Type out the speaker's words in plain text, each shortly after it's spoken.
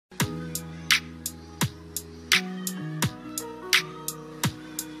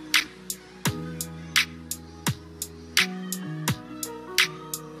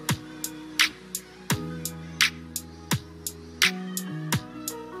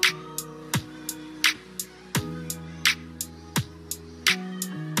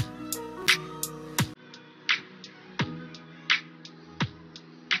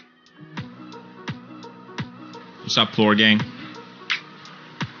What's up, Floor Gang?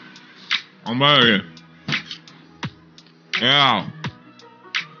 I'm ready. Yeah.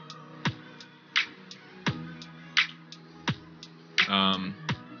 How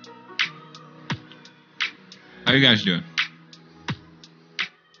you guys doing?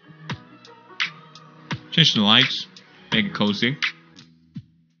 Change the lights. Make it cozy.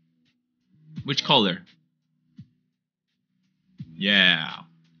 Which color? Yeah.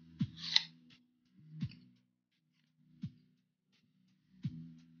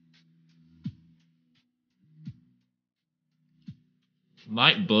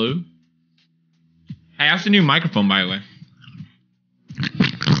 Light blue. Hey, how's the new microphone, by the way?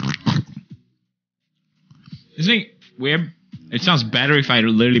 Isn't it weird? It sounds better if I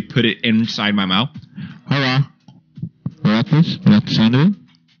literally put it inside my mouth. Hello. You like this? You like the sound of it?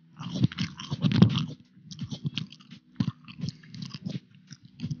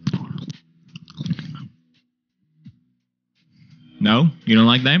 No? You don't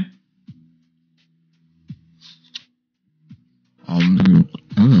like that?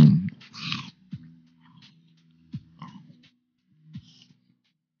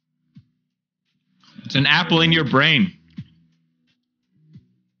 It's an apple in your brain.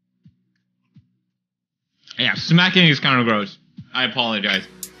 Yeah, smacking is kind of gross. I apologize.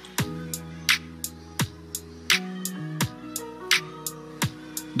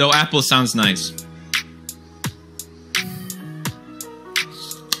 Though apple sounds nice.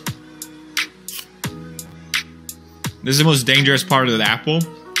 This is the most dangerous part of the apple.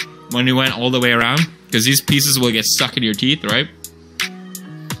 When you went all the way around. Because these pieces will get stuck in your teeth, right?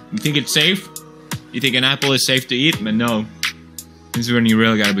 You think it's safe? You think an apple is safe to eat? But no. This is when you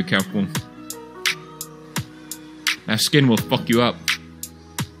really gotta be careful. That skin will fuck you up.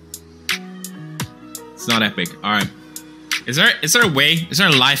 It's not epic. Alright. Is there a way? Is there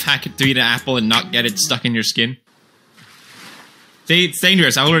a life hack to eat an apple and not get it stuck in your skin? See, it's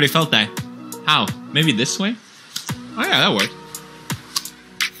dangerous. I already felt that. How? Maybe this way? Oh yeah, that works.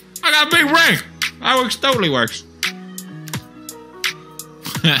 I got a big brain! That works, totally works.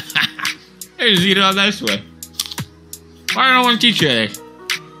 Hey, just eat it on this way. Why don't I want to teach you this?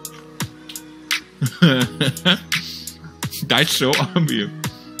 That's so obvious.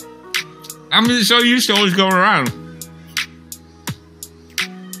 I'm so used to always going around.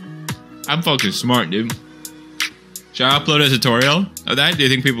 I'm fucking smart, dude. Should I upload a tutorial of that? Do you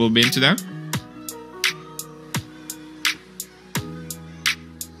think people will be into that?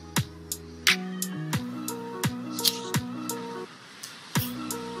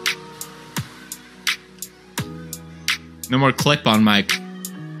 No more clip-on mic.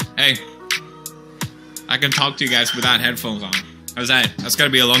 Hey. I can talk to you guys without headphones on. How's that? That's gotta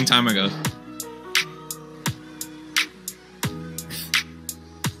be a long time ago.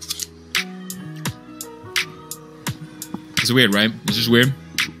 It's weird, right? It's just weird.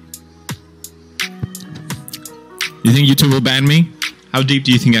 You think YouTube will ban me? How deep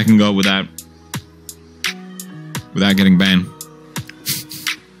do you think I can go with that? Without getting banned?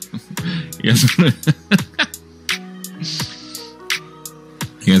 You guys wanna...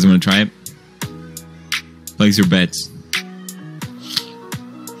 You guys wanna try it? Place your bets.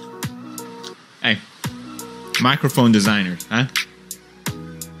 Hey. Microphone designers, huh?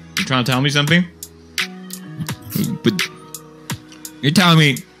 You trying to tell me something? But you're telling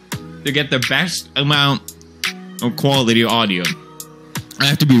me to get the best amount of quality audio, I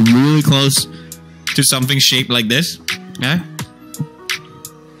have to be really close to something shaped like this? Huh?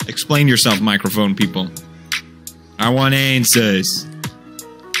 Explain yourself, microphone people. I want answers.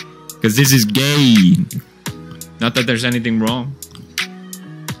 Because this is gay. Not that there's anything wrong.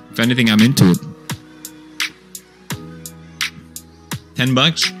 If anything, I'm into it.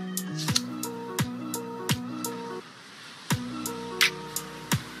 $10?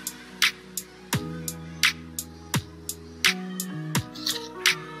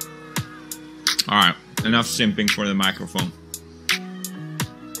 Alright, enough simping for the microphone.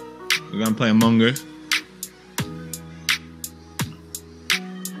 We're gonna play Among Us.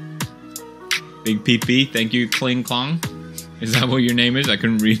 Big PP, thank you, Kling Klong. Is that what your name is? I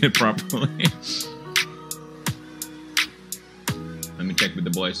couldn't read it properly. Let me check with the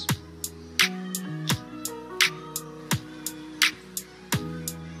boys.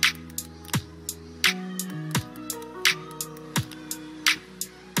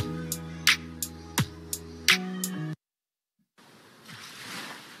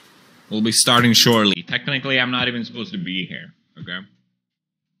 We'll be starting shortly. Technically, I'm not even supposed to be here, okay?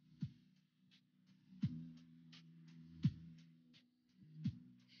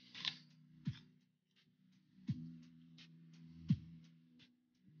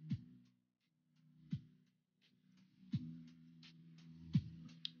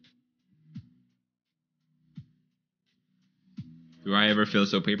 Do I ever feel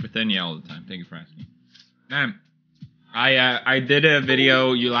so paper thin? Yeah, all the time. Thank you for asking. Man, I did a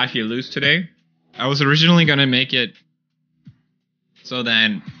video, You Laugh, You Lose today. I was originally going to make it so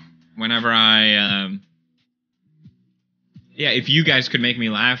that whenever if you guys could make me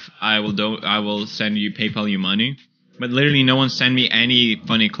laugh, I will send you PayPal you money. But literally no one sent me any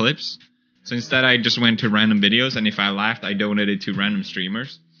funny clips. So instead I just went to random videos, and if I laughed, I donated to random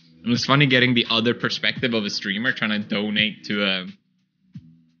streamers. It was funny getting the other perspective of a streamer trying to donate to a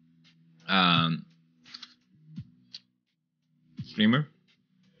streamer.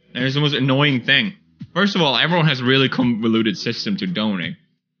 And it's the most annoying thing. First of all, everyone has a really convoluted system to donate.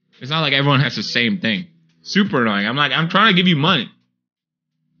 It's not like everyone has the same thing. Super annoying. I'm like, I'm trying to give you money.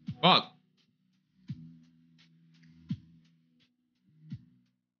 Fuck.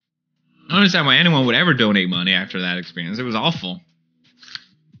 I don't understand why anyone would ever donate money after that experience. It was awful.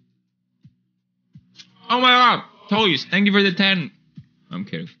 Oh my god, Toys, thank you for the 10. I'm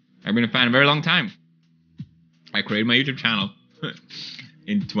kidding. I've been a fan a very long time. I created my YouTube channel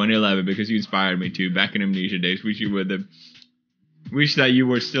in 2011 because you inspired me to back in Amnesia days. Wish you would have. Wish that you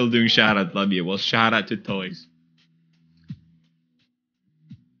were still doing shout out. Love you. Well, shout out to Toys.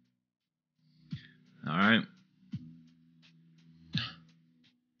 Alright.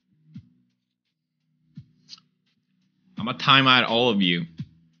 I'm gonna time out all of you.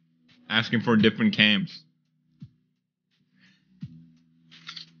 Asking for different cams.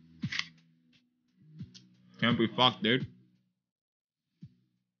 Can't be fucked, dude.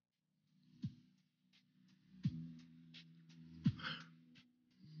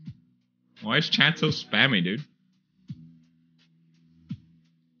 Why is chat so spammy, dude?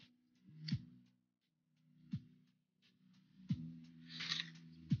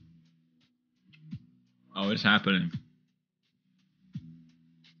 Oh, it's happening.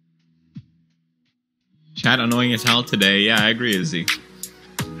 Chat annoying as hell today. Yeah, I agree, Izzy.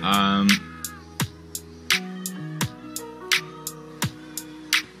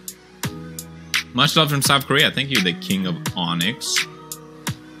 Much love from South Korea. Thank you, the King of Onyx.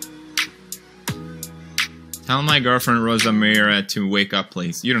 Tell my girlfriend Rosamira to wake up,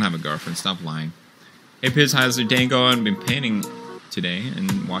 please. You don't have a girlfriend. Stop lying. Hey, Piz, how's your day going? Been painting today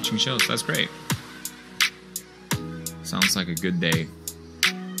and watching shows. That's great. Sounds like a good day.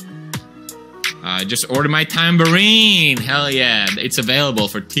 I just ordered my tambourine. Hell yeah. It's available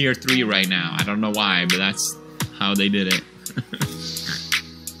for tier 3 right now. I don't know why, but that's how they did it.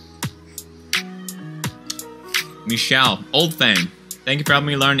 Michelle, old fan. Thank you for helping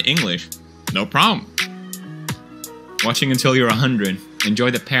me learn English. No problem. Watching until you're 100.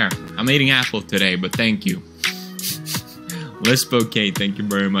 Enjoy the pear. I'm eating apple today, but thank you. Lisp okay, thank you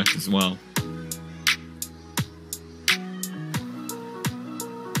very much as well.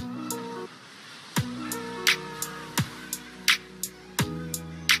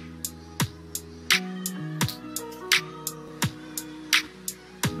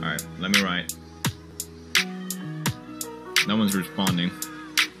 Alright, let me write. No one's responding.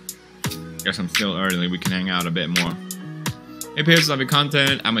 Guess I'm still early. We can hang out a bit more. Hey Piers, love your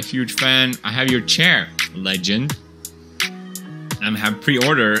content. I'm a huge fan. I have your chair, legend. I have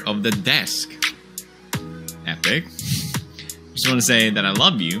pre-order of the desk. Epic. Just want to say that I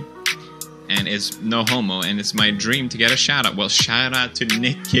love you. And it's no homo. And it's my dream to get a shout out. Well, shout out to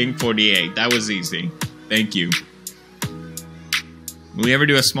Nick King 48. That was easy. Thank you. Will you ever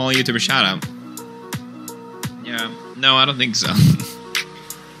do a small YouTuber shout out? Yeah. No, I don't think so.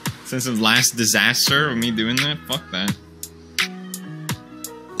 Since the last disaster of me doing that, fuck that.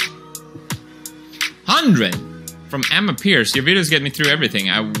 100 from Emma Pierce. Your videos get me through everything.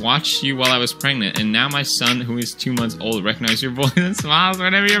 I watched you while I was pregnant, and now my son, who is 2 months old, recognizes your voice and smiles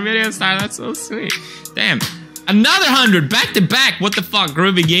whenever your videos start. That's so sweet. Damn. Another 100 back to back. What the fuck?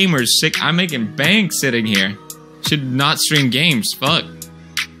 Groovy Gamers. Sick. I'm making bank sitting here. Should not stream games. Fuck.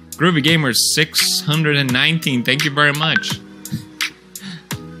 Groovy Gamers 619. Thank you very much.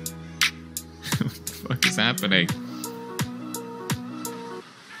 What the fuck is happening?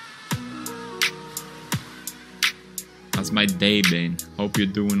 How's my day been? Hope you're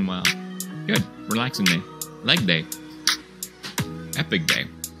doing well. Good. Relaxing day. Leg day. Epic day.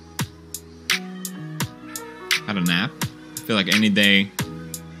 Had a nap. I feel like any day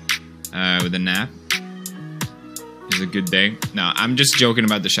with a nap is a good day. No, I'm just joking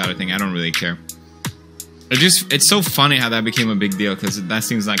about the shadow thing. I don't really care. It's so funny how that became a big deal, because that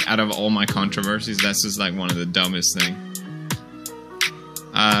seems like, out of all my controversies, that's just like one of the dumbest things.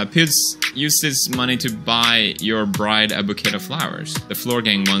 Pids, use this money to buy your bride a bouquet of flowers. The floor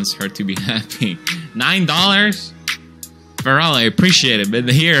gang wants her to be happy. $9? Pharrell, I appreciate it, but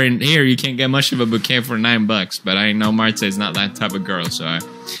here you can't get much of a bouquet for $9. But I know Marta is not that type of girl, so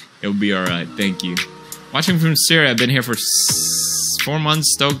it'll be all right. Thank you. Watching from Syria, I've been here for 4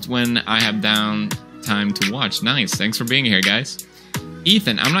 months. Stoked when I have time to watch. Nice. Thanks for being here, guys.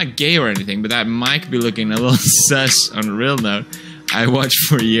 Ethan, I'm not gay or anything, but that might be looking a little sus on a real note. I watched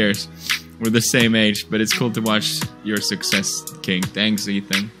for years. We're the same age, but it's cool to watch your success, King. Thanks,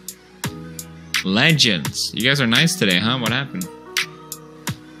 Ethan. Legends. You guys are nice today, huh? What happened?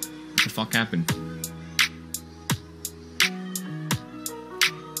 What the fuck happened?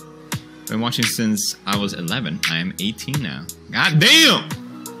 Been watching since I was 11. I am 18 now. God damn!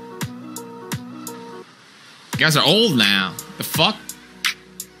 You guys are old now. The fuck?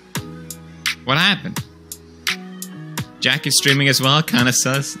 What happened? Jack is streaming as well, kinda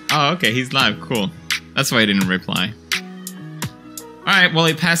sus. Oh, okay, he's live, cool. That's why he didn't reply. Alright, well,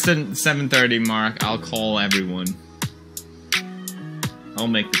 he passed the 7:30 mark. I'll call everyone. I'll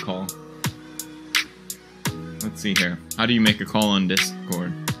make the call. Let's see here. How do you make a call on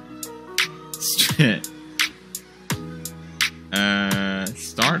Discord?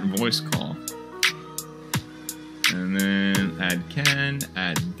 Start voice call. And then add Ken,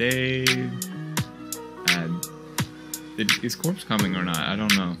 add Dave, add... Is Corpse coming or not? I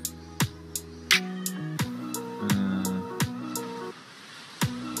don't know.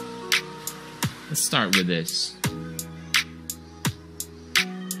 Let's start with this.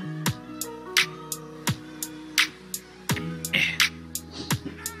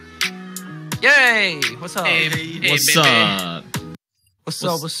 Yay! What's up? Hey, what's up? What's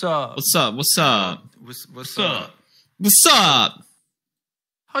up? What's up? What's up? What's up? What's up? What's up?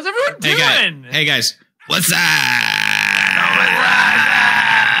 How's everyone doing? Hey guys. What's up?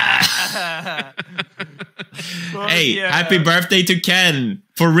 Hey, happy birthday to Ken.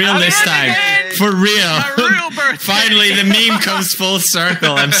 For real this time. Ken. For real. My real birthday. Finally, the meme comes full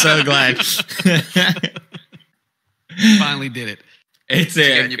circle. I'm so glad. Finally did it.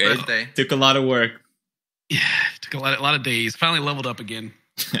 Your birthday. It took a lot of work. Yeah, it took a lot of days. Finally leveled up again.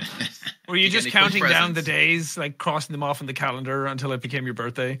 Were you just counting down the days, like crossing them off in the calendar until it became your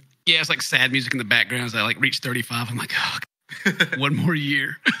birthday? Yeah, it's like sad music in the background as I like reached 35. I'm like, oh, God, one more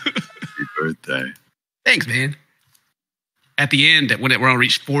year. Happy birthday. Thanks, man. At the end, when we're on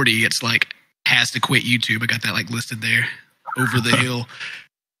reach 40, it's like has to quit YouTube. I got that like listed there. Over the hill.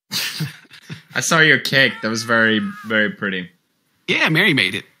 I saw your cake. That was very, very pretty. Yeah, Mary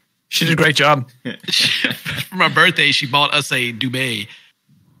made it. She did a great job. For my birthday, she bought us a duvet.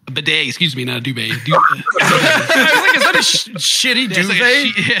 A bidet, excuse me, not a duvet. I was like, is that a shitty duvet?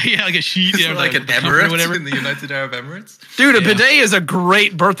 Like like a sheet. Yeah, like an Emirates or whatever in the United Arab Emirates. Dude, a bidet is a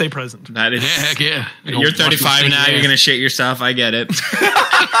great birthday present. That is. Yeah, heck yeah. You're 35 now. You're gonna shit yourself. I get it.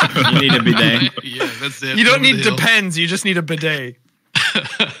 You need a bidet. Yeah, that's it. You don't need Depends. You just need a bidet.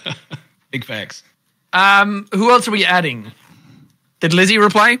 Big facts. Who else are we adding? Did Lizzie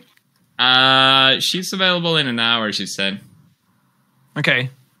reply? She's available in an hour. She said. Okay.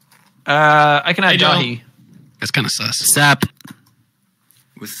 I can add Dahi. That's kind of sus. What's up?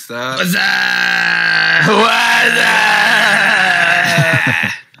 What's up? What's up?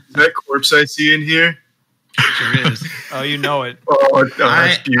 Is that corpse I see in here? Sure is. Oh, you know it. Oh,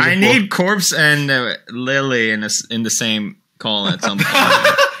 that's beautiful. I need Corpse and Lily in the same call at some point.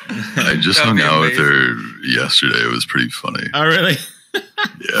 I just hung out with her yesterday. It was pretty funny. Oh, really?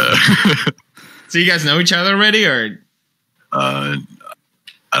 Yeah. So you guys know each other already, or?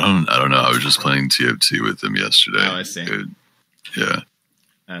 I don't know. I was just playing TFT with him yesterday. Oh, I see. Yeah.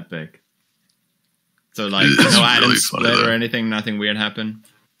 Epic. So like It's no Adam really split funny, or though. anything. Nothing weird happened.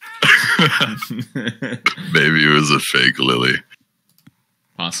 Maybe it was a fake Lily.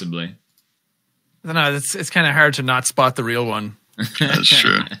 Possibly. I don't know. It's kind of hard to not spot the real one. That's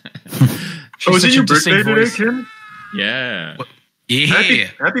true. She's is such it a your distinct birthday today, voice. Kim? Yeah. Yeah.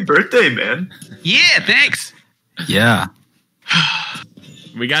 Happy birthday, man. Yeah, thanks. Yeah.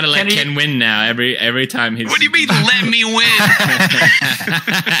 We gotta let Ken win now. Every time he's. What do you mean, let me win?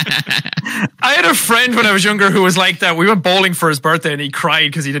 I had a friend when I was younger who was like that. We went bowling for his birthday and he cried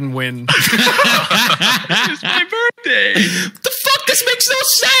because he didn't win. It's my birthday. What the fuck? This makes no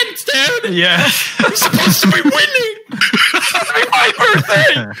sense, dude. Yeah. I'm supposed to be winning. My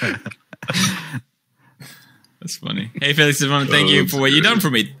birthday. That's funny. Hey, Felix, I want to thank you for what you've done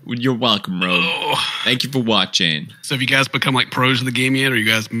for me. You're welcome, Rogue. Thank you for watching. So have you guys become like pros of the game yet? Or are you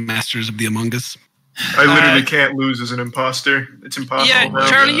guys masters of the Among Us? I literally can't lose as an imposter. It's impossible. Yeah, now.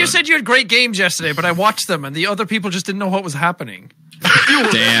 Charlie, you said you had great games yesterday, but I watched them and the other people just didn't know what was happening. That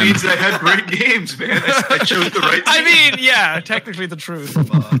Damn. means I had great games, man. I chose the right team. I mean, yeah, technically the truth.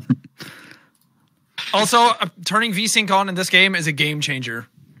 Also, turning VSync on in this game is a game changer.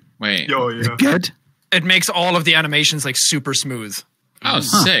 Wait. Yo, yeah. Good. It makes all of the animations like super smooth. Oh,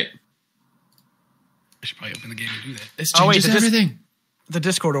 sick. I should probably open the game and do that. This Oh, wait, changes everything. The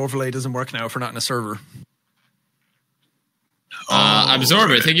Discord overlay doesn't work now if we're not in a server.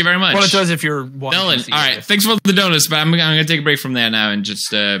 Absorber, thank you very much. Well, it does if you're one. Dylan, all right, thanks for the donuts, but I'm going to take a break from there now and just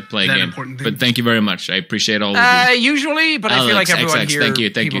play a That game. important thing? But thank you very much. I appreciate all of you. Usually, but I feel like Alex, everyone XX, here, thank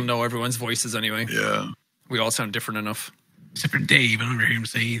you. people know everyone's voices anyway. Yeah. We all sound different enough. Except for Dave. I don't ever hear him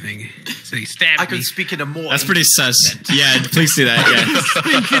say anything. So he stabbed I me. can speak in a more. That's pretty sus. Yeah, please do that. Yeah.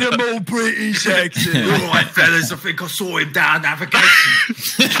 Speaking a more British accent. All right, fellas, I think I saw him down navigation.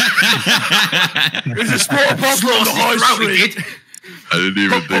 There's a sport bus on the high street. I didn't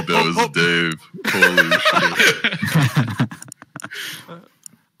even think that was Dave. Holy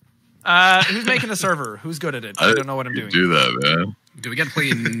shit. Who's making a server? Who's good at it? I don't know what I'm doing. Do that, man. Do we got to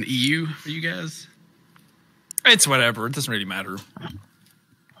play in EU for you guys? It's whatever. It doesn't really matter.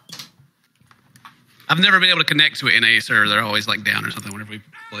 I've never been able to connect to it in a server. They're always like down or something whenever we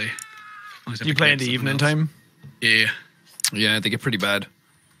play. You play in the evening time? Yeah. Yeah, they get pretty bad.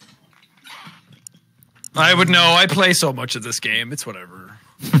 I would know. I play so much of this game. It's whatever.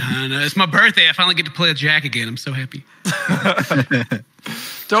 No, it's my birthday. I finally get to play a Jack again. I'm so happy.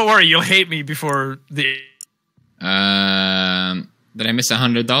 Don't worry. You'll hate me before the... Did I miss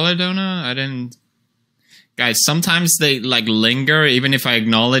 $100 donut? I didn't... Guys, sometimes they like linger. Even if I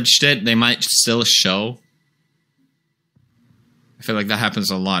acknowledged it, they might still show. I feel like that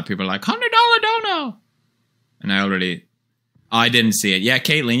happens a lot. People are like, $100 dono. And I already... Oh, I didn't see it. Yeah,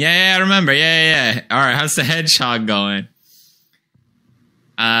 Caitlin. Yeah, I remember. Yeah. All right, how's the hedgehog going?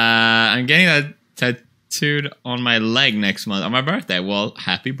 I'm getting that tattooed on my leg next month on my birthday. Well,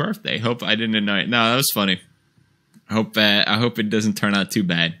 happy birthday. Hope I didn't know it. No, that was funny. I hope it doesn't turn out too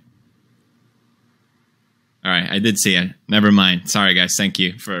bad. All right, I did see it. Never mind. Sorry, guys. Thank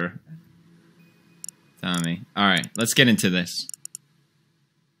you for telling me. All right, let's get into this.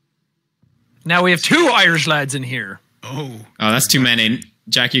 Now we have 2 Irish lads in here. Oh, that's too many.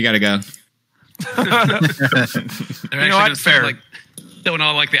 Jack, you gotta go. they're You know what? Fair. Like doing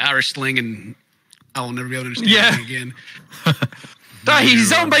all like the Irish sling, and I'll never be able to understand Yeah. anything again.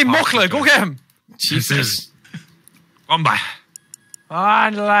 He's owned by Muckler. Go get him. Jesus. Come by.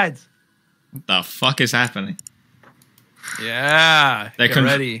 On, lads. What the fuck is happening? Yeah. Get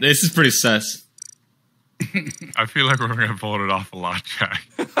ready. This is pretty sus. I feel like we're going to get voted off a lot, Jack.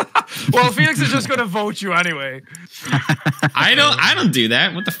 Well, Felix is just going to vote you anyway. I don't do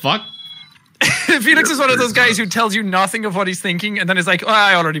that. What the fuck? Felix is one of those guys who tells you nothing of what he's thinking and then is like,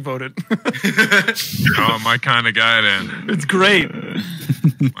 I already voted. Oh, my kind of guy then. It's great.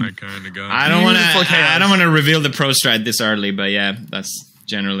 My kind of guy. I don't want to reveal the pro strat this early, but yeah, that's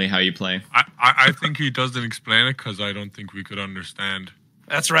generally how you play. I think he doesn't explain it because I don't think we could understand.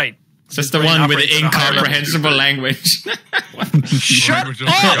 That's right. It's just the one with the incomprehensible language. Shut Language of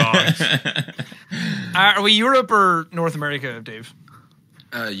up! gods. Are we Europe or North America, Dave?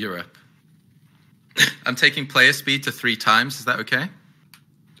 Europe. I'm taking player speed to 3 times. Is that okay?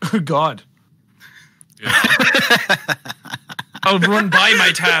 God. Yeah. I'll run by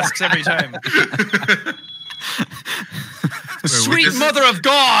my tasks every time. Sweet mother of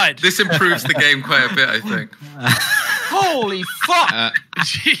God! This improves the game quite a bit, I think. Holy fuck!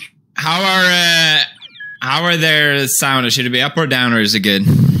 How are their sound? Should it be up or down, or is it good?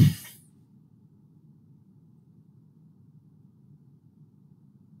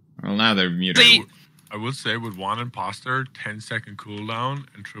 Well, now they're muted. I will say with one imposter, 10-second cooldown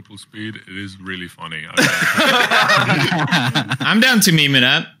and triple speed, it is really funny. I'm down to meme it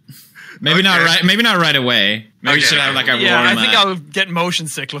up. Maybe not right. Maybe not right away. Maybe we should have like a warm I think I'll get motion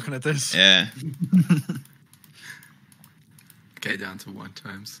sick looking at this. Yeah. Okay, down to 1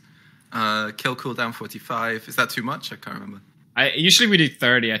 times. Kill cooldown 45. Is that too much? I can't remember. Usually we do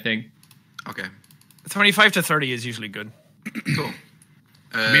 30, I think. Okay. 25 to 30 is usually good. Cool.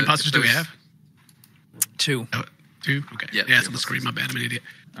 How many imposters do we have? 2. 2? Okay. Yeah, Yeah, it's on the screen. My bad. I'm an idiot.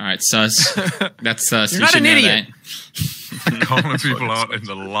 All right, sus. That's sus. You're not an idiot. Calling people out in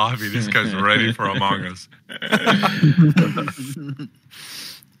the lobby. This guy's ready for Among Us.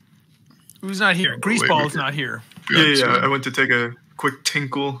 Who's not here? Greaseball's not here. Yeah. I went to take a quick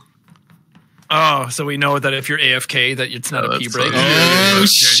tinkle. Oh, so we know that if you're AFK, that it's not a pee break. Oh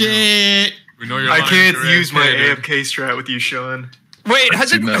shit! We know you're I lying can't to your use my AFK, AFK strat with you, Sean. Wait,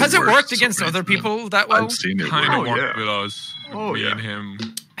 has it seen that work worked so against many other times. people that well? I've seen it. Kind work. of Oh, worked yeah. with us. Oh, Me yeah. and him.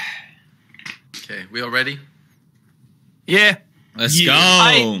 Okay, we all ready? Yeah. Let's go.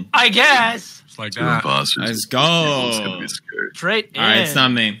 I guess. It's like 2 that. imposters. Let's People's gonna go. be scared. Straight in. All right, it's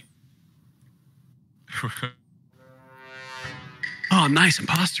not me. Oh, nice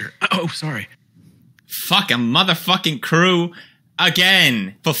imposter. Oh, sorry. Fuck a motherfucking crew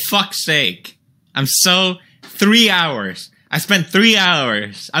again. For fuck's sake. I'm so 3 hours. I spent 3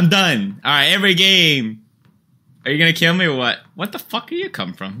 hours. I'm done. Alright, every game. Are you gonna kill me or what? What the fuck did you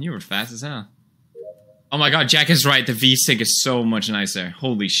come from? You were fast as hell. Oh my god, Jack is right. The V-Sync is so much nicer.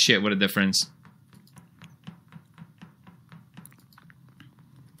 Holy shit, what a difference.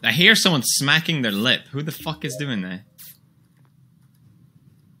 I hear someone smacking their lip. Who the fuck is doing that?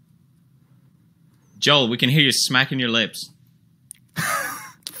 Joel, we can hear you smacking your lips.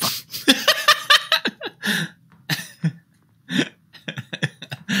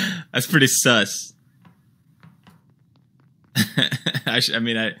 That's pretty sus. I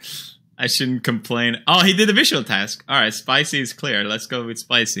shouldn't complain. Oh, he did the visual task. Alright, spicy is clear. Let's go with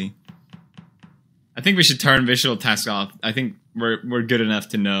spicy. I think we should turn visual task off. I think we're good enough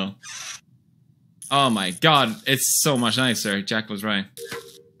to know. Oh my god, it's so much nicer. Jack was right.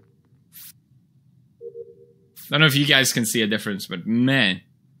 I don't know if you guys can see a difference, but man.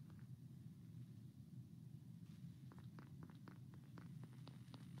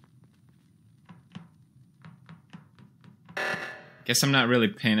 Guess I'm not really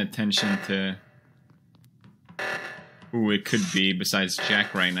paying attention to who it could be besides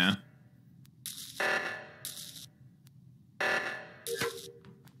Jack right now.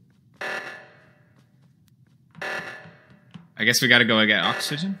 I guess we gotta go get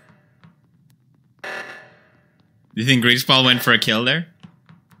oxygen. Do you think Greaseball went for a kill there?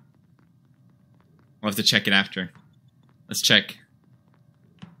 We'll have to check it after. Let's check.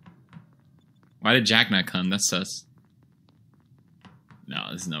 Why did Jack not come? That's sus. No,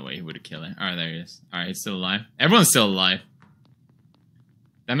 there's no way he would have killed it. Alright, there he is. Alright, he's still alive. Everyone's still alive.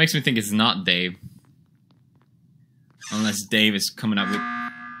 That makes me think it's not Dave. Unless Dave is coming up with...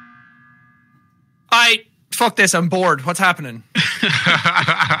 Fuck this, I'm bored. What's happening?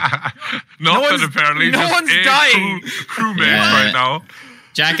 Nothing apparently. No just one's dying. Crewmates right now.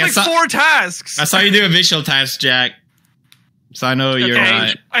 Jack, There's like 4 tasks. I saw you do a visual task, Jack. So I know you're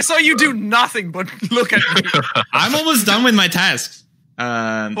right. I saw you do nothing but look at me. I'm almost done with my tasks.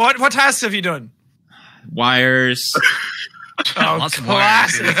 What tasks have you done? Wires. Oh,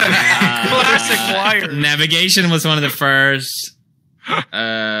 classic. Classic wires. Navigation was one of the first.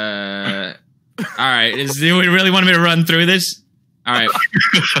 Alright, do we really want me to run through this? Alright.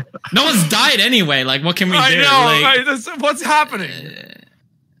 No one's died anyway, like what can we do? I know, what's happening?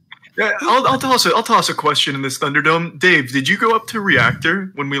 Yeah, I'll toss a question in this Thunderdome. Dave, did you go up to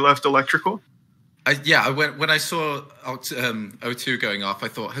reactor when we left electrical? When I saw O2 going off, I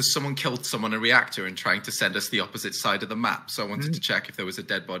thought, has someone killed someone in a reactor and trying to send us the opposite side of the map? So I wanted to check if there was a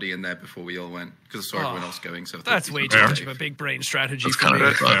dead body in there before we all went, because I saw everyone else going. So that's way too much of a big brain strategy for me.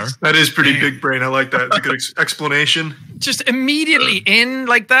 That is pretty big brain. I like that. It's a good explanation. Just immediately in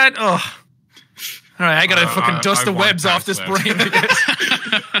like that? Oh. All right, I gotta fucking dust the webs off this brain.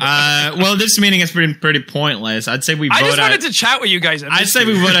 Well, this meeting has been pretty pointless. I'd say we vote I just wanted to chat with you guys. I'd say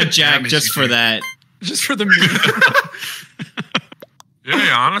we vote out Jack just for that. Just for the meme.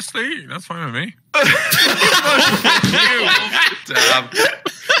 Yeah, honestly, that's fine with me. Damn.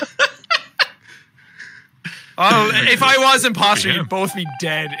 If I was imposter, you'd both be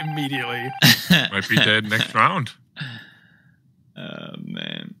dead immediately. Might be dead next round. Oh,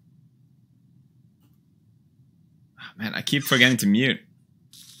 man. Oh, man, I keep forgetting to mute.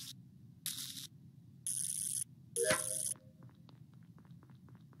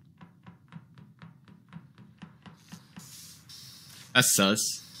 That's sus.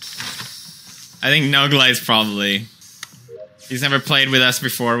 I think Nogla is probably... He's never played with us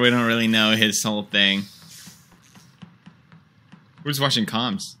before. We don't really know his whole thing. Who's watching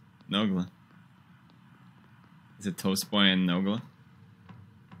comms? Nogla. Is it Toast Boy and Nogla?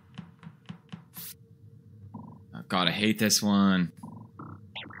 Oh god, I hate this one.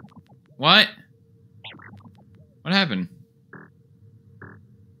 What? What happened?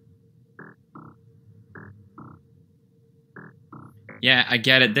 Yeah, I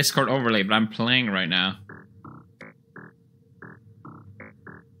get it. Discord overlay, but I'm playing right now.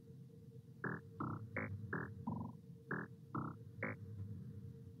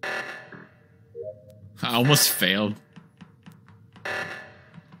 I almost failed.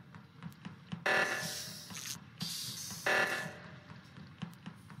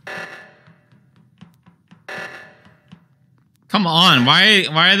 Come on,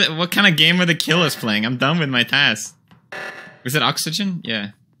 what kind of game are the killers playing? I'm done with my task. Was it oxygen?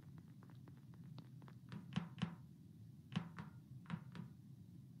 Yeah.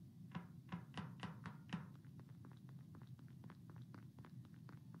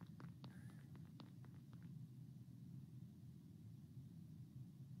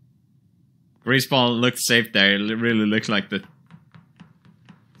 Grease ball looks safe there. It really looks like the...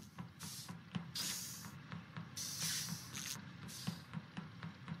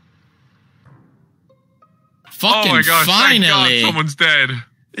 Fucking oh my gosh, finally! thank God someone's dead.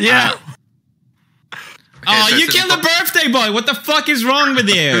 Yeah. Oh, so you it's killed the birthday boy! What the fuck is wrong with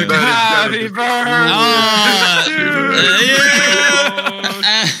you? Happy birthday.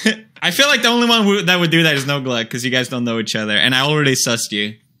 I feel like the only one that would do that is Nogla, because you guys don't know each other, and I already sussed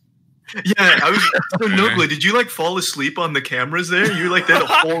you. Yeah, I was so Nogla, did you like fall asleep on the cameras there? You like that a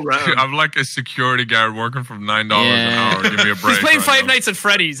whole round. I'm like a security guard working for $9 an hour. Give me a break. He's playing right Five now. Nights at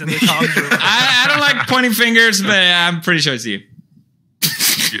Freddy's in the comms room. I don't like pointing fingers, but I'm pretty sure it's you.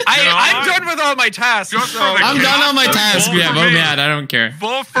 I'm done with all my tasks. Just So. for the I'm done on my task. Vote Yeah, for vote me. me out. I don't care.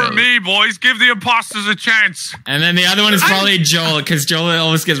 Vote for me, boys. Give the imposters a chance. And then the other one is probably Joel, because Joel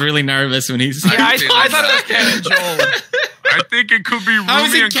always gets really nervous when he's... Yeah, I thought that was Ken and Joel. I think it could be How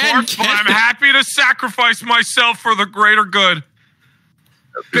is Rumi it and Ken? Clark, but I'm happy to sacrifice myself for the greater good.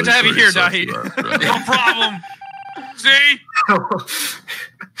 Good to have you here, Dahi. No problem. See?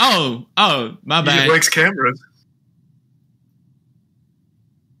 Oh, my He bad. likes cameras.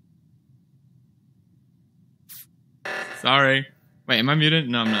 Sorry. Wait, am I muted?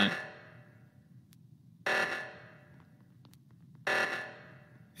 No, I'm not.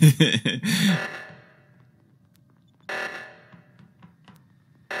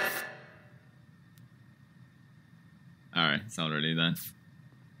 Alright, it's already done.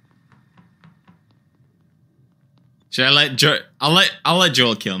 Should I let I'll let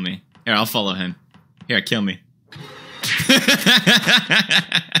Joel kill me. Here, I'll follow him. Here, kill me.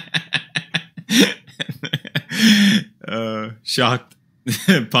 Shocked.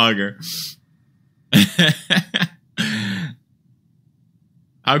 Pogger.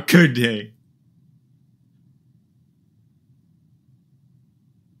 How could they?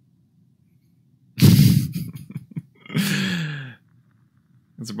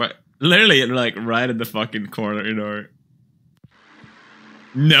 It's right, literally like right in the fucking corner, you know.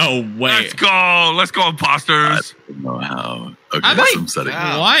 No way. Let's go, imposters. I don't know how. Okay, I might- some setting.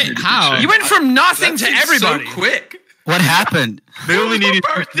 What? How? You went from nothing to everybody. So quick. What happened? They only needed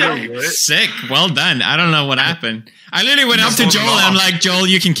birthday. right? Sick. Well done. I don't know what happened. I literally went up to Hold Joel on. and I'm like, Joel,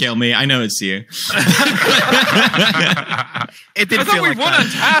 you can kill me. I know it's you. It I didn't thought feel we like won that. on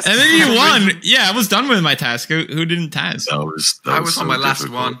tasks. And then you won. Yeah, I was done with my task. Who didn't task? That was I was so on my last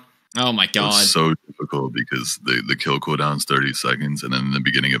difficult. one. Oh my It god. was so difficult because the kill cooldown's 30 seconds, and then in the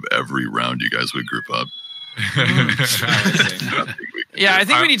beginning of every round, you guys would group up. Yeah, I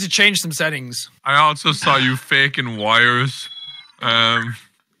think we need to change some settings. I also saw you faking wires.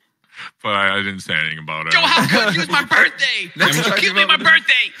 But I didn't say anything about it. Joe, how good? It was my birthday. You killed me on my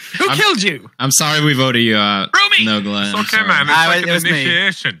birthday. Who killed you? I'm sorry we voted you out. Rumi! Nogla. It's I'm okay, sorry. man. It's Ah, like it an was me.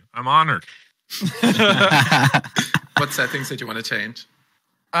 initiation. I'm honored. What settings did you want to change?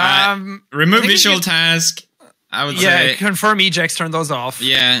 Remove I think visual we task. I would Yeah, say. confirm ejects, turn those off.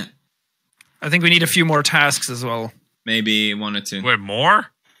 Yeah, I think we need a few more tasks as well. maybe one or two. Wait, more?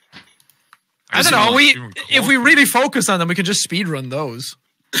 I don't know. Even If we really focus on them, we could just speed run those.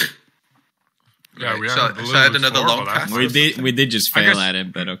 Yeah, we Shall- had shall I add another long cast? cast? We did just I fail guess- at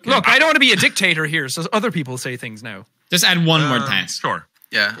it, but okay. Look, I don't want to be a dictator here, so other people say things now. Just add one more task. Sure.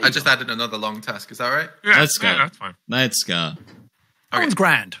 Yeah, I just added another long task. Is that right? Yeah, Let's go. Yeah, that's fine. Let's go. That one's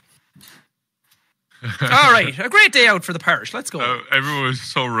grand. All right, a great day out for the parish. Let's go. Everyone was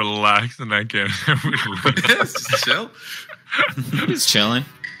so relaxed in that game. It's just chill. He's chilling.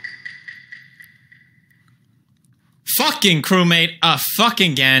 Fucking crewmate,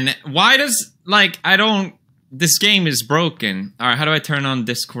 fucking again. Why does, like, I don't... This game is broken. Alright, how do I turn on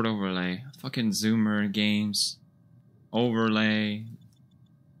Discord overlay? Fucking Zoomer games. Overlay.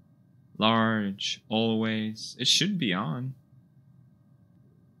 Large. Always. It should be on.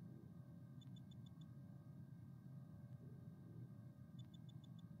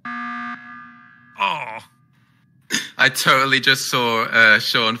 Oh. I totally just saw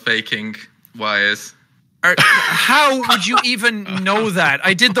Sean faking wires. How would you even know that?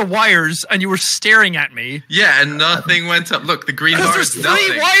 I did the wires, and you were staring at me. Yeah, and nothing went up. Look, the green Because bar there's is 3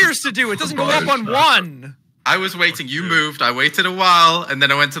 nothing. wires to do. It doesn't go up on one. I was waiting. You moved. I waited a while, and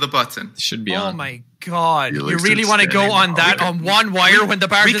then I went to the button. Should be Oh on. my god! You You like really to want to go stand on out. that on one wire when the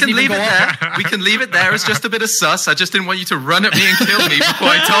bar We doesn't can even leave go it up? there. We can leave it there as just a bit of sus. I just didn't want you to run at me and kill me before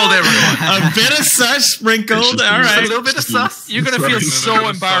I told everyone. A bit of such sprinkled. It's just- All A right. little bit of sus. You're gonna feel It's so a bit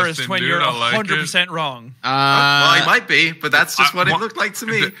embarrassed sus, when dude. you're I like it. 100% wrong. Well, I might be, but that's just what it looked like to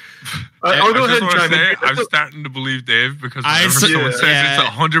me. I'll go I ahead just and want chime to say, in. I'm starting to believe Dave because I whenever so- someone says yeah. it's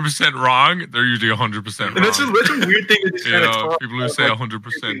 100% wrong, they're usually 100% wrong. And that's a weird thing to just You kind know, of talk people who about, say like, 100%.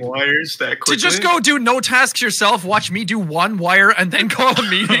 freaking wires that To quickly. just go do no tasks yourself, watch me do one wire, and then call a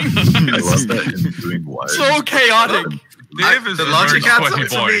meeting. I love that him doing wires. So chaotic. Dave is the a very logic adds sweaty up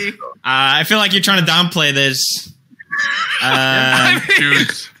for boy. me. I feel like you're trying to downplay this. Dude,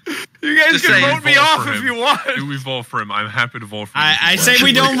 You guys Just can saying, vote me vote off for if him. you want. do we vote for him? I'm happy to vote for him. I say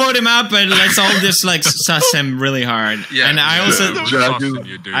we don't vote him out, but let's all just like suss him really hard. Yeah. And I also, We're Jack sussing is-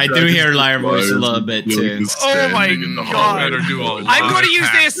 you, dude. I do hear liar voice a little bit too. Oh my God. Better do a I'm lot going to of use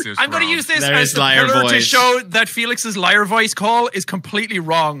tasks this. this I'm going to round. use this There as is the liar pillar to voice. show that Felix's liar voice call is completely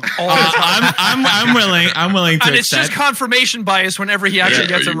wrong all the time. I'm willing to And it's just accept. confirmation bias whenever he actually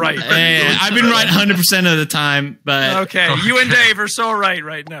gets it right. Yeah, I've been right 100% of the time, but Okay, you and Dave are so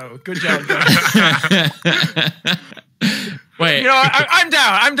right now. Good job, guys. wait. You know, I'm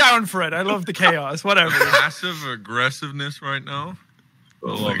down. I'm down for it. I love the chaos. Whatever. Passive aggressiveness right now.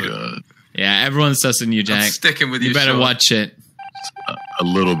 Oh my god. Yeah, everyone's sussing you, I'm Jack. sticking with You you. better Sean. watch it. A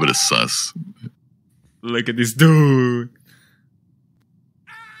little bit of sus. Look at this dude.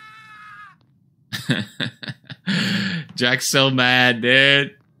 Jack's so mad,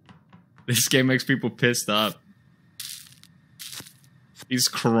 dude. This game makes people pissed off. He's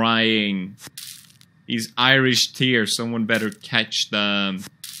crying. He's Irish tears. Someone better catch the...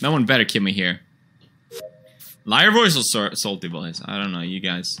 No one better kill me here. Liar voice or salty voice? I don't know, you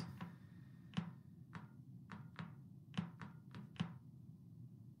guys.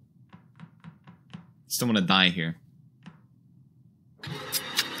 Still want to die here.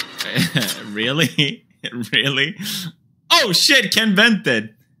 Really? Really? Oh shit, Ken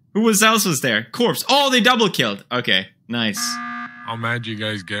vented. Who else was there? Corpse. Oh, they double killed. Okay, nice. How mad you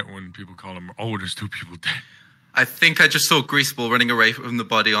guys get when people call him, oh, there's 2 people dead. I think I just saw Greaseball running away from the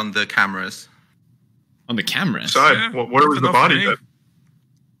body on the cameras. On the camera. Side. Yeah, Where was that's the enough body for me.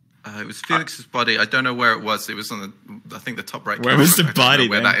 then? It was Felix's body. I don't know where it was. It was on the, I think the top right. Where camera. was the I don't know body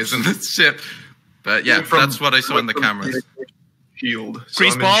Where then? that is in the ship. But yeah, that's what I saw in the cameras. Shield. So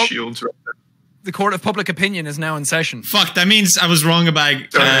I'm in Greaseball? shields right now. The court of public opinion is now in session. Fuck, that means I was wrong about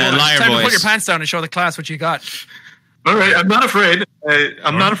It's liar time to put your voice. pants down and show the class what you got. All right, I'm not afraid.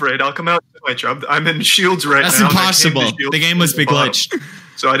 I'm not afraid. I'll come out and do my job. I'm in shields right That's now. and I came impossible. to shields The game must be from the bottom. glitched.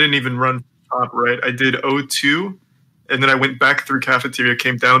 So I didn't even run top right. I did O2, and then I went back through cafeteria,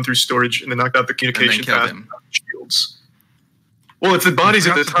 came down through storage, and then knocked out the communication killed path. him. Shields. Well, if the body's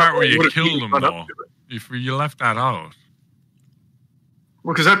at That's the the part top, where I you would've killed him, run up though. to it. If you left that out.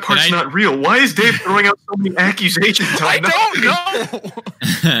 Well, because that part's Did I- not real. Why is Dave throwing out so many accusations? I on nothing?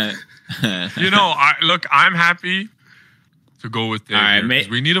 don't know. You know, I'm happy to go with Dave. All right, here, 'cause mate.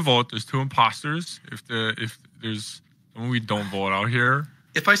 we need a vote. There's 2 imposters. If there's someone we don't vote out here,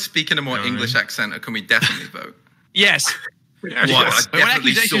 If I speak in a more Yeah, English accent, can we definitely vote? Yes. yeah, What? sure. I What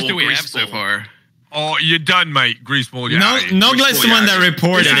definitely accusations saw do we have so Greaseball. far? Oh, you're done, mate. Greaseball. No Glit's the one that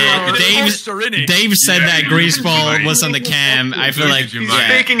reported Yeah, it. the poster, innit? Dave said Yeah, that you- Greaseball you- was on the cam. I feel like, you- He's yeah,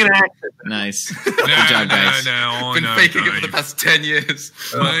 faking an accent. nice. Good job, guys. No, Been no, faking it for the Dave. past 10 years.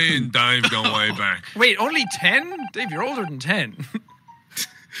 Me and Dave go way back. Wait, only 10? Dave, you're older than 10.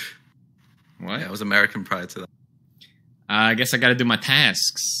 What? Yeah, I was American prior to that. I guess I gotta do my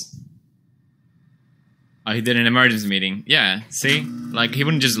tasks. Oh, he did an emergency meeting. Yeah, see? Like, he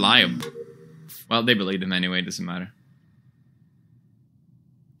wouldn't just lie. Well, they believed him anyway, doesn't matter.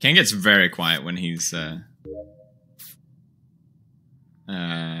 Ken gets very quiet when he's,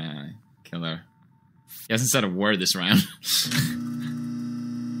 killer. He hasn't said a word this round.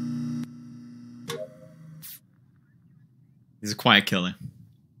 He's a quiet killer.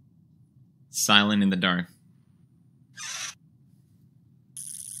 Silent in the dark.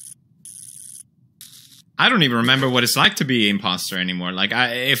 I don't even remember what it's like to be an imposter anymore. Like,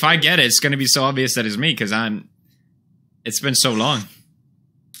 if I get it, it's going to be so obvious that it's me because it's been so long.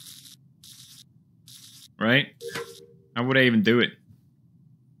 Right? How would I even do it?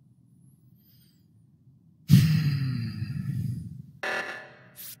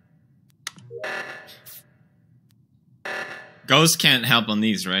 Ghost can't help on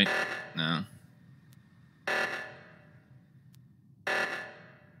these, right? No.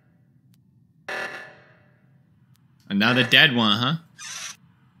 Another dead one, huh?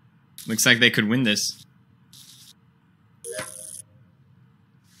 Looks like they could win this.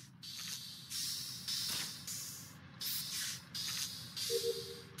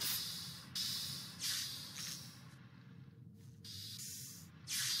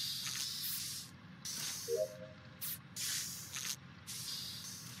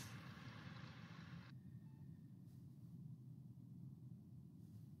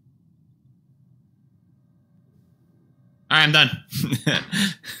 right, I'm done.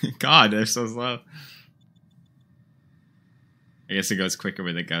 God, they're so slow. I guess it goes quicker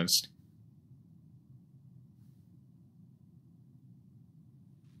with a ghost.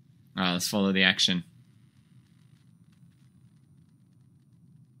 Alright, let's follow the action.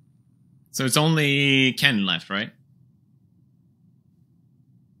 So it's only Ken left, right?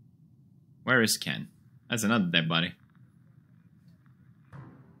 Where is Ken? That's another dead body.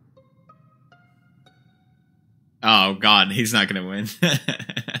 Oh god, he's not gonna win.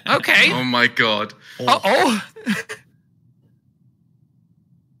 Okay. Oh my god. Uh-oh.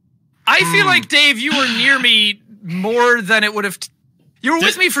 I feel like, Dave, you were near me more than it would have... You were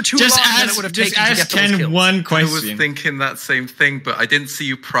with me for too long than it would have taken to get those Ken kills. one I question. was thinking that same thing, but I didn't see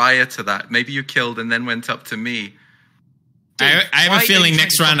you prior to that. Maybe you killed and then went up to me. I have Why a are feeling you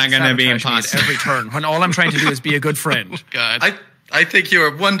next trying round to I'm gonna be sabotage me at imposter. every turn, when all I'm trying to do is be a good friend. God. I think you're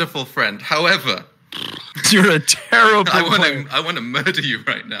a wonderful friend. However, You're a terrible player. I want to murder you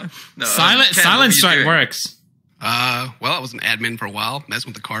right now. No, Silent Ken, what are you strike doing? works. Well, I was an admin for a while. That's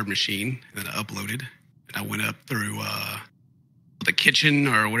with the card machine. And then I uploaded. And I went up through the kitchen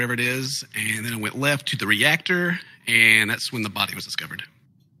or whatever it is. And then I went left to the reactor. And that's when the body was discovered.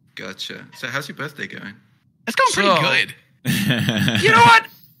 Gotcha. So how's your birthday going? It's going pretty So- good. You know what?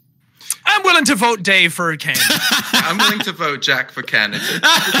 I'm willing to vote Dave for Ken. I'm willing to vote Jack for Ken. It's a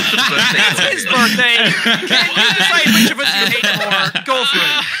birthday. It's his birthday. Ken, you decide which of us you hate more. Go for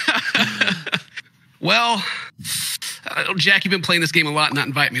it. Well, Jack, you've been playing this game a lot and not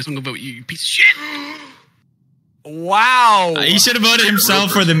invite me, so I'm going to vote you, you piece of shit. Wow. He should have voted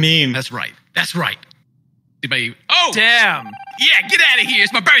himself for the meme. That's right. That's right. Anybody? Oh! Damn. Yeah, get out of here.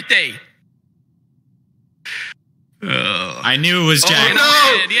 It's my birthday. I knew it was Jack.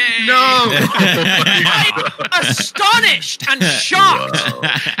 I'm astonished and shocked.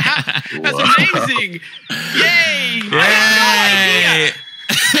 That's amazing. Yay. I had no idea.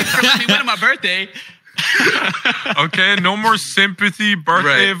 Thanks for letting me win on my birthday. Okay, no more sympathy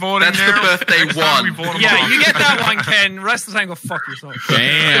birthday Right. voting That's the there. birthday Next time we one. vote him Yeah, off. you get that one, Ken. Rest of the time, go fuck yourself.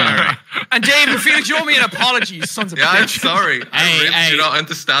 Damn. And Dave and Felix, you owe me an apology, you sons of Yeah, I'm bitch. sorry. I really Hey, do not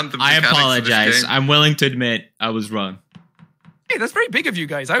understand the I mechanics apologize. Of this game. I'm willing to admit I was wrong. Hey, that's very big of you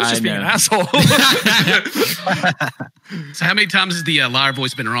guys. I was I just being an know. asshole. So how many times has the liar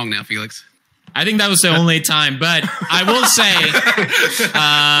voice been wrong now, Felix? I think that was the only time, but I will say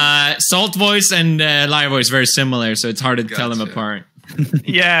Salt voice and Liar voice very similar, so it's hard to tell them Gotcha. apart.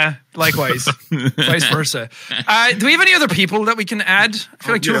 Yeah, likewise. Vice versa. Do we have any other people that we can add? I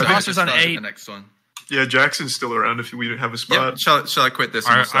feel like two yeah, imposters on Start with 8. The next one. Yeah, Jackson's still around if we have a Yep. spot. Shall I quit this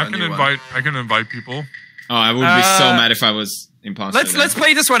one? I, or start I a can new one? invite people. Oh, I would be so mad if I was imposter. Let's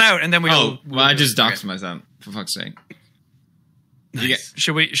play this one out and then Oh, we'll. well, I just doxed myself. For fuck's sake. Nice.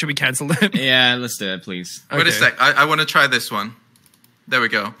 Should we cancel it? Yeah, let's do it, please. Wait a Okay. sec. I want to try this one. There we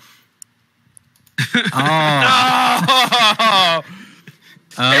go.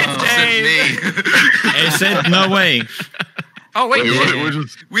 Oh, It's Dave. me. It said no way. Oh wait, Wait, Dave. what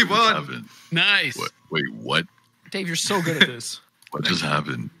just We won. happened? Nice. What? Wait, what? Dave, you're so good at this. What just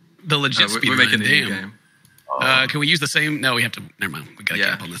happened? The legit speed We're making a new Damn. game. Can we use the same? No, we have to. Never mind. We got to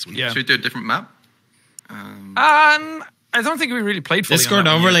Yeah. cap on this one. Yeah. Should we do a different map? I don't think we really played fully. Discord on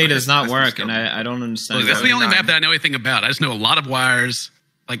that one overlay yet. does not That's work, what's and I don't understand. Look, that's why. the only 9. map that I know anything about. I just know a lot of wires.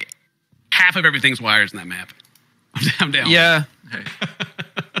 Like half of everything's wires in that map. I'm down. Yeah. Hey.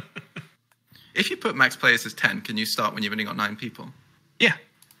 If you put max players as 10, can you start when you've only got 9 people? Yeah.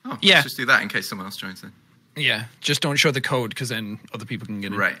 Oh, Yeah. Let's just do that in case someone else joins in. Yeah. Just don't show the code because then other people can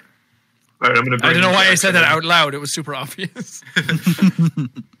get in. Right. All right, I'm gonna. I don't know why I said that Jackson out loud. It was super obvious.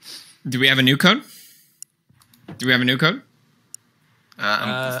 Do we have a new code? Do we have a new code?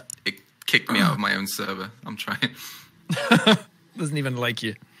 It kicked me out of my own server. I'm trying. Doesn't even like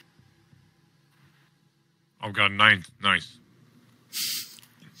you. I've got 9. Nice.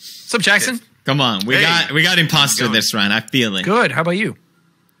 What's up, Jackson? Come on, we got imposter going. this round. I feel it. Good. How about you?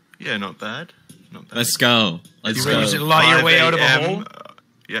 Yeah, not bad. Not bad. Let's go. Let's You ready to go. lie your way out of a 5 hole? a.m.,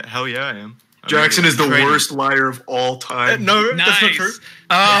 yeah, hell yeah, I am. Jackson is the worst liar of all time. No, that's not true.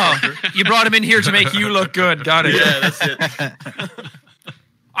 Oh, you brought him in here to make you look good. Got it. Yeah, that's it.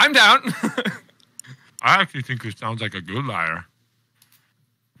 I'm down. I actually think he sounds like a good liar.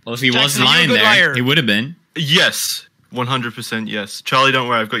 Well, if he was Jackson, are you a lying good there, liar? he would have been. Yes, 100% yes. Charlie, don't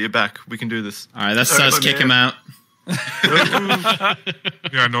worry, I've got your back. We can do this. All right, let's All right, kick my him man. out.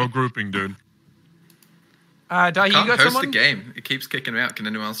 Yeah, no grouping, dude. Di, you Can't got host someone? the game. It keeps kicking me out. Can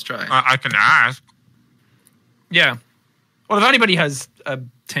anyone else try? I can ask. Yeah. Well, if anybody has a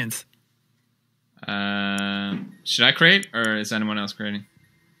 10th. Should I create, or is anyone else creating?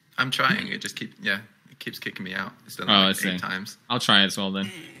 I'm trying. It just keeps keeps kicking me out. It's done Oh, that let's like see. 8 times. I'll try as well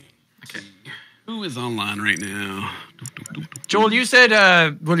then. Okay. Who is online right now? Joel, you said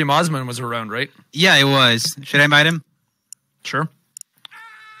William Osmond was around, right? Yeah, it was. Should I invite him? Sure.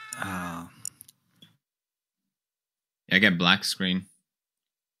 Yeah, I get black screen.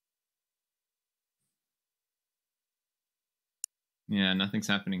 Yeah, nothing's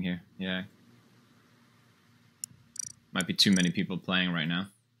happening here. Yeah. Might be too many people playing right now.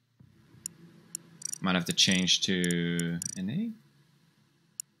 Might have to change to NA?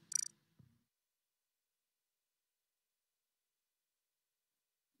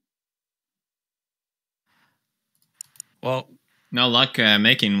 Well, no luck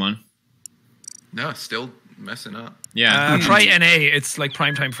making one. No, still messing up. Yeah. Try NA. It's like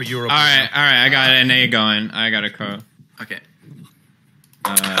prime time for Europe. All right. I got NA going. I got a code. Okay.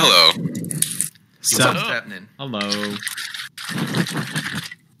 Hello. What's happening? Hello.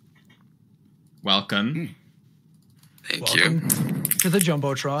 Welcome. Thank Welcome to the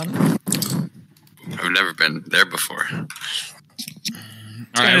Jumbotron. you. I've never been there before. It's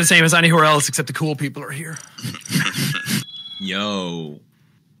kind of the same as anywhere else, except the cool people are here. Yo.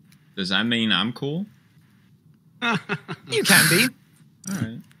 Does that mean I'm cool? You can be. All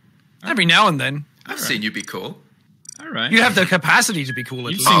right. Every now and then. I've seen you be cool. All right. You have the capacity to be cool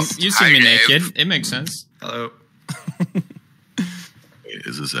at least. You see me naked. It makes sense. Hello.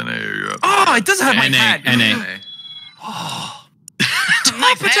 Is this NA or Europe? Oh, it does have my hat. NA. Oh.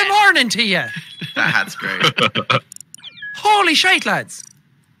 Top of the morning to you. That hat's great. Holy shite, lads.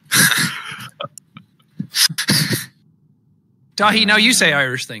 Dahi, now you say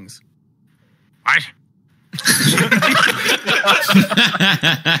Irish things. What?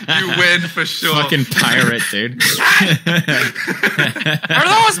 You win for sure. Fucking pirate, dude. Are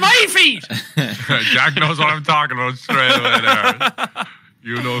those my feet? Jack knows what I'm talking about straight away there.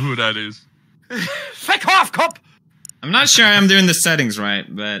 You know who that is. Feck off, cup. I'm not sure I'm doing the settings right,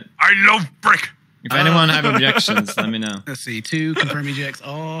 but I love brick. if anyone have objections, let me know. Let's see. 2 confirm ejects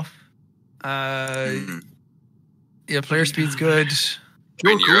off. Yeah, player speed's good.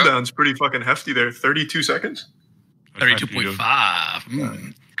 Your cooldown's pretty fucking hefty there. 32 seconds?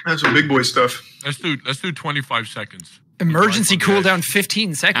 32.5. That's some big boy stuff. Let's do 25 seconds. Emergency cooldown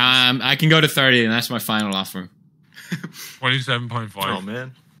 15 seconds. I can go to 30, and that's my final offer. 27.5. Oh,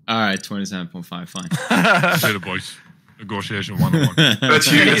 man. All right, 27.5, fine. Say the boys. Negotiation 101.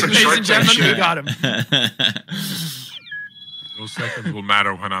 That's you. That's some Ladies shark and tank gentlemen, we shit. got him. Those seconds will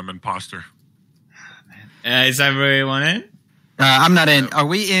matter when I'm imposter. Is everyone in? I'm not in. Are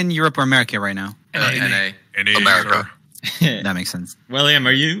we in Europe or America right now? NA. NA, America. sir. That makes sense. William,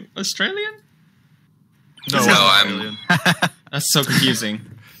 are you Australian? No, I'm. That's so confusing.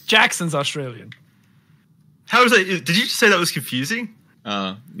 Jackson's Australian. How is that? Did you just say that was confusing?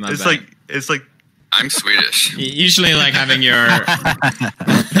 Oh, my It's bad. like. I'm Swedish. Usually, like having your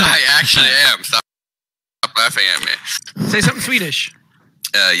I actually am. Stop laughing at me. Say something Swedish.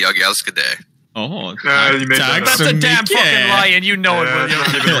 Jag älskar dig. oh, you made that up. That's a damn fucking lie, and you know it, Yeah, William.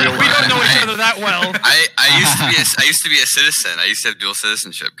 it's not even real. We don't know each other that well. I used to be a citizen. I used to have dual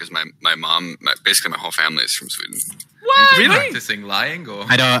citizenship because my mom, basically my whole family is from Sweden. What? Really? Practicing lying or?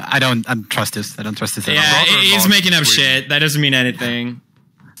 I don't trust this. I don't trust this at Yeah, all. he's making up shit. That doesn't mean anything.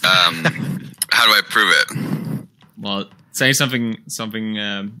 How do I prove it? Well, say something.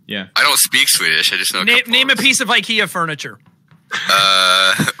 Yeah. I don't speak Swedish. I just know. Name a piece of IKEA furniture.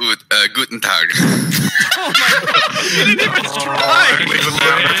 Guten Tag. Oh my God. You didn't even try.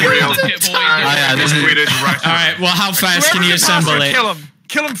 This is Swedish. All right. Well, how fast can Whoever's you assemble imposter, it? Kill him.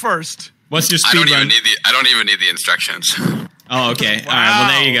 Kill him first. What's your I speed don't run? even need the instructions. Oh, okay. All right. Well,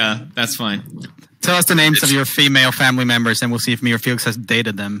 there you go. That's fine. Tell us the names of your female family members, and we'll see if me or Felix has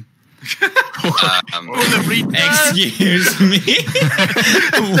dated them. Excuse me.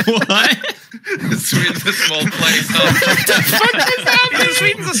 What? Sweden's a small place.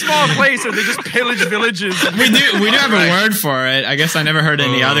 Sweden's a small place, or they just pillage villages. We do have a word for it. I guess I never heard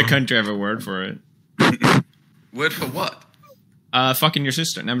any other country have a word for it. Word for what? Fucking your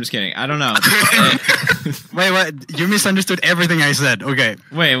sister. No, I'm just kidding. I don't know. Wait, what? You misunderstood everything I said. Okay.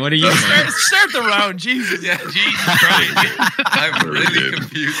 Wait, what are you saying? Start the round, Jesus. Yeah, Jesus Christ. I'm really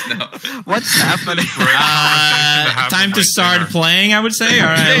confused now. What's happening? Time to start playing, I would say. All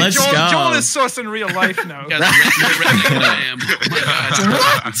right, let's Joel, go. Joel is sus in real life now. What?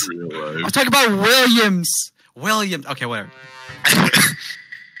 I'm talking about Williams. Williams. Okay, whatever.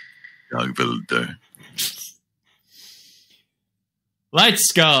 Jag vill dö.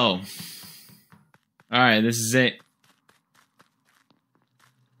 Let's go. All right, this is it.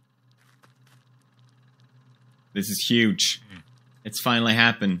 This is huge. It's finally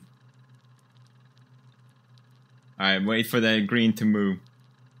happened. Alright, wait for the green to move.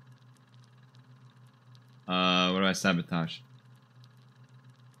 What do I sabotage?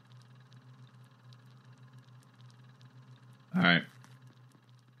 Alright.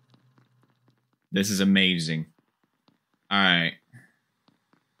 This is amazing. Alright.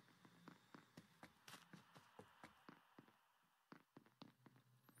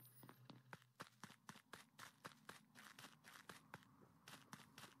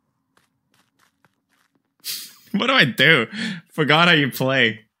 What do I do? Forgot how you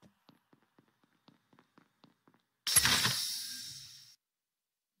play.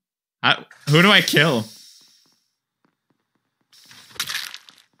 Who do I kill?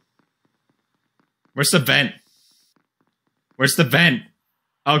 Where's the vent? Where's the vent?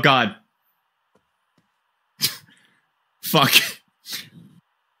 Oh god. Fuck.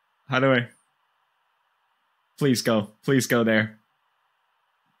 How do I... Please go. Please go there.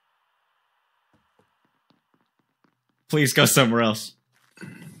 Please go somewhere else.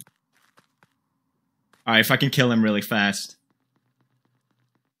 Alright, if I can kill him really fast.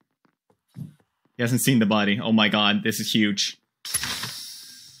 He hasn't seen the body. Oh my god, this is huge.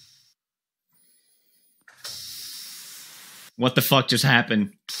 What the fuck just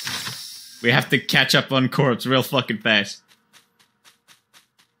happened? We have to catch up on corpse real fucking fast.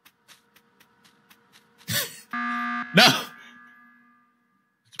 No!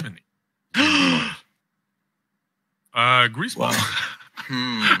 Greaseball.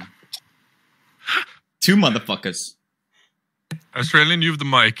 Two motherfuckers. Australian, you have the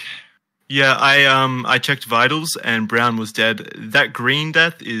mic. Yeah, I checked vitals and Brown was dead. That green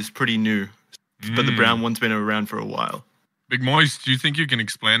death is pretty new, but the brown one's been around for a while. Big Moist, do you think you can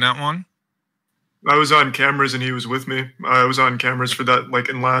explain that one? I was on cameras and he was with me. I was on cameras for that, like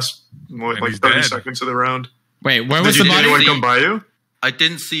in last, like 30 seconds of the round. Wait, where was the body? Did anyone come by you? I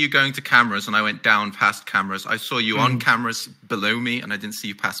didn't see you going to cameras, and I went down past cameras. I saw you on cameras below me, and I didn't see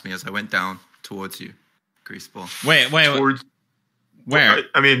you past me as I went down towards you, Greaseball. Wait. Where?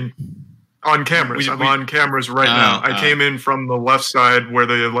 I mean, on cameras. I'm on cameras right now. I came in from the left side where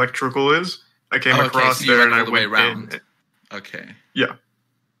the electrical is. I came across so there and I all the way went around. in. Okay. Yeah.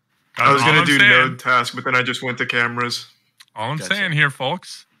 I was going to do node task, but then I just went to cameras. All I'm saying here,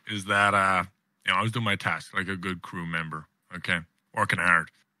 folks, is that I was doing my task like a good crew member. Okay, working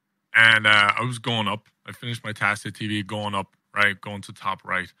hard, and I was going up. I finished my task at TV, going up, right, going to top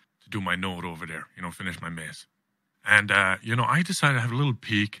right to do my node over there. Finish my maze, and I decided to have a little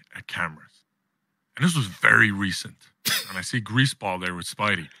peek at cameras, and this was very recent. And I see Greaseball there with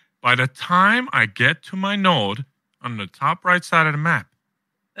Spidey. By the time I get to my node on the top right side of the map,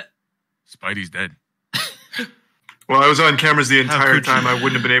 Spidey's dead. Well, I was on cameras the entire time. I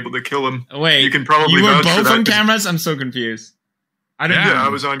wouldn't have been able to kill him. Wait, you can probably you were vouch for both that, on cameras? I'm so confused. I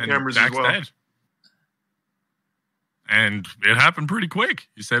was on cameras as well. Dead. And it happened pretty quick.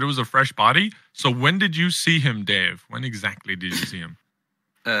 You said it was a fresh body. So when did you see him, Dave? When exactly did you see him?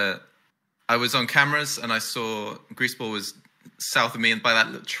 I was on cameras and I saw Greaseball was south of me and by that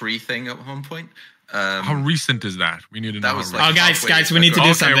little tree thing at one point. How recent is that? We need to know. That was like guys, we need to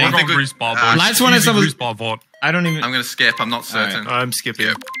do something. We're going Greaseball vote. Last one is Greaseball vote. I don't even. I'm going to skip. I'm not certain. Right. I'm skipping.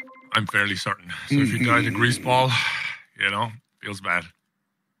 Yep. I'm fairly certain. So if you died to Greaseball, feels bad.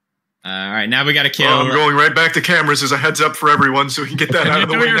 All right, now we got to kill. I'm going right back to cameras as a heads up for everyone, so we can get that out of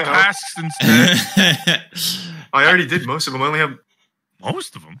the way your now. tasks instead? I already did most of them. I only have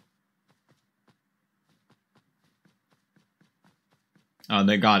most of them. Oh,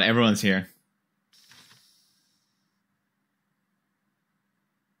 thank God, everyone's here.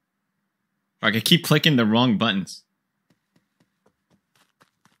 I can keep clicking the wrong buttons.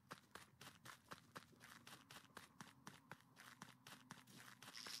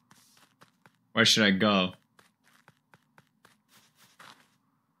 Where should I go?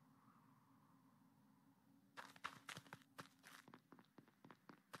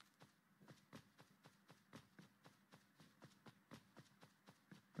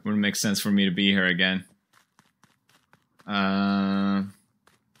 It wouldn't make sense for me to be here again.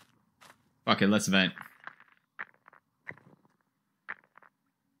 Okay, let's vent.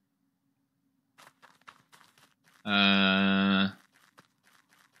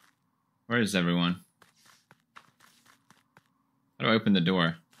 Where is everyone? How do I open the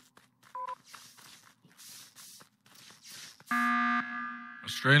door?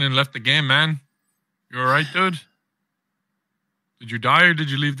 Australian left the game, man. You alright, dude? Did you die or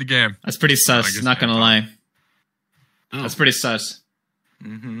did you leave the game? That's pretty sus, not gonna lie. Oh. That's pretty sus.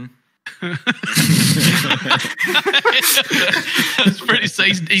 Mm-hmm. That's pretty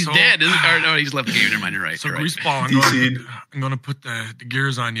sus. He's dead, isn't he? Or no, he's left the game. Never mind, you're right. So you're right. Greaseball, I'm gonna put the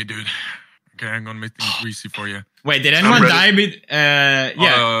gears on you, dude. Okay, I'm gonna make things greasy for you. Wait, did anyone die?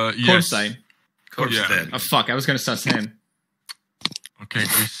 Yeah, yes. Corpse died. Corpse dead. Oh fuck! I was gonna suss him. Okay,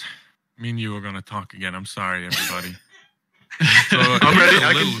 Grease. Me and you are gonna talk again. I'm sorry, everybody. So, I'm ready.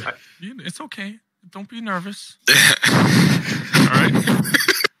 It's okay. Don't be nervous. All right.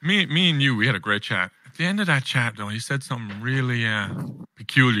 Me and you, we had a great chat. At the end of that chat, though, you said something really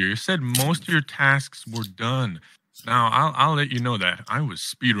peculiar. You said most of your tasks were done. Now, I'll let you know that I was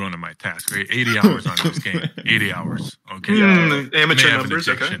speedrunning my task. Right? 80 hours on this game. 80 hours. Okay. Amateur numbers.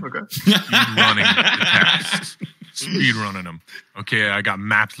 Okay. Speedrunning the tasks. Speedrunning them. Okay, I got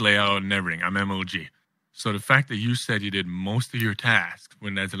maps, layout, and everything. I'm MOG. So the fact that you said you did most of your tasks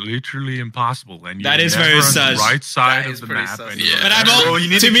when that's literally impossible, and that is never very on sus. The right side of the map. But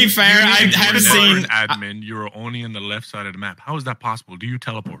to be fair, I haven't seen admin. You're only on the left side of the map. How is that possible? Do you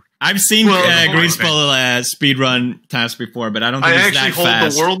teleport? I've seen Grease pull speedrun tasks before, but I don't think it's that fast. I actually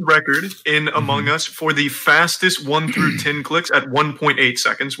hold the world record in Among Us for the fastest 1 through 10 clicks at 1.8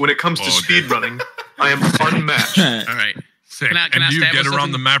 seconds. When it comes to speedrunning, I am unmatched. All right. Can I you get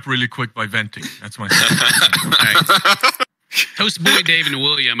around the map really quick by venting? That's my second. Toast Boy, Dave, and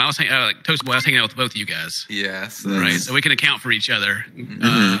William. I was hanging out with both of you guys. Yes. Right. So we can account for each other. We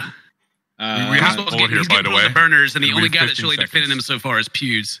have a poll here, by the way. The burners, and the only guy that's really defended him so far is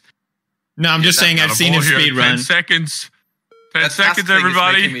Pewds. No, I'm just saying I've seen him speed run. 10 seconds. 10 seconds,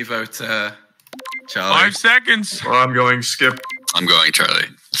 everybody. Making me vote Charlie. 5 seconds. Well, I'm going Skip. I'm going Charlie.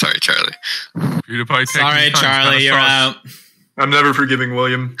 Sorry, Charlie. PewDiePie. Sorry, Charlie, you're out. I'm never forgiving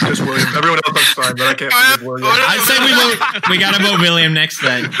William. Just William. Everyone else is fine, but I can't forgive William. I said we gotta vote William next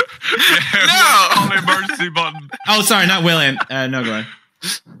then. No! On the emergency button. Oh, sorry, not William. No, go ahead.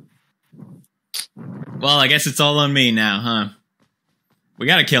 Well, I guess it's all on me now, huh? We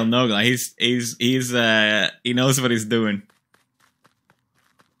gotta kill Nogla. He knows what he's doing.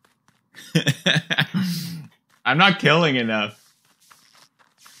 I'm not killing enough.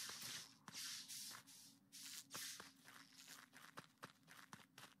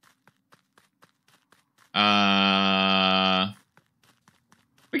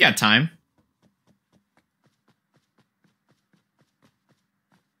 We got time.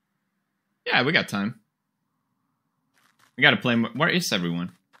 Yeah, we got time. We gotta play more. Where is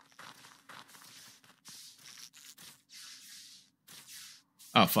everyone?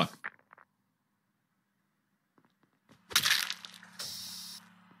 Oh, fuck.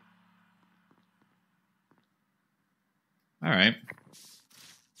 All right.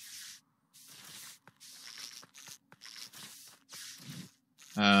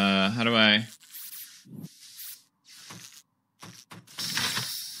 How do I...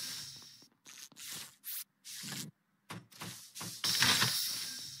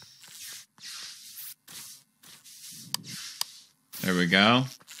 There we go.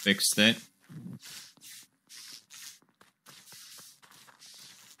 Fixed it.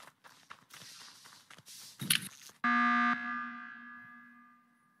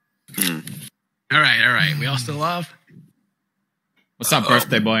 All right. We all still alive? What's up,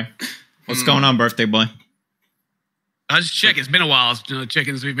 birthday boy? What's going on, birthday boy? I was just checking. It's been a while.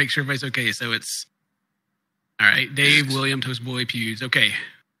 Checking so we make sure everybody's okay. So it's... All right. Dave, William, Toast Boy, Pewds. Okay.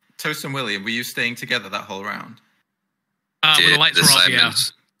 Toast and William, were you staying together that whole round? When the lights were off, yeah.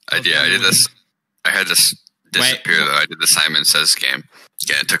 I did this. I had this disappear, though. I did the Simon Says game.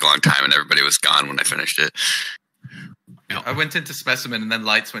 Yeah, it took a long time, and everybody was gone when I finished it. I went into Specimen, and then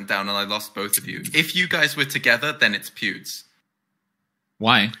lights went down, and I lost both of you. If you guys were together, then it's Pewds.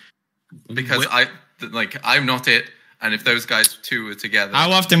 Why? Because I'm not it, and if those guys two were together...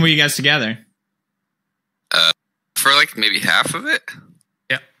 How often were you guys together? For like maybe half of it.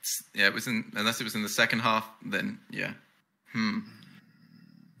 Yeah. Yeah, it was unless it was in the second half, then yeah.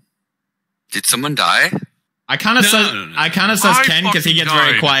 Did someone die? I kind of sus Ken because he gets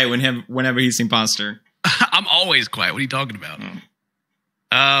very quiet whenever he's imposter. I'm always quiet. What are you talking about?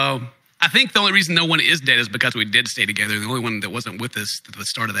 I think the only reason no one is dead is because we did stay together. The only one that wasn't with us at the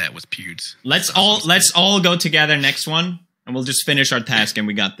start of that was Pewds. Let's all go together next one, and we'll just finish our task, and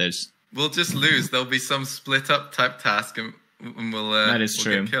we got this. We'll just lose. There'll be some split up type task, and we'll that is we'll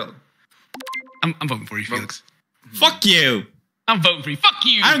true. Get killed. I'm voting for you, Felix. Fuck you. I'm voting for you. Fuck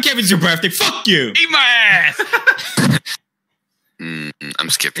you. I don't care if it's your birthday. Fuck you. Eat my ass. I'm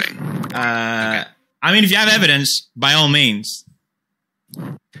skipping. I mean, if you have evidence, by all means.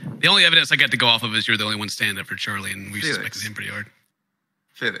 The only evidence I got to go off of is you're the only one standing up for Charlie, and we suspected him pretty hard.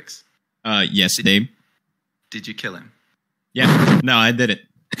 Felix. Yes, Dave. Did you kill him? Yeah. No, I did it.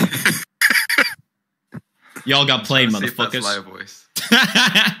 Y'all got played, motherfuckers. Liar voice.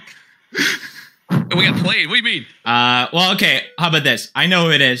 We got played. What do you mean? Well, okay. How about this? I know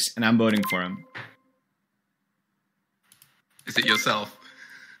who it is, and I'm voting for him. Is it yourself?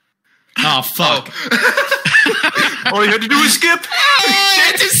 Oh, fuck. All you had to do was skip. Oh, I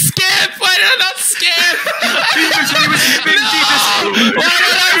had to skip. Why did I not skip? Jesus, he was skipping. Jesus. Why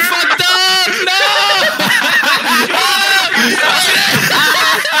did I fucked up? No!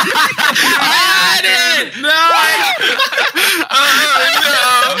 I had it! No!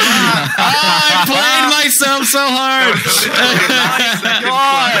 I played myself so hard. So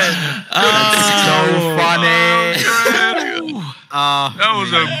funny. That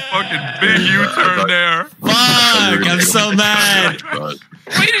was a fucking big U-turn there. Fuck! I'm so mad.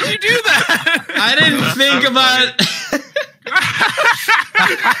 Why did you do that? I didn't think about.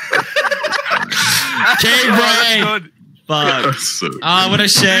 K-Brain. Fuck. Oh, what a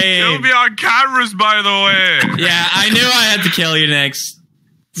shame. You'll be on cameras, by the way. Yeah, I knew I had to kill you next.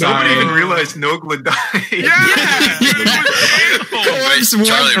 Nobody Sorry. even realized Nogla died. Corpse walked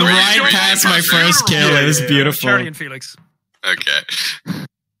Charlie, were you right doing past the my first kill. It was beautiful. Charlie and Felix. Okay.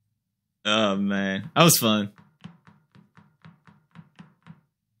 Oh man, that was fun.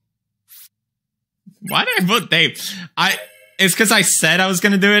 Why did I vote Dave? It's because I said I was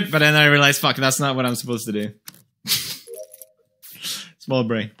gonna do it, but then I realized, fuck, that's not what I'm supposed to do. Small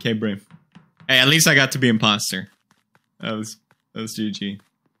brain, K-brain. Hey, at least I got to be imposter. That was GG.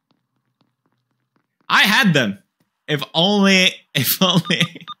 I had them. If only.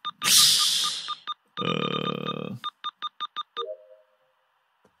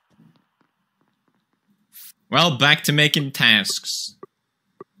 Well, back to making tasks.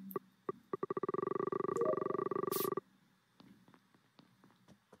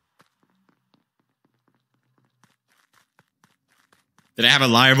 Did I have a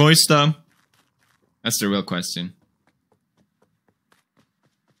liar voice, though? That's the real question.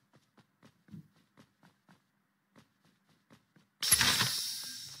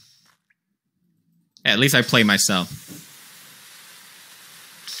 At least I play myself.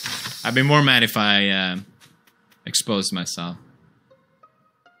 I'd be more mad if I exposed myself.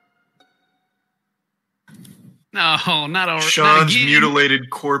 No, not over. Sean's mutilated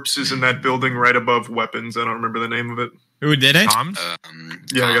corpse is in that building right above weapons. I don't remember the name of it. Who did it? Comms?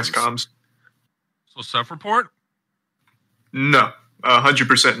 Yeah, I guess comms. So self-report? No,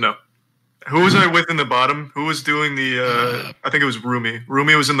 100% no. Who was I with in the bottom? Who was doing the? I think it was Rumi.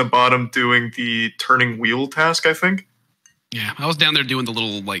 Rumi was in the bottom doing the turning wheel task, I think. Yeah, I was down there doing the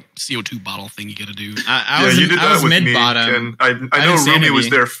little like CO2 bottle thing you got to do. I was mid bottom. I know Rumi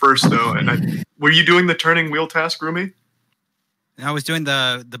was there first though, and were you doing the turning wheel task, Rumi? I was doing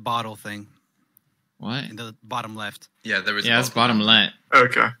the bottle thing. What? In the bottom left. Yeah, there was. Yeah, it's bottom left.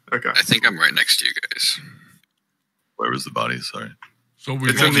 Okay. I think I'm right next to you guys. Where was the body? Sorry. So we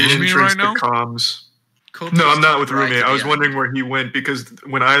It's in the Rumi entrance right now? to comms. No, I'm not with Rumi. I was wondering where he went because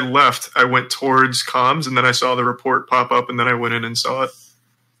when I left, I went towards comms and then I saw the report pop up and then I went in and saw it. Is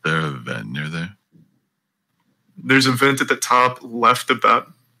there a vent near there? There's a vent at the top left of that,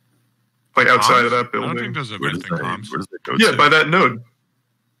 like outside of that building. I don't think there's a vent in comms. Where does it go Yeah, to? by that node.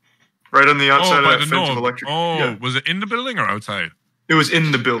 Right on the outside by of that the fence of node. electric. Oh, Yeah. was it in the building or outside? It was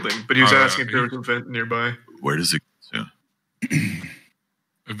in the building, but he was Oh, yeah. asking if there was a vent nearby. Where does it go to?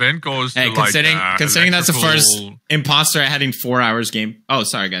 Event goes Hey, to considering like, considering that's the first electrical- imposter I had in 4 hours game. Oh,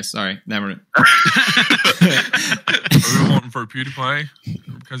 sorry guys, sorry, never. Are we voting for PewDiePie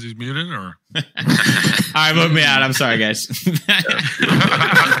because he's muted, or? All right, vote me out. I'm sorry, guys.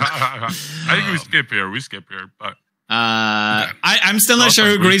 I think we skip here, but I'm still not sure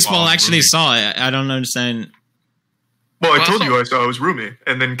who Greaseball actually saw. I don't understand. Well, I told you I saw it was Rumi,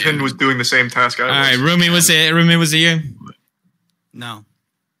 and then Ken was doing the same task I was. All right, Rumi was it? Rumi was it you? No.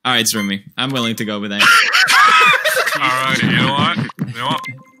 All right, it's Rumi. I'm willing to go with that. all right. You know what?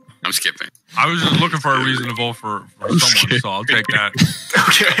 I'm skipping. I was just looking for a reason to vote for someone, so I'll take that.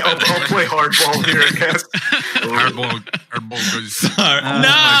 Okay, I'll play hardball here, I guess. Hardball goes. Sorry.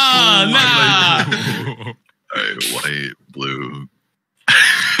 No. All right, white, blue.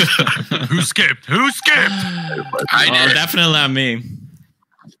 Who skipped? I did. Definitely not me.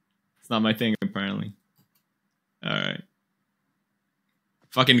 It's not my thing, apparently. All right.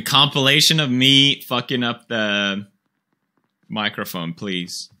 Fucking compilation of me fucking up the microphone,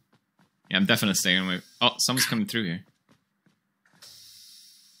 please. Yeah, I'm definitely staying away. Oh, someone's coming through here.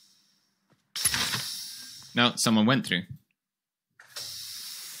 No, someone went through.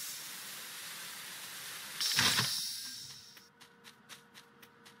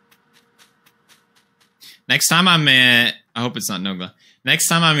 Next time I'm I hope it's not Nogla. Next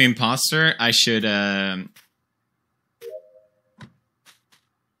time I'm imposter, I should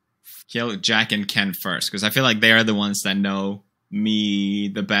kill Jack and Ken first, because I feel like they are the ones that know me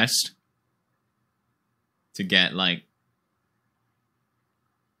the best to get, like,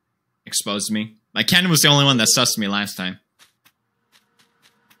 exposed to me. Like, Ken was the only one that sussed me last time.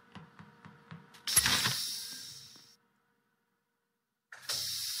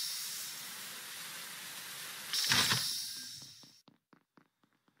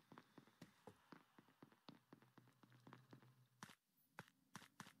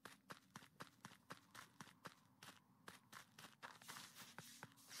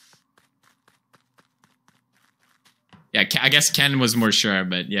 Yeah, I guess Ken was more sure,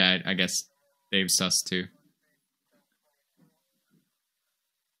 but yeah, I guess Dave sus too.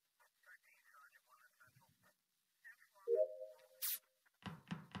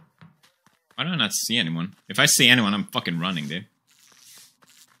 Why do I not see anyone? If I see anyone, I'm fucking running, dude.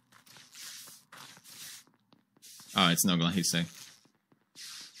 Oh, it's Nogla, he's safe.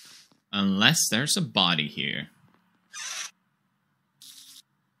 Unless there's a body here.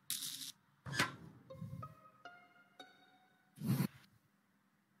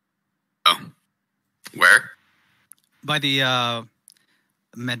 Where? By the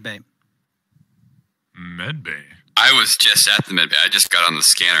med bay. Med bay? I was just at the med bay. I just got on the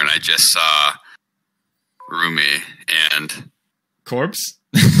scanner and I just saw Rumi and... Corpse?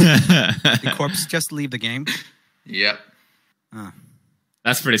 Did Corpse just leave the game? Yep. Oh.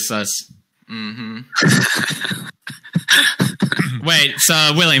 That's pretty sus. Mm-hmm. Wait,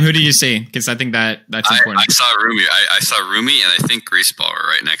 so William, who do you see? Because I think that's important. I saw Rumi. I saw Rumi, and I think Greaseball were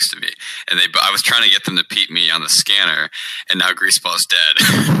right next to me. And I was trying to get them to peep me on the scanner, and now Greaseball's dead.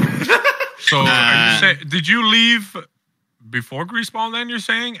 So, did you leave before Greaseball? Then you're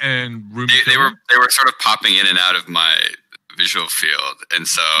saying, and Rumi. They were sort of popping in and out of my visual field, and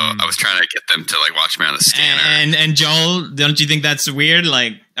so I was trying to get them to like watch me on the scanner. And Joel, don't you think that's weird?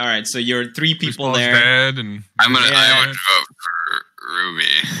 Like, all right, so you're three people Greaseball's there. dead, and I would vote for Rumi.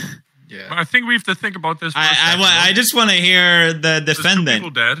 Yeah, I think we have to think about this. I just want to hear the defendant. There's 2 people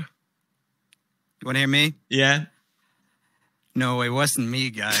dead. You want to hear me? Yeah. No, it wasn't me,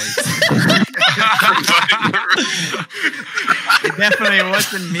 guys. It definitely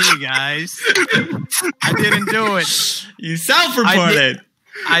wasn't me, guys. I didn't do it. You self-reported.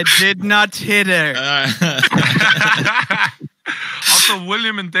 I did not hit her. Also,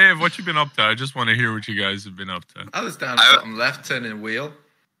 William and Dave, what you been up to? I just want to hear what you guys have been up to. I was down bottom left, turning a wheel.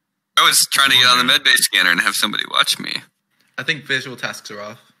 I was trying to get on the medbay scanner and have somebody watch me. I think visual tasks are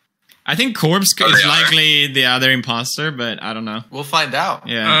off. I think Corpse is likely the other imposter, but I don't know. We'll find out.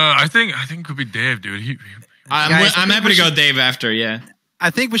 Yeah. I think it could be Dave, dude. I'm happy to go Dave after. Yeah. I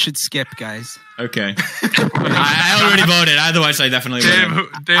think we should skip, guys. Okay. I already voted. Otherwise, I definitely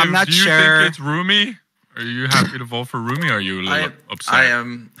would. Dave, I'm not do you sure. think it's Rumi? Are you happy to vote for Rumi? Or are you a little upset? I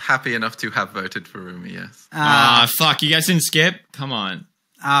am happy enough to have voted for Rumi. Yes. Fuck! You guys didn't skip. Come on.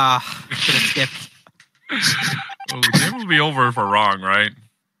 Should have skipped. Well, the game will be over if we're wrong, right?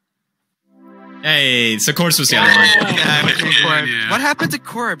 Hey, so Corpse was the other one. Yeah. What happened to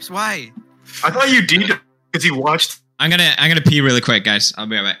Corpse? Why? I thought you did because he watched. I'm gonna pee really quick, guys. I'll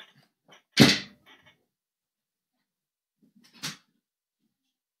be right back.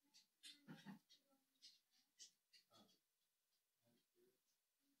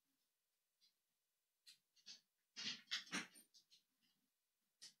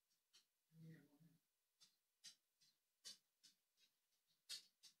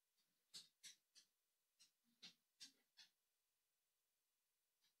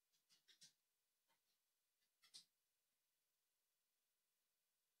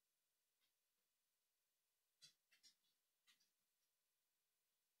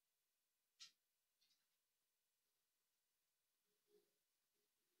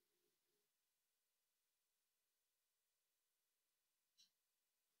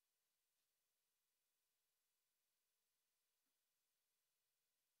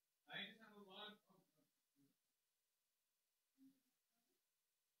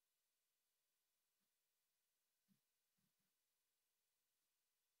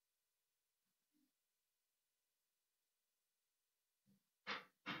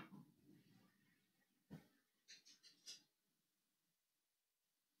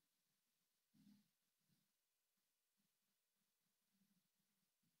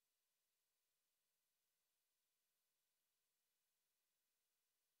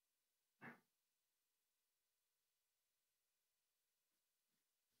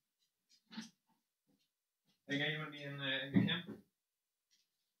 Hey, guys, you want to be in the camp?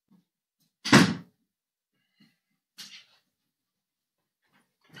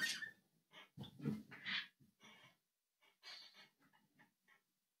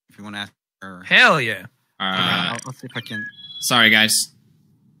 If you want to ask her. Hell yeah. I'll see if I can. Sorry, guys.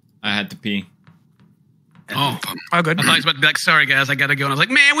 I had to pee. Oh, good. I thought he was about to be like, sorry, guys, I got to go. And I was like,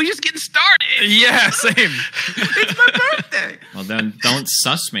 man, we're just getting started. Yeah, same. It's my birthday. Well, then don't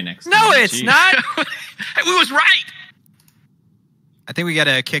suss me next time. No, it's Jeez. not. Hey, we was right. I think we got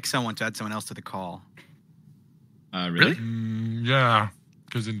to kick someone to add someone else to the call. Really? Yeah,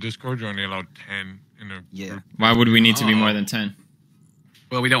 because in Discord you're only allowed 10 in a group. Why would we need to be more than 10?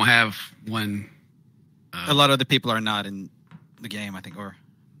 Well, we don't have one. A lot of the people are not in the game, I think. Or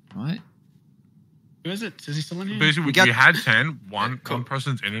what? Who is it? Is he still in here? Basically, we had 10. One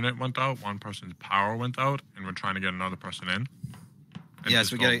person's internet went out, one person's power went out, and we're trying to get another person in. And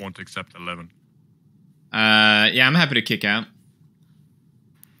Yes, we Discord get won't accept 11. Yeah, I'm happy to kick out.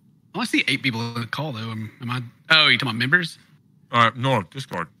 I only see 8 people in the call, though. Am I? Oh, you talking about members? No,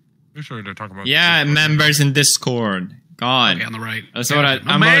 Discord. Pretty sure they're talking about. Yeah, Discord. members in Discord. God. Okay, on the right. That's what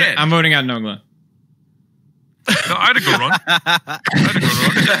I'm voting out Nogla. No, I had a good run.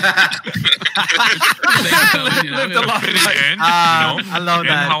 I love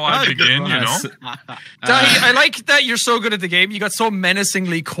that. How I begin, Dahi, I like that you're so good at the game. You got so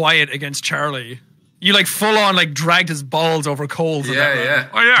menacingly quiet against Charlie. You like full on like dragged his balls over coals. Yeah.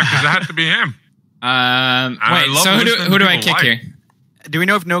 Oh yeah, because it had to be him. Wait, so who do I kick here? Do we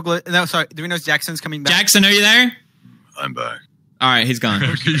know if Nogla? No, sorry. Do we know if Jackson's coming back? Jackson, are you there? I'm back. All right, he's gone.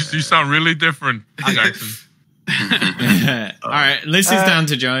 you sound really different, Jackson. All right, Lissy's down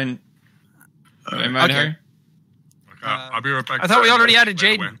to join. Invite her. Okay, I'll be right back. I thought we already added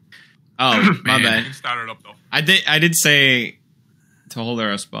Jaden. Oh, my You bad. can start it up though. I did say to hold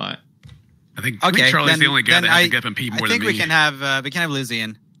her a spot. I think Okay, Charlie's the only guy that has to I get up and pee more think than me. we can have Lizzie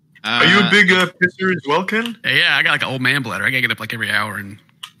in. Are you a big pisser as well, Ken? Yeah, I got like an old man bladder. I gotta get up like every hour and.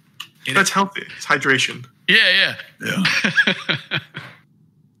 That's healthy. It's hydration. Yeah.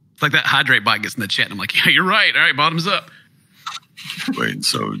 It's like that hydrate bot gets in the chat, and I'm like, yeah, you're right. All right, bottoms up. Wait,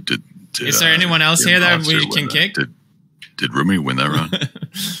 so did Is there anyone else here that we can kick? Did Rumi win that round?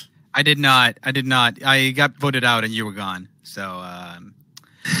 I did not. I got voted out, and you were gone. So,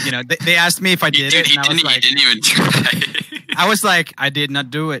 they asked me if I did it, and I was like, he didn't even try. I was like, I did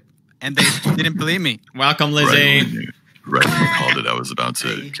not do it, and they didn't believe me. Welcome, Lizzie. Right when you called it, I was about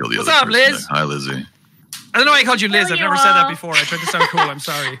to kill the What's other up, person. Liz? Hi, Lizzie. I don't know why I called you Liz. There I've you never said that are. before. I tried to sound cool. I'm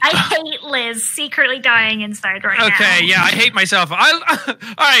sorry. I hate Liz secretly dying inside right now. Okay, yeah, I hate myself. All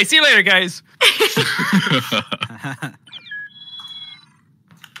right, see you later, guys.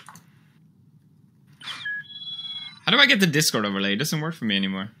 How do I get the Discord overlay? It doesn't work for me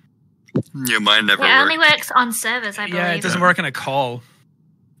anymore. Yeah, mine never It only worked. works on servers, I believe. Yeah, it doesn't work in a call.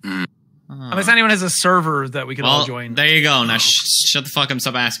 Unless anyone has a server that we can all join. There you go. Now shut the fuck up and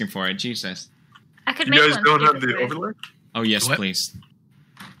stop asking for it. Jesus. I could You make guys one. don't for have the Discord. overlay? Oh, yes, What? please.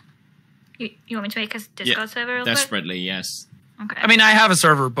 You want me to make a Discord server real quick? Desperately, yes. Okay. I mean, I have a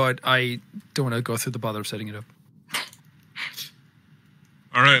server, but I don't want to go through the bother of setting it up.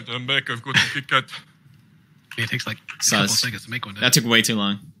 All right, I'm back. I've got the Kit Kat. It takes like a Sus. couple seconds to make one. That took way too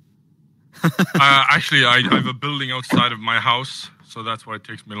long. Actually, I have a building outside of my house, so that's why it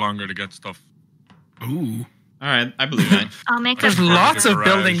takes me longer to get stuff. Ooh. All right, I believe that. I'll make There's a... lots of garage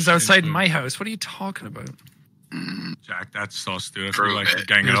buildings outside into- my house. What are you talking about? Jack, that's sus, dude. I Prove feel like it. you're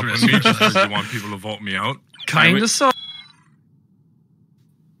ganging up on me just because you want people to vote me out. Kind of so.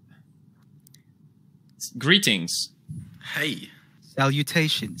 Greetings. Hey.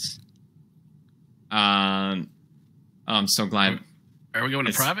 Salutations. Oh, I'm so glad. Are we going to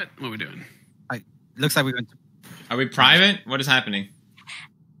It's- private? What are we doing? Looks like we went. Are we private? What is happening?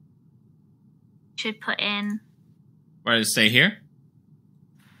 should put in Where does it say here?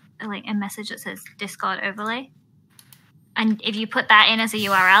 like a message that says Discord overlay. And if you put that in as a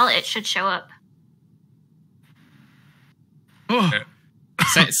URL, it should show up.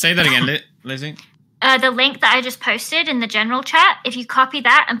 Say that again, Lizzie. The link that I just posted in the general chat, if you copy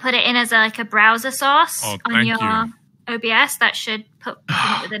that and put it in as a browser source on thank your you. OBS, that should come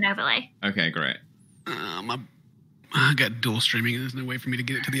up with an overlay. Okay, great. I got dual streaming. There's no way for me to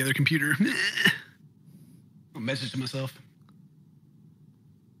get it to the other computer. I'll message to myself.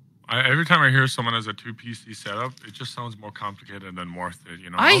 Every time I hear someone has a 2 PC setup, it just sounds more complicated than worth it. You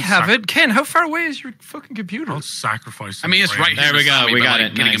know, I have it. Ken, how far away is your fucking computer? I'll sacrifice. I mean, it's right here. There we beside go. me, We but, got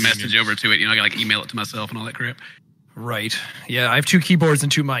like, it. Getting Nice. a message over to it, I gotta email it to myself and all that crap. Right. Yeah, I have 2 keyboards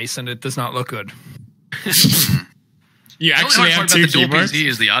and 2 mice, and it does not look good. You The only actually hard have part 2 about the dual keyboards? PC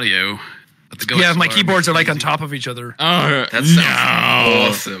is the audio. Yeah, my keyboards are like on top of each other. Oh, That sounds no.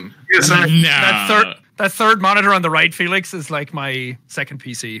 awesome. No. That third monitor on the right, Felix, is like my second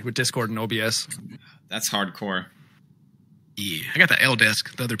PC with Discord and OBS. That's hardcore. Yeah, I got the L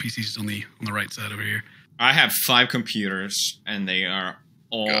desk. The other PC's on the right side over here. I have 5 computers, and they are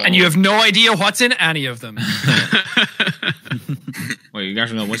all. And you have no idea what's in any of them. Wait, you guys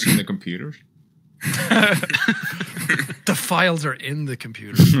don't know what's in the computers? The files are in the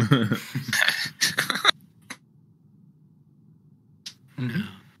computer.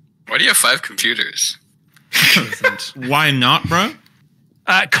 Why do you have 5 computers? Why not, bro?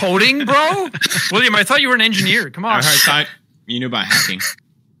 Coding, bro? William, I thought you were an engineer. Come on. I thought you knew about hacking.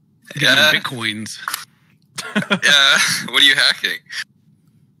 Yeah. Bitcoins. Yeah. What are you hacking?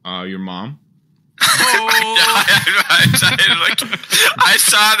 Your mom. I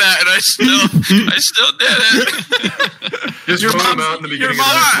saw that and I still did it. Just Your vote him mom's- out in the your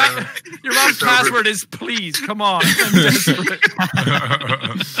beginning. Your mom's It's over. password is please. Come on. I'm desperate.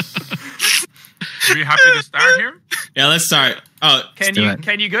 Are we happy to start here? Yeah, let's start. Oh, Can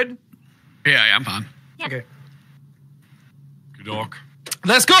you good? Yeah, I'm fine. Okay. Good luck.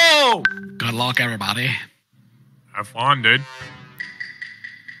 Let's go. Good luck, everybody. Have fun, dude.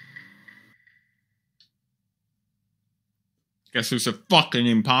 Guess who's a fucking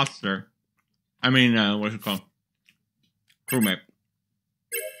imposter? I mean, what's it called? Crewmate.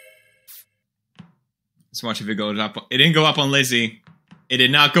 Let's watch if it goes up. It didn't go up on Lizzie. It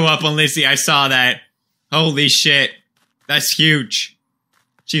did not go up on Lizzie. I saw that. Holy shit. That's huge.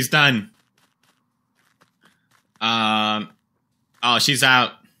 She's done. Oh, she's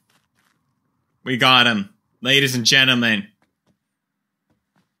out. We got him. Ladies and gentlemen.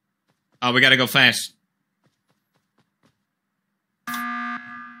 Oh, we gotta go fast.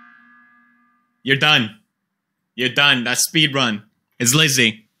 You're done. You're done. That's speed run. It's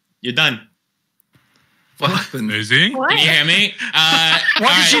Lizzie. You're done. What happened? Lizzie? What? Can you hear me?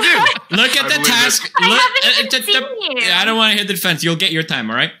 What did she do? Look at the task. I Look, haven't even seen you. I don't want to hit the defense. You'll get your time,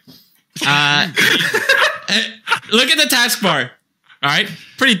 all right? Look at the taskbar. All right?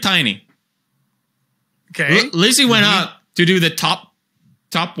 Pretty tiny. Okay. Lizzie went up to do the top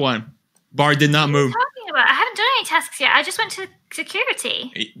one. Bar did not What are move. you talking about? I haven't done any tasks yet. I just went to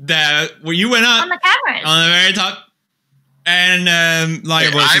security Well, you went up on the cameras. on the very top. And I'm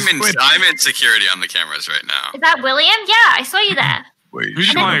in security on the cameras right now. Is that William? Yeah, I saw you there. Wait, Who's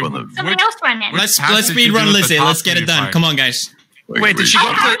she mine? went up on the. Someone else ran in. let's task did speed you run do at the Lizzie. top, Let's get it done. PewDiePie? Come on, guys. Wait, did she go I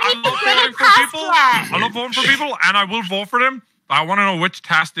up to... haven't I'm even not done a voting for task people. yet. I'm not voting for people, and I will vote for them. But I want to know which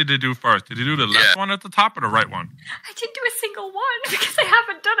task did they do first. Did they do the left one at the top or the right one? I didn't do a single one because I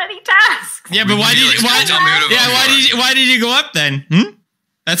haven't done any tasks. Yeah, but why did you go up then?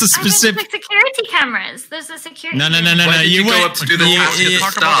 That's a I went specific. to the security cameras. There's a security. No. Why did you go went up to do the task at the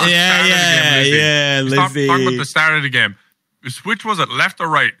Talk start? about the Yeah, start of the game, Lizzie. yeah, Stop talking about the Lizzie. start of the game. Which was it, left or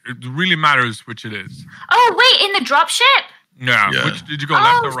right? It really matters which it is. Oh wait, in the dropship. Yeah. Yeah. Which did you go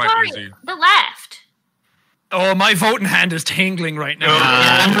left Oh, or right, sorry, Lizzie? the left. Oh, my voting hand is tingling right now.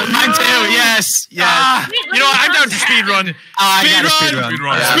 Mine too. Yes. Yes. You know what? I'm down to speed run. I got a Speed speed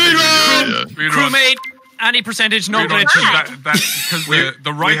run. Speed run. Yeah. Speed run. Crewmate, any percentage, no Speed run, glitch. because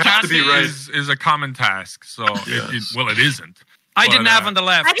the we right have to task be right. is a common task. So it isn't. I didn't But, have on the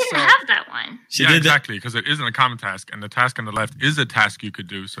left. I didn't so. have that one. She Yeah, did exactly, because it isn't a common task, and the task on the left is a task you could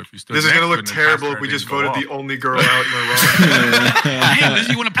do. So if you stood This is next gonna to look it and the terrible task if we there just didn't voted go the up. only girl out in a row. Hey,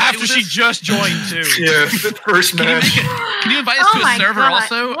 Lizzie, you want to play After with she us? just joined too. Yeah, the first match. Can you invite us Oh to a my server God.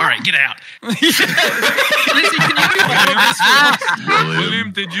 also? What? All right, get out. Lizzie, can you do this for us?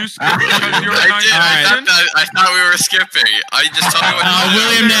 William, did you skip because you're I not did. I thought we were skipping. I just told me what.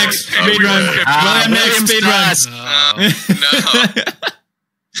 William next. Speed run. William next. Speed run. No.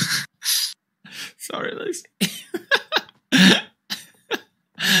 Sorry, Lizzie.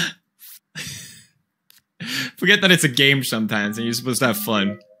 Forget that it's a game sometimes, and you're supposed to have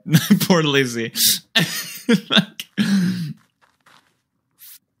fun. Poor Lizzie.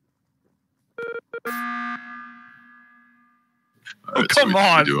 Alright, come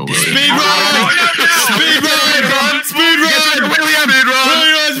on. Doing Speed William. run! Speed run! Speed run! William. We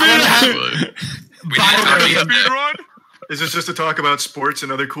need to talk about speed run? Is this just to talk about sports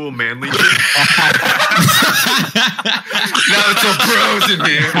and other cool manly shit? Now it's all bros in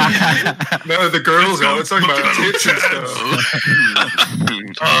here. No, the girls out. Let's talk about tits and stuff.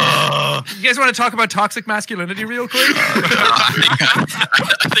 You guys want to talk about toxic masculinity real quick?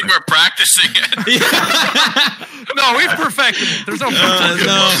 I think we're practicing it. No, we've perfected it. There's no.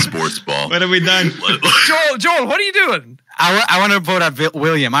 Love sports ball. What have we done? Joel, what are you doing? I want to vote at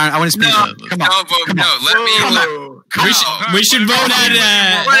William. I want to speed run. Come on. No, vote, no. Let me. Whoa. We should vote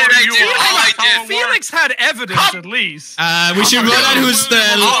at. What did I do? All I did did. Felix had evidence at least. We should vote on who's the.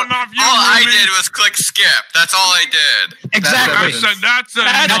 All I did was click skip. That's all I did. Exactly. That's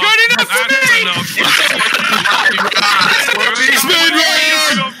good enough for me.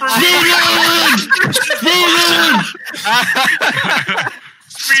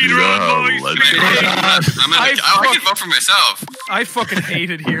 Speed run, boys. I can vote for myself. I fucking hate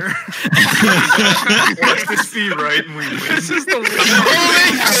it here. Watch the speed right and we win. This is the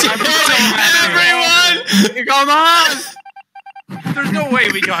Everyone, come on! There's no way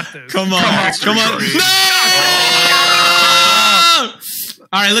we got this. Come on! No!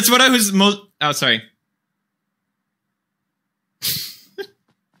 All right, let's vote out who's most. Oh, sorry.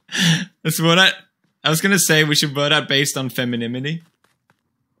 Let's vote out. I was gonna say we should vote out based on femininity.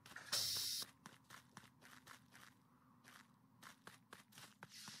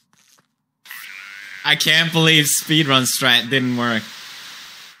 I can't believe speedrun strat didn't work.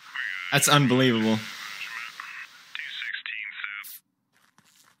 That's unbelievable.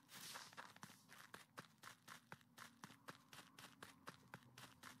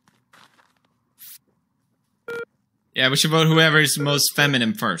 Yeah, we should vote whoever's most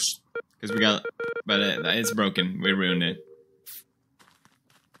feminine first. Because we got... But it's broken. We ruined it.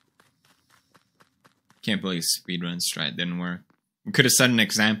 Can't believe speedrun strat didn't work. We could have set an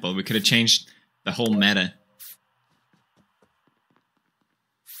example. We could have changed the whole meta.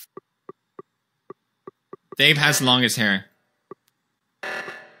 Dave has longest hair.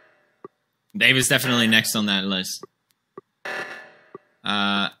 Dave is definitely next on that list.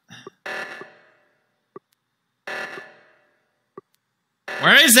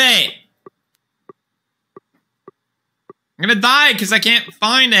 Where is it? I'm gonna die because I can't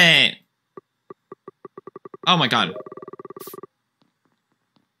find it. Oh my god.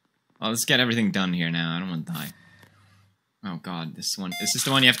 Well, let's get everything done here now. I don't want to die. Oh god, this one. Is this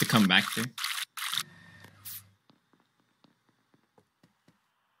the one you have to come back to?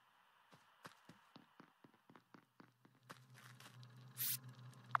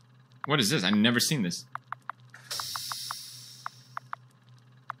 What is this? I've never seen this.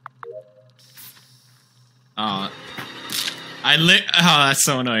 Oh, oh, that's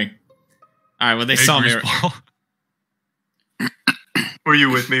so annoying. All right, well they saw me. Were you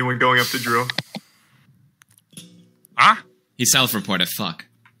with me when going up to drill? Huh? He self-reported. Fuck.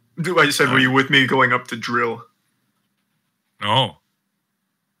 I said, were you with me going up to drill? No.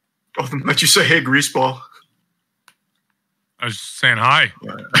 Oh, then why'd you say, hey, greaseball? I was saying hi.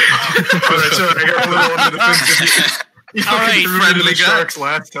 Alright, sorry, I got a little under the fence. You fucking threw me to the sharks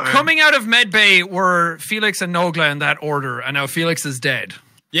last time. Coming out of Medbay were Felix and Nogla in that order, and now Felix is dead.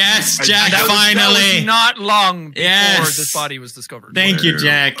 Yes, Jack, That finally. was not long before Yes. this body was discovered. Thank you,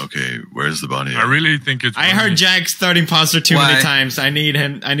 Jack. Okay, where's the body? I really think it's. I heard Jack's third imposter too Why? many times. I need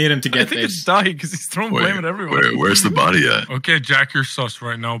him to I get think this. it's died because he's throwing blame at everyone. Where's the body at? Okay, Jack, you're sus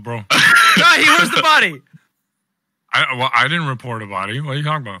right now, bro. Dahi, where's the body? I didn't report a body. What are you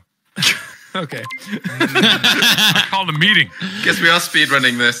talking about? Okay. I called a meeting. Guess we are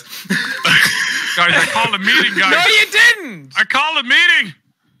speedrunning this. Guys, I called a meeting, guys. No, you didn't. I called a meeting.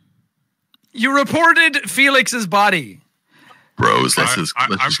 You reported Felix's body. Bros, let's just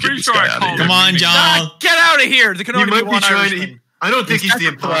I'm get pretty this sure guy I out of called here. Come on, John. Get out of here. There can He only might be be one trying Irishman. to... I don't think he's the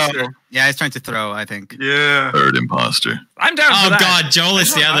imposter. Yeah, he's trying to throw, I think. Yeah. Third imposter. I'm down for Oh that. god, Joel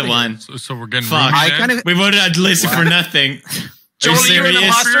is the other one. So we're getting Fuck. Ruby I then? kind of. We voted out Lizzie for nothing. Joel, Are you you're an serious?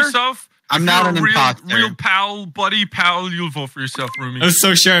 imposter? For yourself? I'm If not you're an a imposter. Real pal, buddy, pal, you'll vote for yourself, Rumi. I was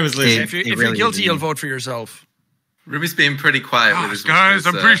so sure it was Lizzie. If you're really guilty, is. you'll vote for yourself. Ruby's being pretty quiet with his Guys,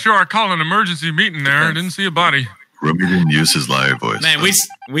 I'm pretty his, sure I called an emergency meeting there. I didn't see a body. Rumi didn't use his live voice. Man, we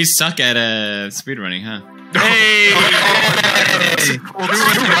suck at speedrunning, huh? Hey!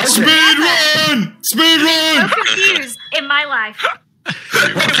 Speedrun! Speedrun! So confused in my life. Was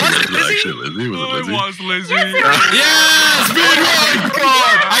it actually Lizzie? Was Oh, it it Lizzie? was Lizzie. Yeah! Speedrun!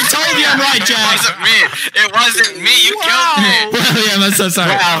 I told you I'm right, It Jack! wasn't me. It wasn't me. You killed me. Well, yeah, I'm so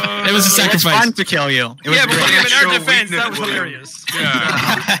sorry. Wow. It was a It was sacrifice. fun to kill you. It was Yeah, but great. in our Show defense, that weakness, was William. hilarious.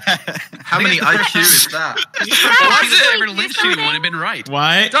 Yeah. How many IQ is that? Did Why I did it ever actually do live to you would something? have been right?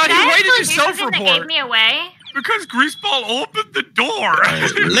 Why? Dahi, Did I why did you actually do something that gave self-report? me away? Because Greaseball opened the door.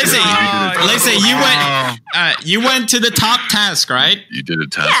 Lizzie, you went to the top task, right? You did a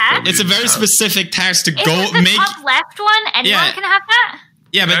task. Yeah. that we It's a didn't very have. specific task to Isn't go the make. top left one? Anyone Yeah. can have that?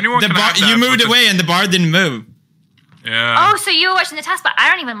 Yeah, but Anyone the can bar have that, you moved but the- away and the bar didn't move. Yeah. Oh, so you were watching the task, but I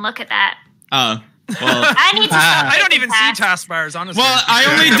don't even look at that. Oh, well. I need to stop I don't looking even at see tasks. taskbars, honestly. Well,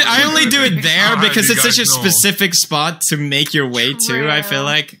 I only do it there Alright, because you it's such a guys know. specific spot to make your way to. I feel True.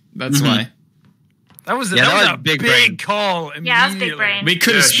 like that's why. That was, Yeah, that that was was a big big brain. call. Yeah, that was big immediately. brain. We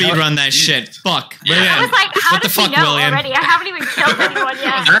could have speedrun that shit. Fuck. William. I was like, how What the does he fuck, know William? already? I haven't even killed anyone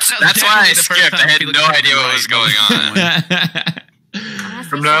yet. That's why I skipped. I had no idea what was going on.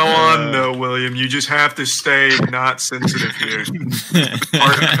 From now on, no, William. You just have to stay not sensitive here. Putting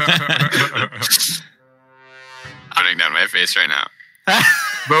down my face right now.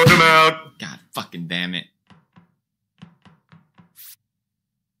 Vote him out. God fucking damn it.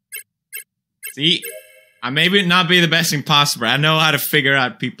 See, I may not be the best imposter, but I know how to figure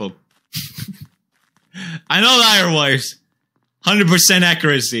out people. I know liar voice. 100%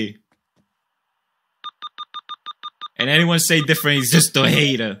 accuracy. And anyone say different, he's just a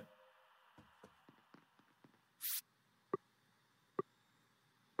hater.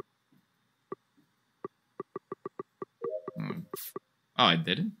 Oh, I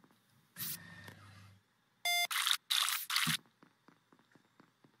didn't?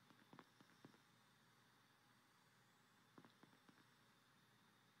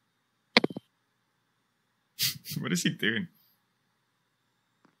 What is he doing?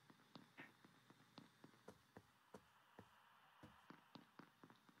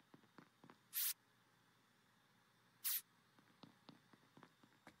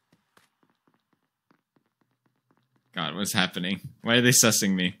 God, what's happening? Why are they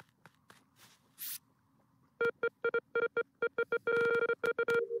sussing me?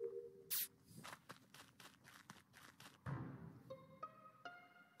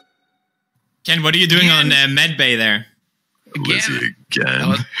 Ken, what are you doing on Medbay there? Lizzie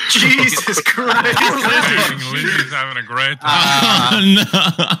again. Jesus Christ. Lizzie's having a great time. Oh, no.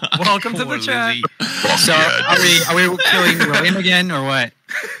 Welcome to the chat. So are we killing William again or what?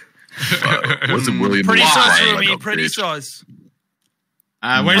 Wasn't William Pretty the one sus, crying like Rumi. a Pretty bitch? sus.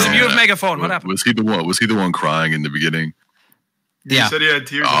 Where's You have megaphone. What happened? Was he the one? Was he the one crying in the beginning? He Yeah. said he had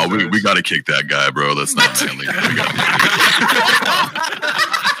tears. Oh, in his we eyes. got to kick that guy, bro. That's not manly. We gotta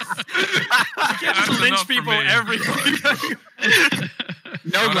Get to That's lynch enough for people me. every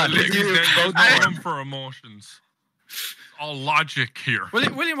No, God, Room for emotions. All logic here.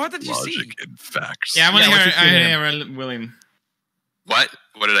 William, what did you see? Logic and facts. Yeah, I want to Yeah, hear William. What?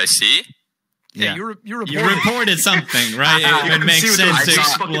 What did I see? Yeah, Yeah. you reported. You reported something, right? You It can makes see with sense those to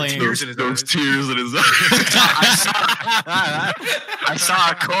fucking explain. tears in his Those eyes. tears in his eyes. I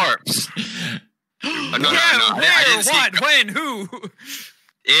saw a corpse. Oh, no, no, no, I Where? didn't see. What? When? Who?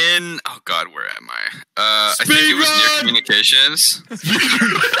 In oh god, where am I? I think it was near communications. No,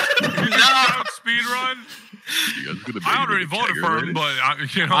 speed run. You guys gonna I make already it a voted kegger for later? him, but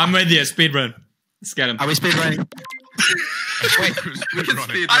you know, I'm with you. Speedrun. Let's get him. Are we speedrunning? speed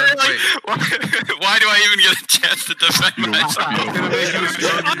running. I didn't like. Why do I even get a chance to defend myself?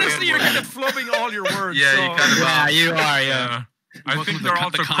 Honestly, you're kind of flubbing all your words. Yeah, so. you kind of Yeah, are. you are. Yeah. Yeah. I Welcome think to they're the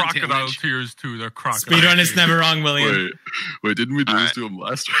also content crocodile lynch. tears too. They're crocodile. Speedrun is tears. never wrong, William. Wait, didn't we do this to him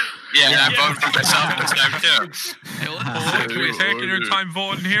last time? Yeah, I voted for myself this time too. Hey, well, Well, we're taking your time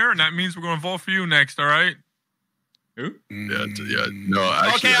voting here, and that means we're going to vote for you next. All right? Who? Yeah, no.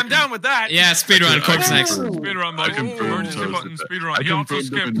 Actually, Okay, I'm down with that. Yeah, speedrun. Corpse I next. confirmed- Speedrun, I buddy. confirmed Emergency toast. button, speedrun. I He also confirmed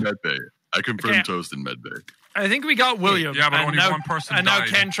skipped. in Medbay. I confirmed Okay. toast in Medbay. I think we got William. Yeah, but and only now, one person And now died.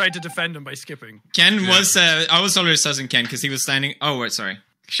 Ken tried to defend him by skipping. Ken was. I was already sussing Ken because he was standing. Oh, wait, sorry.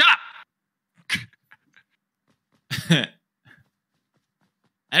 Shut up.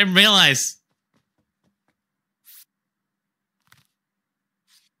 I didn't realize.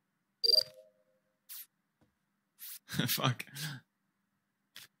 Fuck.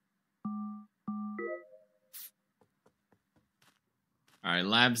 Alright,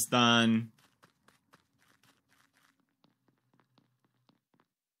 lab's done.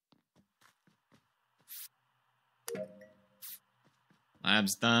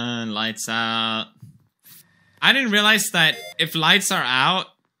 Lab's done. Lights out. I didn't realize that if lights are out,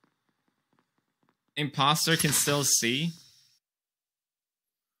 imposter can still see.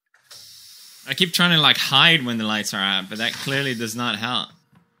 I keep trying to like hide when the lights are out, but that clearly does not help.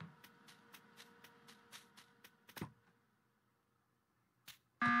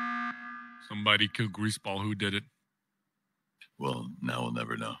 Somebody killed Greaseball. Who did it? Well, now we'll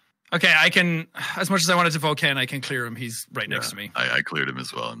never know. Okay, I can. As much as I wanted to vote Ken, I can clear him. He's right next to me. I cleared him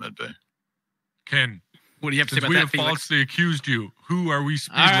as well in Medbay. Ken. What do you have to say Since about we that, have Felix? falsely accused you, who are we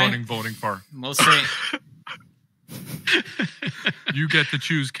speed All right. running voting for? We'll see. You get to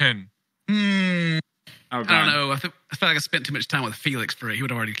choose Ken. Oh, I God. don't know. I feel like I spent too much time with Felix for it. He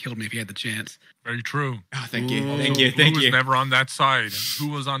would have already killed me if he had the chance. Very true. Oh, thank you. Also, Thank you. who Thank was you. never on that side? Who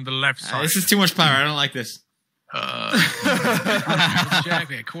was on the left side? This is too much power. I don't like this. Jack,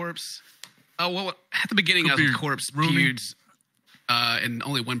 we had corpse. Oh well, at the beginning Could I was be with corpse Rooney. feuds. and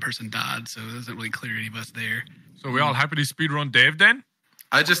only one person died, so it doesn't really clear any of us there. So we all happy to speedrun Dave then?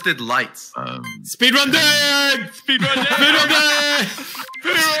 I just did lights. Speedrun Dave! Speedrun Dave!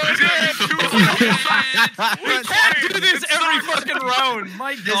 Speedrun Dave! We can't do this every fucking round.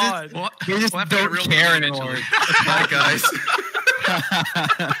 My God. You just don't care anymore. Bye, guys.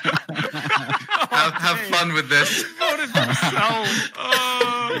 have fun with this. Voted for himself.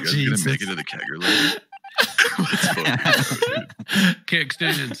 You guys gonna make it to the kegger later? Okay,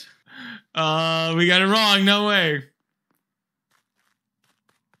 extensions. We got it wrong. No way.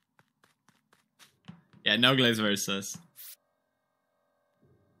 Yeah, no glaze versus.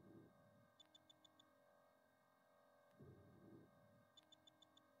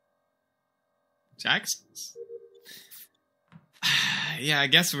 Jax? Yeah, I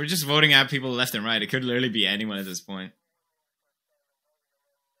guess we're just voting out people left and right. It could literally be anyone at this point.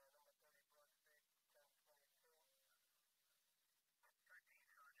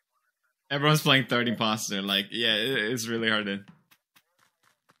 Everyone's playing third imposter. Like, yeah, it's really hard to...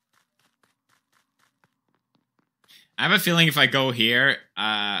 I have a feeling if I go here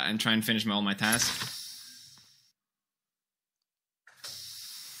and try and finish all my tasks,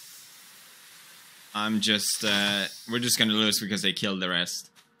 I'm just we're just gonna lose because they killed the rest.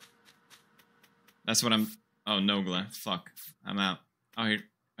 That's what I'm. Oh, Nogla, fuck, I'm out. Oh, he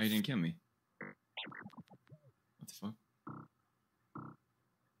didn't kill me. What the fuck?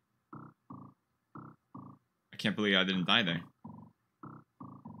 I can't believe I didn't die there.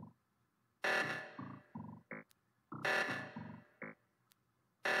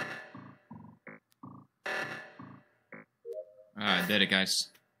 I did it, guys.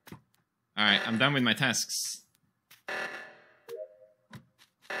 Alright, I'm done with my tasks.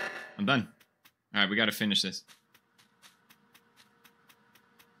 I'm done. Alright, we gotta finish this.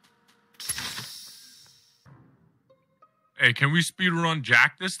 Hey, can we speedrun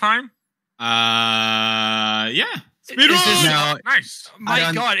Jack this time? Yeah. Speedrun! No. Nice.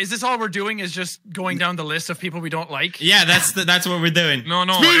 My God, is this all we're doing? Is just going down the list of people we don't like? Yeah, that's what we're doing. No,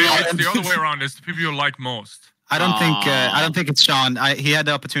 it's the other way around. It's the people you like most. I don't think it's Sean. He had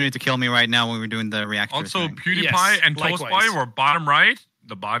the opportunity to kill me right now when we were doing the reactor. Also, thing. PewDiePie Yes, and likewise. Toastpie were bottom right.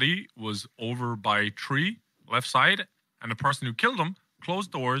 The body was over by tree, left side, and the person who killed him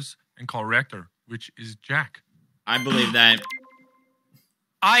closed doors and called reactor, which is Jack. I believe that.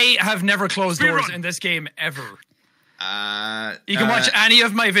 I have never closed doors in this game ever. You can watch any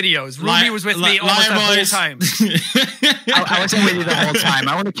of my videos. Rumi was with me almost the whole time. I wasn't with you the whole time.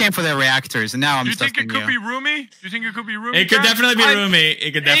 I only came for the reactors, and now I'm Do you think it stuffing could be Rumi? Do you think it could be Rumi? It could Jack? definitely be Rumi.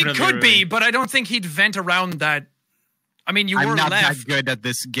 It could definitely It could be, be, but I don't think he'd vent around that. I mean, you I'm were not left. that good at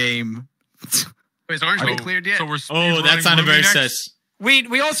this game. Wait, is orange been cleared yet? So we're Oh, that speedrunning sounded Rumi very next? sus.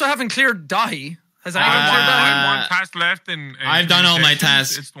 We also haven't cleared Dahi. Has anyone I cleared Dahi? have one task left, and I've done all my communications.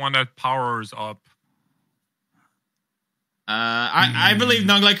 tasks. It's the one that powers up. I believe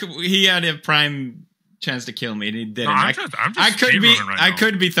Nogla, he had a prime chance to kill me, and he didn't. No, I'm just I could be, speedrunning right I now.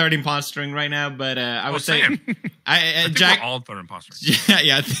 could be third impostering right now, but I would say, same. I think Jack. we're all third imposters.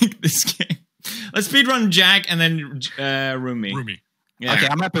 Yeah, I think this game. Let's speedrun Jack and then Rumi. Rumi. Yeah. Okay,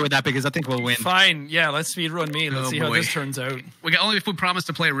 I'm happy with that because I think we'll win. Fine. Yeah, let's speedrun me. Let's Oh, see how boy. this turns out. We got only if we promise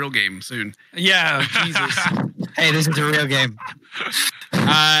to play a real game soon. Yeah, Jesus. Hey, this is a real game.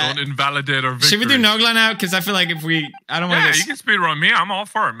 Don't invalidate our victory. Should we do Nogla now? Because I feel like if we, I don't want Yeah, to. you can speedrun me. I'm all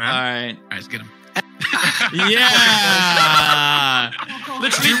for it, man. All right. All right, let's get him. Yeah.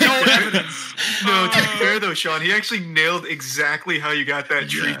 Literally no evidence. No, to be fair though, Sean, he actually nailed exactly how you got that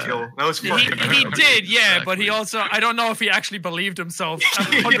tree kill. That was He fucking. did, yeah, but he also, I don't know if he actually believed himself.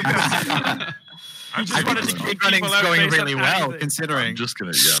 100%. I'm just wanted to keep people Speedrunning's out going based on really well, anything. considering. I'm just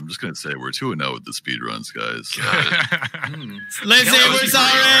gonna say we're 2-0 with the speedruns, guys. Lizzie, we're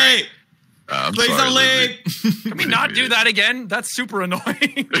sorry. I'm Please sorry, don't Lizzie. leave. Can we not do that again? That's super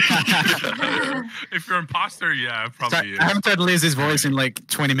annoying. If you're imposter, yeah, probably. I haven't heard Liz's voice in like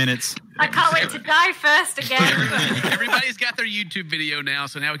 20 minutes. I can't wait to die first again. Everybody's got their YouTube video now,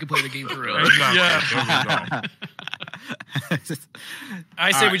 so now we can play the game for real. Exactly. Yeah. There we go.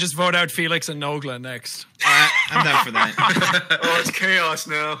 I say we just vote out Felix and Nogla next. I'm down for that. Oh, it's chaos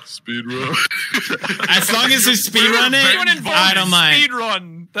now. Speedrun. As long as we speedrun Anyone it, involved I don't mind. Speed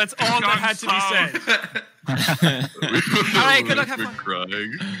run. That's all that had to be said. All right, good luck, have fun.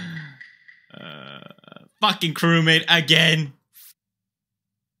 Crying. Fucking crewmate again.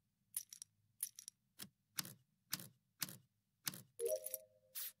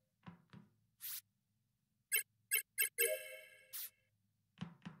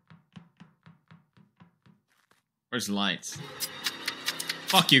 Where's lights?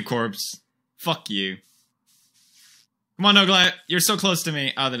 Fuck you, corpse. Fuck you. Come on, Nogla. You're so close to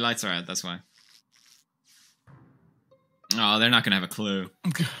me. Oh, the lights are out. That's why. Oh, they're not going to have a clue.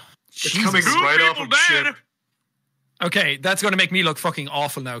 It's coming right off of ship. Okay, that's going to make me look fucking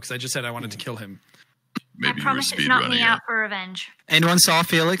awful now because I just said I wanted to kill him. Maybe I promise it's not me out for revenge. Anyone saw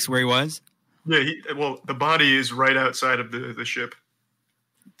Felix where he was? Yeah, the body is right outside of the ship.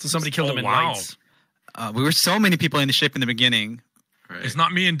 So somebody killed him in lights. We were so many people in the ship in the beginning. Right. It's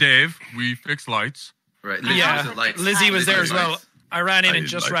not me and Dave. We fixed lights. Right. Lizzie was there as well. I ran in and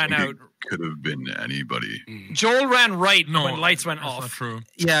just ran out. Could have been anybody. Joel ran right when lights went off. Not true.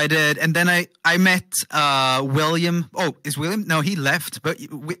 Yeah, I did. And then I met William. Oh, is William? No, he left. But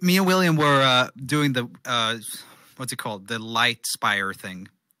me and William were doing the, what's it called? The light spire thing.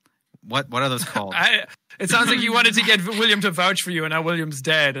 What are those called? It sounds like you wanted to get William to vouch for you, and now William's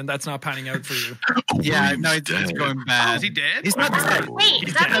dead, and that's not panning out for you. Yeah, no, it's going bad. Oh, is he dead? He's not dead. Wait,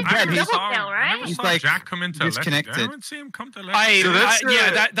 He's that's a dead. double He's kill, right? He's like Jack come into disconnected. I didn't see him come to left.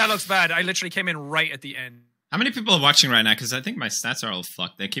 That looks bad. I literally came in right at the end. How many people are watching right now? Because I think my stats are all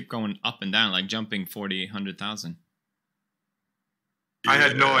fucked. They keep going up and down, like jumping 40, 100,000. I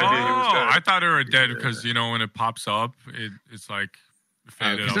had no idea he was dead. I thought they were dead because, when it pops up, it's like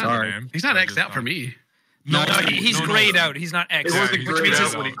faded He's out. not, he's not X'd out for me. No, he's grayed out. He's not X. It wasn't which grayed means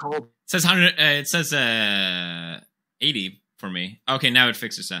out when he called. It says 100. It says 80 for me. Okay, now it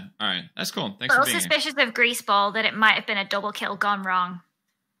fixes that. All right, that's cool. Thanks for Well, being here. suspicious of Greaseball that it might have been a double kill gone wrong.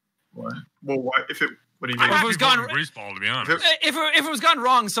 What? Well, why? What do you mean? If it was gone, Greaseball, to be honest. if it was gone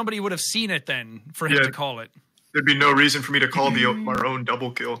wrong, somebody would have seen it then for him to call it. There'd be no reason for me to call our own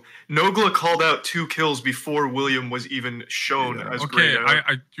double kill. Nogla called out 2 kills before William was even shown as Okay, grayed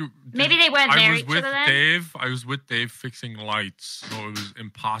out. Maybe they weren't near each other then? Dave. I was with Dave fixing lights, so it was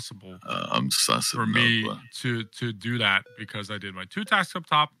impossible I'm sus for me to do that because I did my 2 tasks up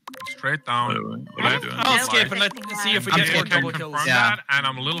top, straight down. I'll skip and let's see if we get more double kills. That, and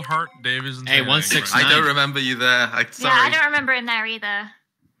I'm a little hurt. Dave isn't. Hey, there 169. I don't remember you there. Sorry. Yeah, I don't remember him there either.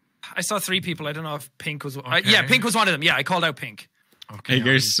 I saw 3 people. I don't know if Pink was. Okay. Yeah, Pink was one of them. Yeah, I called out Pink. Okay, Hey,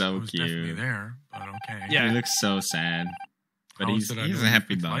 you're so definitely cute. there, but okay. Yeah. He looks so sad. But How he's did I a know happy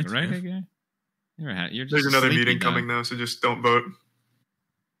fix dog, lights, right? Dave? Okay? You're just There's another sleepy meeting dog. coming now, so just don't vote.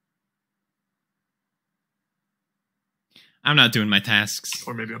 I'm not doing my tasks.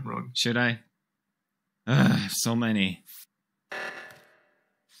 Or maybe I'm wrong. Should I? So many.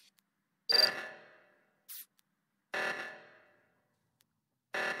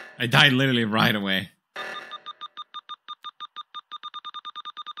 I died literally right away.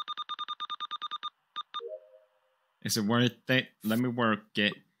 Is it worth it? Let me work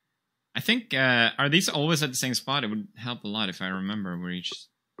it. I think, are these always at the same spot? It would help a lot if I remember where each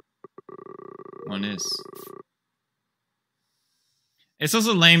one is. It's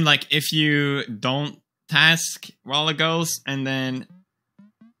also lame, like, if you don't task while it goes, and then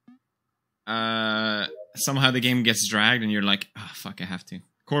somehow the game gets dragged, and you're like, oh, fuck, I have to.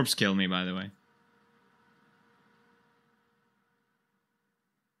 Corpse killed me, by the way.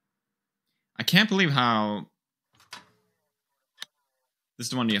 I can't believe how... This is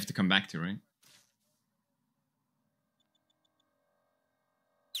the one you have to come back to, right?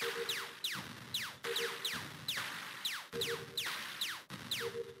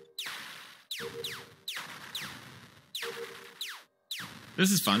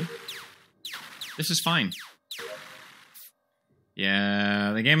 This is fun. This is fine.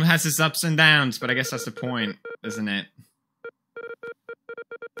 Yeah, the game has its ups and downs, but I guess that's the point, isn't it?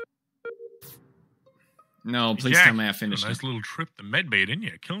 No, please Jack, tell me I finished a nice little trip to Medbay, didn't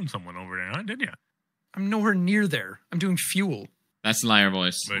you? Killing someone over there, huh? Didn't you? I'm nowhere near there. I'm doing fuel. That's liar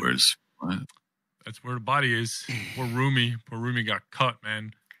voice. But Where's what? that's where the body is. Poor Roomy got cut,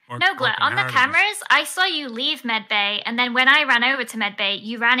 man. No, Glut, on the cameras, I saw you leave Medbay, and then when I ran over to Medbay,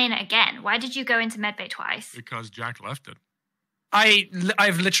 you ran in again. Why did you go into Medbay twice? Because Jack left it.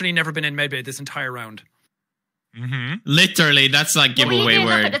 I've literally never been in Medbay this entire round. Mm-hmm. Literally, that's like What were you giveaway doing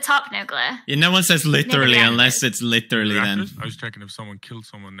up word. at the top, Nogla? Yeah, no one says literally Maybe unless it's literally then. I was checking if someone killed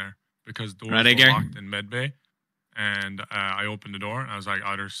someone there because doors Right, were Edgar? locked in Medbay. And I opened the door and I was like,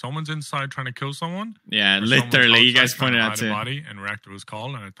 either someone's inside trying to kill someone. Yeah, or someone's literally. You outside guys trying pointed to out hide a too. body, and reactor was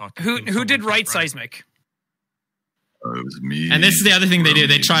called, and I thought Who did right seismic? It was me. And this is the other thing they do.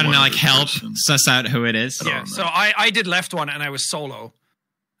 They Roomy, try to one like other help person. suss out who it is. Yeah, so I did left one and I was solo.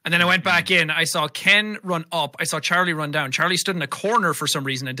 And then I went back in. I saw Ken run up. I saw Charlie run down. Charlie stood in a corner for some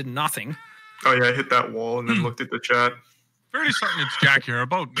reason and did nothing. Oh yeah, I hit that wall and then looked at the chat. Fairly certain it's Jack here,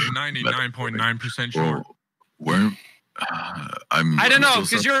 about 99.9% sure. Well, where? I don't know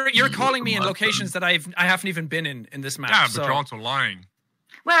because you're calling me in locations that I haven't even been in this map. Yeah, but so. you're also lying.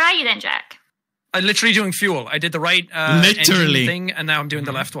 Where are you then, Jack? literally doing fuel. I did the right Literally. engine thing, and now I'm doing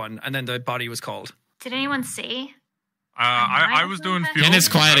the left one, and then the body was called. Did anyone see? I was doing fuel. Ken is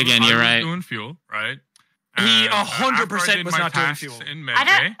quiet again. You're right. I was doing fuel, right? He And 100% was not doing fuel. In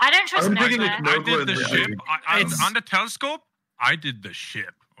I don't trust I'm Nogla. thinking it's I did the Nogla ship. and On the telescope, I did the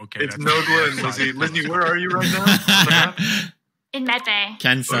ship. Okay, It's that's Nogla and Lizzie. Lizzie, where are you right now? In Medbay.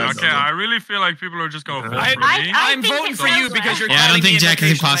 Ken says. Okay, I really feel like people are just going to vote for me. I'm think voting it's for you Nogla. because you're. Yeah, I don't telling me think in Jack is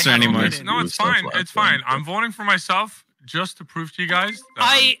location imposter I have anymore. voted. No, it's fine. It's fine. I'm voting for myself just to prove to you guys.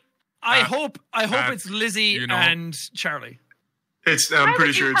 That I hope it's Lizzie you know. and Charlie. I'm Why pretty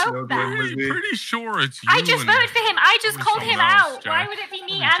would sure you it's hope Nogla that? and Lizzie. pretty sure it's you. I just and voted for him. I just maybe called him someone else, out. Why Jack. would it be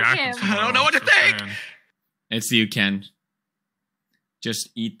me Jack and and him? someone I don't know what to else, think. man. It's you, Ken. Just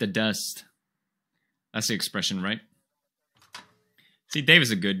eat the dust. That's the expression, right? See, Dave is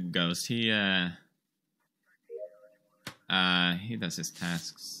a good ghost. He does his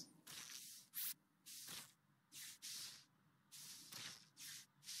tasks.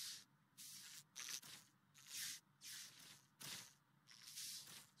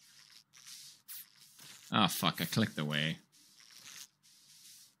 Oh fuck, I clicked away.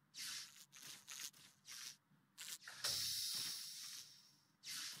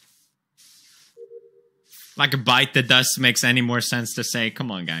 Like a bite the dust makes any more sense to say. Come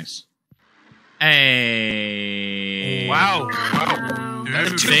on, guys. Hey. Wow.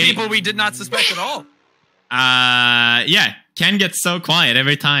 Dude, Two people we did not suspect at all. Yeah. Ken gets so quiet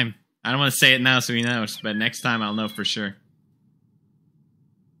every time. I don't want to say it now so he knows, but next time I'll know for sure.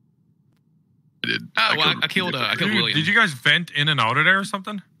 I did. I killed William. did you guys vent in and out of there or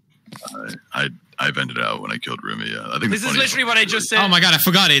something? I vented out when I killed Rumi. Yeah, I think This is literally what I just said. Oh my god, I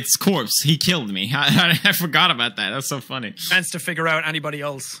forgot. It's Corpse. He killed me. I forgot about that. That's so funny. Chance to figure out anybody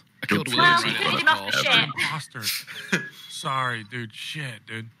else. I killed Good William Well, right we after could've the been off the call. ship. Imposters. Sorry, dude. Shit,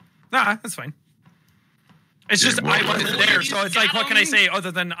 dude. Nah, that's fine. It's just I wasn't there, so it's like, what can I say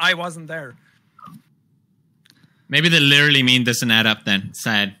other than I wasn't there? Maybe the literally mean doesn't add up then.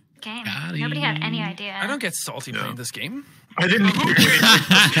 Sad. Game. Nobody had any idea. I don't get salty playing this game. I didn't hear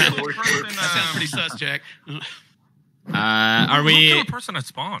That's pretty sus, Jack. Are Who killed we a person at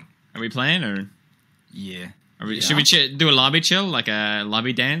spawn? are we playing or Yeah. are we, should we do a lobby chill, like a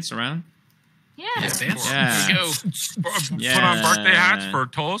lobby dance around? Yeah. Dance. Yeah. Here we go. Put on birthday hats for a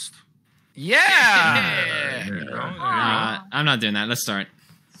toast? Yeah. There you go. I'm not doing that. Let's start.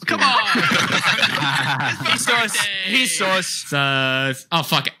 Come on. He's sus. He's sus. Oh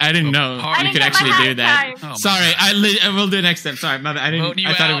fuck! I didn't know I we didn't could get my actually hat do that. in time. Oh, Sorry, I will do it next time. Sorry, my bad. I didn't. Voting you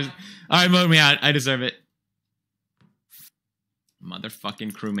I thought out. it was. All right, vote me out. I deserve it.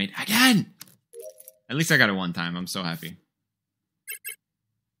 Motherfucking crewmate again. At least I got it one time. I'm so happy.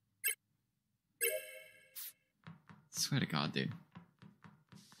 Swear to God, dude.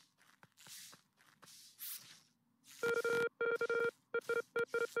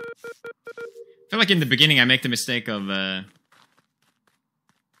 I feel like in the beginning I make the mistake of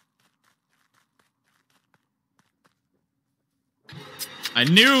I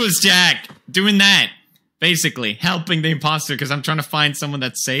knew it was Jack doing that. Basically, helping the imposter because I'm trying to find someone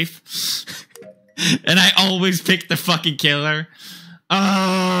that's safe. And I always pick the fucking killer.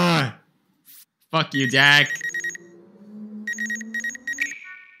 Ah, fuck you, Jack.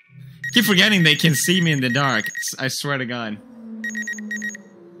 Keep forgetting they can see me in the dark. I swear to God.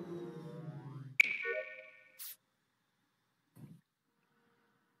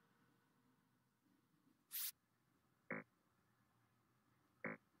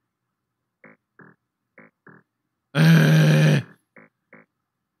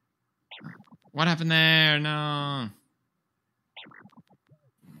 What happened there? No.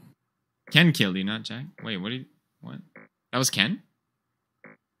 Ken killed you, not Jack. Wait, what did? What? That was Ken?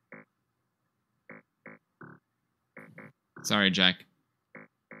 Sorry, Jack.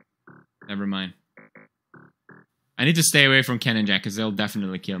 Never mind. I need to stay away from Ken and Jack because they'll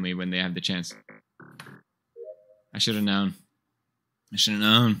definitely kill me when they have the chance. I should have known. I should have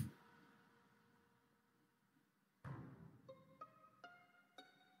known.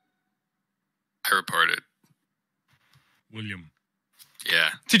 I reported. William. Yeah.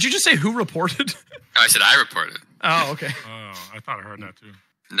 Did you just say who reported? I said I reported. Oh, okay. Oh, I thought I heard that too.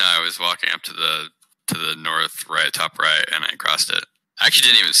 No, I was walking up to the north right, top right, and I crossed it. I actually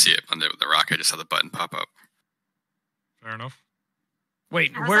didn't even see it on the rock. I just saw the button pop up. Fair enough.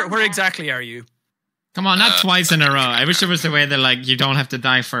 Wait, where exactly are you? Come on, not twice in a row. I wish there was a way that like you don't have to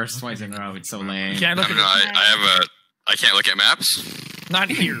die first twice in a row. It's so lame. You can't look I at mean, I can't look at maps. Not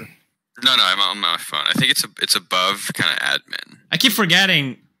here. No, I'm on my phone. I think it's above kind of admin. I keep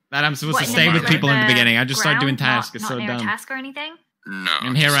forgetting that I'm supposed to stay with people in the beginning. I just start doing tasks. It's Not so near a dumb. task or anything? No.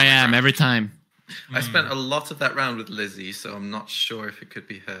 And here I am every time. I spent a lot of that round with Lizzie, so I'm not sure if it could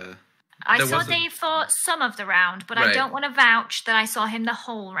be her. I There saw wasn't- Dave for some of the round, but I Right. don't want to vouch that I saw him the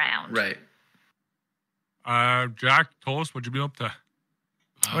whole round. Right. Jack, Toast, what'd you be up to?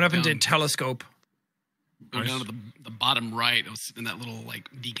 What happened to Telescope? Go down to the bottom right. I was in that little like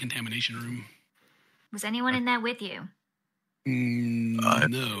decontamination room. Was anyone in there with you? No, I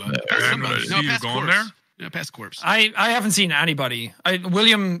somebody. see you past going corpse. there? Yeah, past corpse. I haven't seen anybody.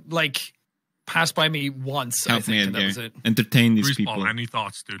 William passed by me once. I Help me, think, and that was Edgar. it. Entertain these Greaseball, people. any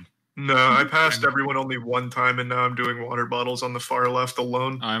thoughts, dude? No, I passed everyone only one time, and now I'm doing water bottles on the far left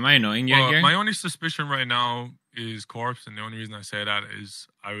alone. Oh, am I annoying you, Edgar? My only suspicion right now is corpse, and the only reason I say that is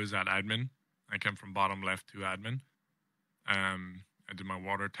I was at admin. I came from bottom left to admin. I did my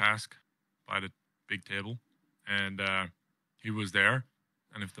water task by the big table, and he was there.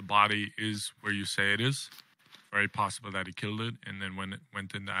 And if the body is where you say it is, very possible that he killed it, and then when it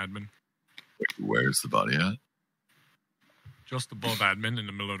went into admin, Where's the body at? just above admin in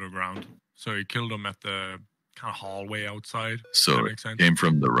the middle of the ground. So he killed him at the kind of hallway outside. So that it makes sense. came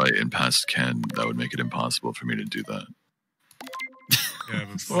from the right and past Ken. That would make it impossible for me to do that. Yeah,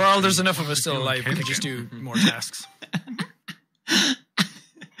 but Well, there's enough of us still alive. We could just do more tasks. Are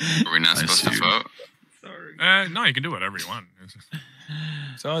we not supposed to vote? No, you can do whatever you want. It's just-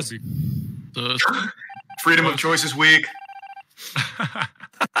 So it's Freedom of choice is weak.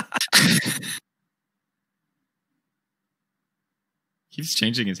 Keeps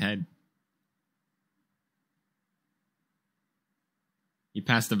changing his head. He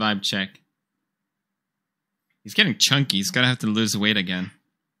passed the vibe check. He's getting chunky. He's gonna have to lose weight again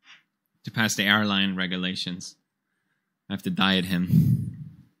to pass the airline regulations. I have to diet him.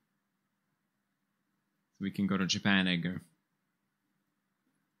 So we can go to Japan, Edgar.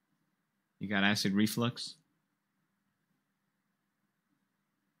 You got acid reflux?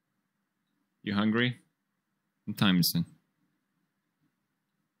 You hungry? What time is it?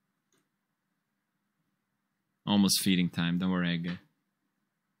 Almost feeding time. Don't worry, Edgar.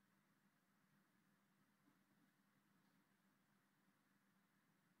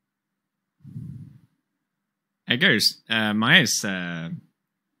 Edgar's Maya's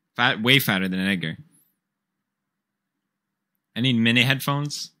fat, way fatter than Edgar. I need mini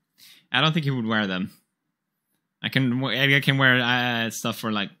headphones. I don't think he would wear them. Edgar can wear stuff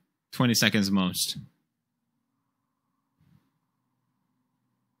for like 20 seconds most.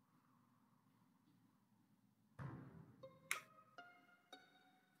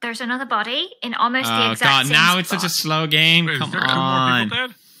 There's another body in almost the Oh exact god, same now it's spot. such a slow game. Wait, is Come there two more on. people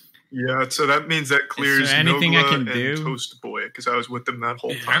dead? Yeah, so that means that clears there anything I Nogla can and do? Toast Boy, because I was with them that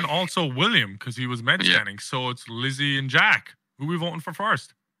whole time. And also William, because he was med scanning. So it's Lizzie and Jack. Who we voting for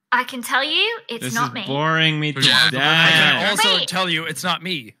first? I can tell you, it's This not is me. boring me to Yeah. I death. can also Wait. tell you it's not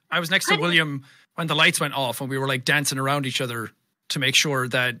me. I was next to Couldn't- William when the lights went off and we were like dancing around each other to make sure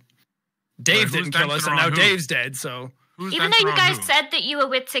that Dave who's didn't kill us, dancing and now around who? Dave's dead. So Who's Even though dancing you around guys who? said that you were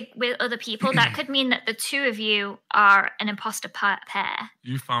with other people, that could mean that the two of you are an imposter pair.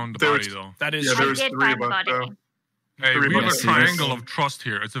 You found the There body was- though. that is Yeah, I there was did three find of the us, body. though. Hey, Three we have a bucks. triangle of trust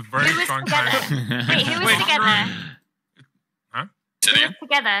here. It's a very Who was strong together? triangle. Wait, who was Wait, together? Say it Who again? was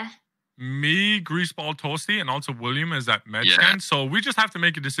together? Me, Greaseball, Toasty, and also William is at med Yeah. scan. So we just have to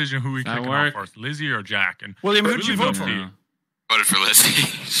make a decision who we That kick work? off first, Lizzie or Jack. And William, who'd you vote for? No. Voted for Lizzie.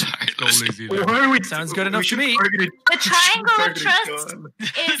 Sorry, go Lizzie. Lizzie. Why then. are we? Sounds good we enough to should me. target it- The triangle of target it trust gun.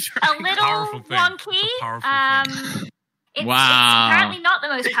 is a little Powerful thing. wonky. It's a powerful It's Wow. apparently not the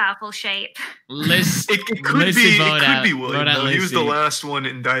most powerful shape. Liz, It could Lizzie be. vote It could out. be Vote William. out Though. He was the Lizzie. last one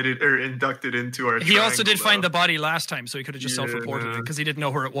inducted into our. He also did triangle, find though. the body last time, so he could have just Yeah, self-reported it no. because he didn't know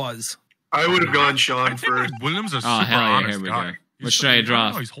where it was. I would have gone I Sean think first. William's a Oh, super hell yeah, honest here we guy. go. What should I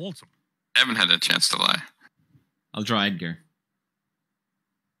draw? No, he's wholesome. I haven't had a chance to lie. I'll draw Edgar.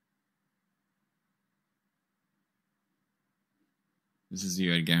 This is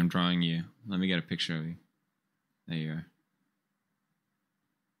you, Edgar. I'm drawing you. Let me get a picture of you. There you are.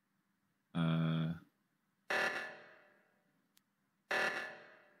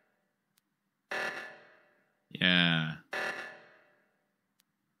 Yeah.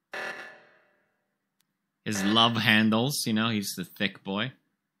 His love handles, you know, he's the thick boy.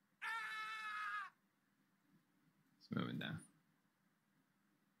 Let's move it down.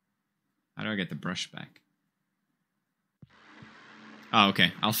 How do I get the brush back? Oh,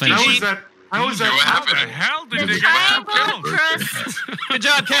 okay. I'll finish How it. was that? How was that? What How the happened? hell did The they get that triangle of killed? trust. Good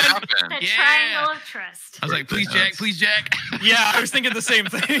job, What Ken. happened? The Yeah. triangle of trust. I was like, please, Jack, please, Jack. Yeah, I was thinking the same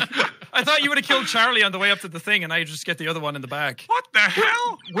thing. I thought you would have killed Charlie on the way up to the thing, and I just get the other one in the back. What the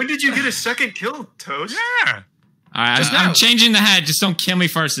hell? When did you get a second kill, Toast? Yeah. I'm changing the head. Just don't kill me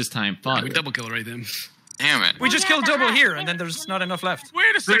first this time. Fuck. We double kill it right then. Damn it. We just killed double here, and then there's not enough left.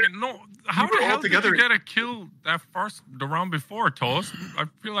 Wait a second. No, how the hell did together. you get a kill the round before, Toast? I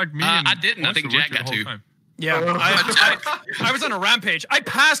feel like me and I didn't. I think Toast Jack were with got you the two. whole time. Yeah, I was on a rampage. I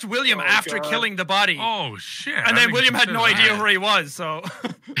passed William after killing the body. Oh shit! And then William had no idea where he was. So,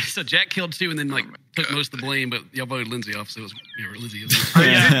 so Jack killed 2 and then like took most of the blame, but y'all voted Lindsay off, so it was Lindsay.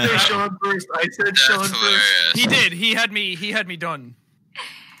 I did say Sean first. I said Sean first. He did. He had me done.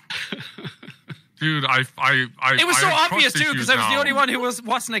 Dude, it It was so obvious too because I was the only one who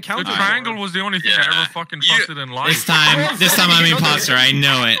wasn't accounted. The triangle was the only thing I ever fucking trusted in life. This time I'm imposter. I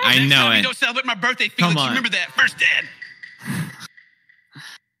know it. I know You it. don't celebrate my birthday, Felix. Come You on. remember that first dad.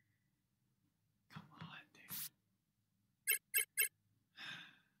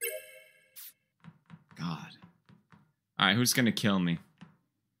 God. All right, who's gonna kill me?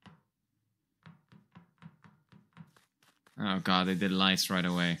 Oh God, they did lights right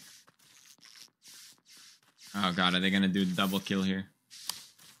away. Oh God, are they gonna do double kill here?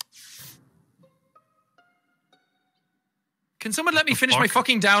 Can someone let me finish my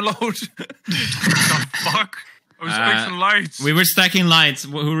fucking download? Fuck! I was fixing lights. We were stacking lights.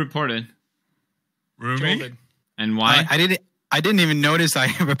 Who reported? Rumi? And why? I didn't even notice I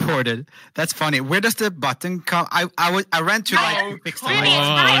reported. That's funny. Where does the button come? I ran to fix the Really, light. it's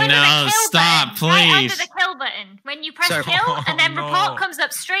right under the kill stop, button. Right under please. the kill button. When you press Sorry. kill, and then no. report comes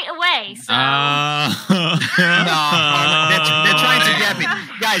up straight away. So No, they're trying to get me,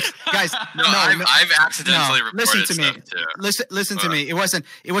 guys. No, I've accidentally no, reported listen to me. stuff too. Listen to me.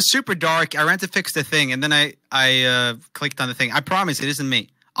 It was super dark. I ran to fix the thing, and then I clicked on the thing. I promise it isn't me.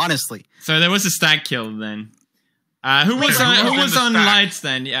 Honestly. So there was a stack kill then. Who was on lights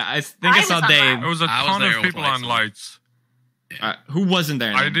then? Yeah, I think I saw Dave. There was a ton of people on lights. Who wasn't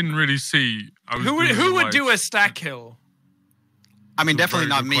there? I then? didn't really see. Who would do a stack kill? I mean, That's a definitely very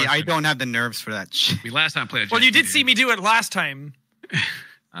not good me. I question. don't have the nerves for that shit. We last time played. Well, you did see me do it last time.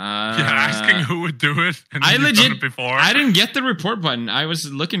 Asking who would do it. And I then you've done legit. it before. I didn't get the report button. I was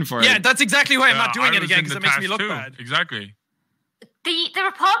looking for it. Yeah, that's exactly why I'm not doing I it was again in because the it makes me task look too. bad. Exactly. the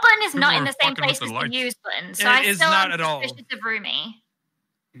report button is People not are in the same fucking with place the as lights. the use button. So It I is still not am at all. suspicious of Rumi.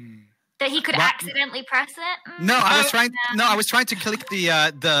 That he could accidentally press it. No, I was trying. No, I was trying to click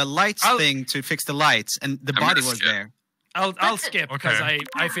the lights thing to fix the lights, and the body was there. I'll skip because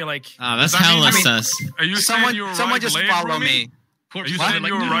I feel like that's hella sus. Are you Someone saying you someone arrived just late, follow Rumi? me. Are you saying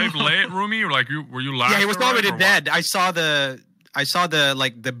you arrived late, Rumi? Or like were you last? Yeah, he was to arrive, already or what? dead. I saw the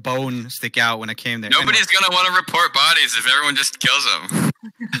like the bone stick out when I came there. Nobody's gonna want to report bodies if everyone just kills them.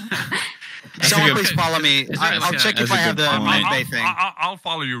 Someone please follow me. I'll check if I have the Monday thing. I'll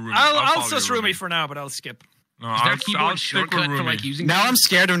follow you, Rumi. I'll sus Rumi for now, but I'll skip. No, Is there a I'll keyboard stick with shortcut for Rumi. like using? Now I'm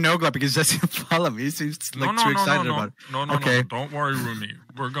scared of Nogla because he doesn't follow me. He seems like too excited about it. No, Okay. don't worry, Rumi.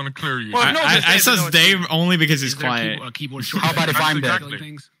 We're gonna clear you. Well, no, I just sus know it's Dave you. only because he's Is there a quiet. keyboard shortcut? How about if I'm dead? Exactly.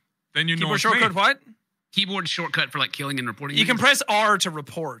 Things? Then you know Keyboard it's shortcut me. what? Keyboard shortcut for like killing and reporting. You can things? press R to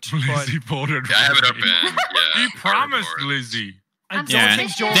report. But Lizzie voted Yeah, I have it Rumi. open. Yeah, He promised report. Lizzie. I don't Yeah,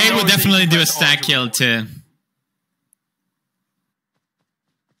 think Joel Dave will knows that definitely you do a press R stack to kill report. too.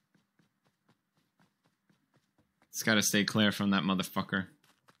 It's gotta stay clear from that motherfucker.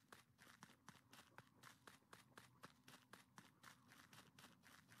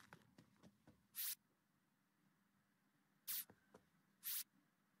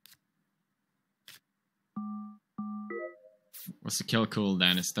 What's the kill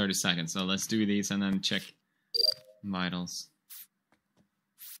cooldown? It's 30 seconds. So let's do these and then check vitals.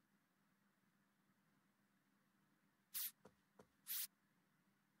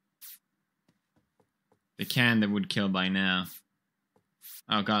 They would kill by now.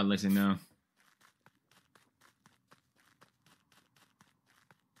 Oh god, listen, no.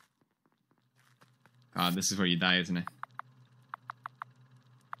 God, this is where you die, isn't it?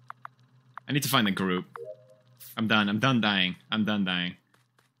 I need to find the group. I'm done dying. I'm done dying.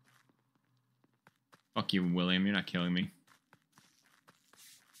 Fuck you, William, you're not killing me.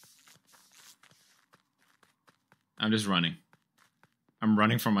 I'm just running. I'm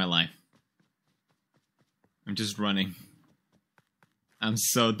running for my life. I'm just running. I'm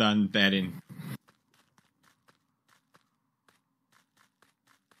so done betting.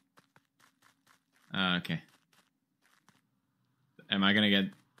 Okay. Am I gonna get...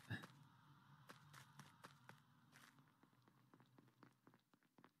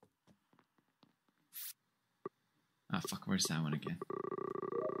 Oh, fuck, where's that one again?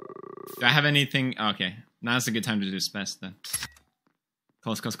 Do I have anything? Oh, okay. Now's a good time to do spec then.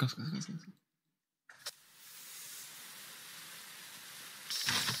 Close.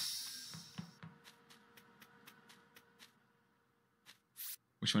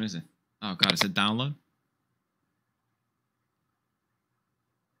 Which one is it? Oh god, is it download?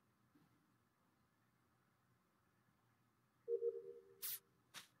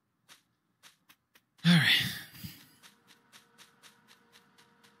 All right.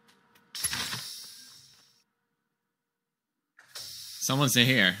 Someone's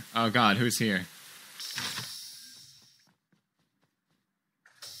here. Oh god, who's here?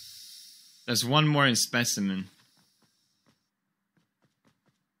 There's one more in specimen.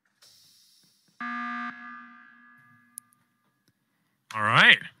 All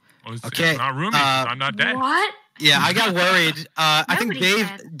right. Well, it's not roomy. I'm not dead. What? Yeah, I got worried. I think Nobody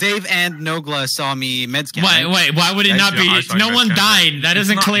Dave and Nogla saw me med scan. Wait, why would it not be? No one died. That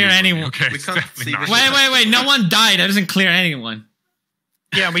doesn't clear anyone. Okay, We can't see. Wait. No one died. That doesn't clear anyone.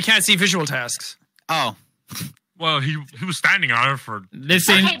 Yeah, we can't see visual tasks. Oh. Well, he was standing on it for. This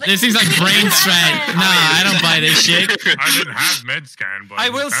seems like brain strat. Nah, I don't buy this shit. I didn't have med scan, but I he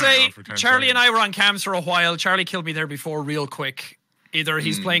was will standing say, on it for 10 Charlie and seconds. I were on cams for a while. Charlie killed me there before, real quick. Either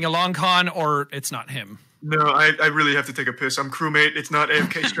he's playing a long con or it's not him. No, I really have to take a piss. I'm crewmate. It's not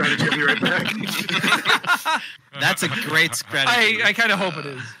AFK strategy. I'll be right back. That's a great strategy. I kind of hope it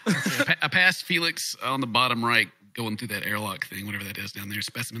is. I passed Felix on the bottom right, going through that airlock thing, whatever that is down there,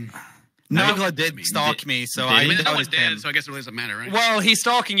 specimen. Nogla did stalk me, so I I mean, no one's noticed dead, him. so I guess it really doesn't matter, right? Well, he's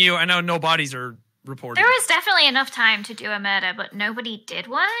stalking you. I know no bodies are reported. There was definitely enough time to do a murder, but nobody did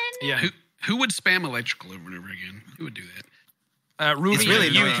one. Yeah. Who would spam electrical over and over again? Who would do that? Ruby, It's really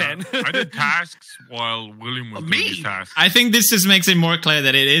you annoying. can. I did tasks while William was doing his tasks. I think this just makes it more clear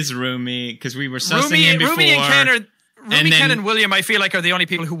that it is Roomy because we were sussing him before. Rumi and Ken are. Rumi, then- Ken, and William, I feel like, are the only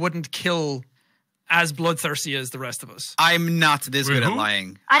people who wouldn't kill as bloodthirsty as the rest of us. I'm not this Wait, good who? at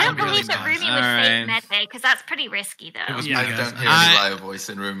lying. I don't really believe that not. Ruby would Alright. fake medbay because that's pretty risky, though. was Yeah. I my don't guess. hear any liar voice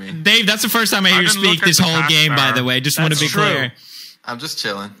in Rumi. Dave, that's the first time I hear you didn't look speak at this the whole task game, by bar. the way. Just want to That's be true. clear. I'm just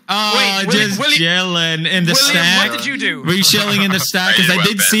chilling. Oh, Wait, just William- chilling in the William, stack. what did you do? Were you chilling in the stack? Because I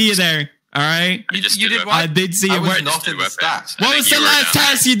did see you there. All right. I just you did weapons. I did see I you. was What, not in the stats. what was the you were last down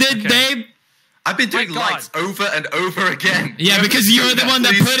task you did, Okay. Dave? I've been doing My God. lights over and over again. Yeah, Why because would you're do the one that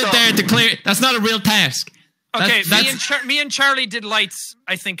Please put stop. it there to clear. That's not a real task. Okay, That's- me and Charlie did lights,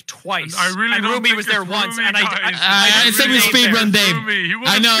 I think, twice. I really and don't Rumi think was it's there once, Rumi, and guys. I said we really speed don't run care. Dave. Rumi, he would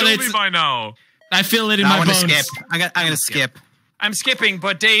I have know killed it's. me by now. I feel it in I my want to bones. skip. I'm gonna skip. I'm skipping,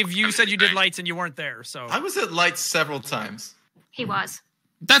 but Dave, you said you did lights and you weren't there, so. I was at lights several times. He was.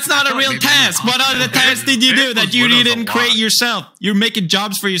 That's not a real maybe task. What other tasks did you do Dave that was you with us a didn't create lot. yourself? You're making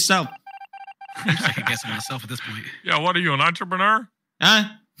jobs for yourself, I'm second guessing myself at this point. Yeah, what are you, an entrepreneur? huh?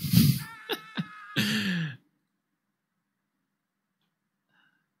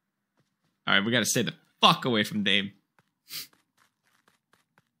 All right, we gotta stay the fuck away from Dave.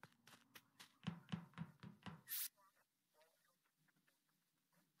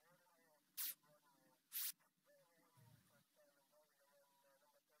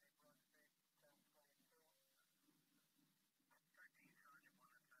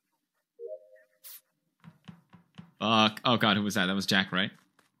 Fuck. Oh god, who was that? That was Jack, right?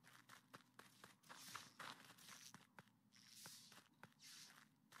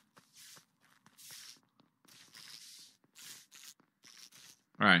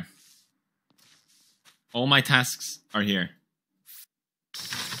 All right. All my tasks are here.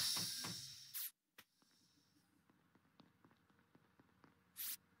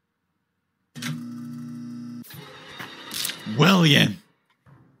 William.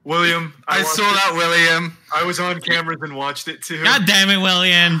 William, I watched saw it. that, William. I was on cameras and watched it too. God damn it,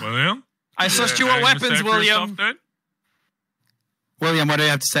 William. William? I sussed you Any at weapons, mistake for yourself, William. dude? William, what do you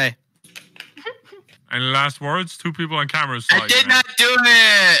have to say? Any last words? Two people on camera saw I did not do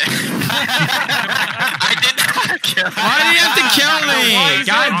it. I did not kill him. Why do you have to kill me? Why is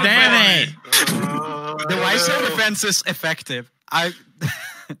God it damn it. The Weiser defense is effective.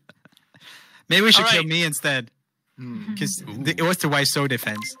 Maybe we should kill Alright. me instead. Because it was the Weiser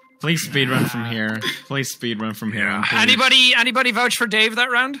defense. Please speedrun from here. Please speedrun from here. on, please. Anybody vouch for Dave that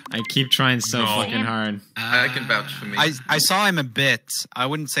round? I keep trying so No. fucking hard. I can vouch for me. I saw him a bit. I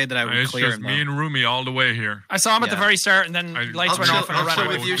wouldn't say that I would It's clear just him. me though. and Rumi all the way here. I saw him at the Yeah. very start, and then lights I'll went chill, off, and I I'll ran chill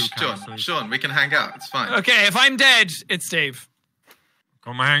away. with you, Two Sean. casters. Sean, we can hang out. It's fine. Okay, if I'm dead, it's Dave.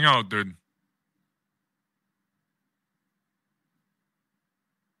 Come hang out, dude.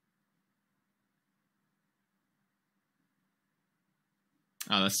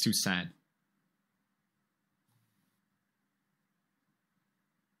 Oh, that's too sad.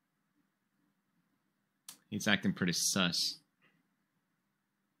 He's acting pretty sus.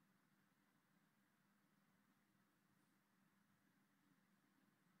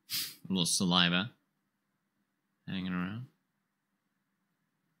 A little saliva hanging around.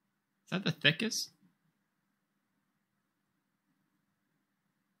 that the thickest?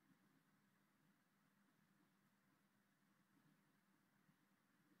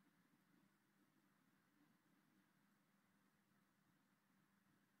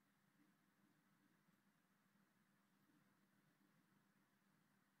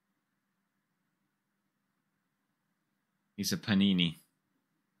 He's a panini.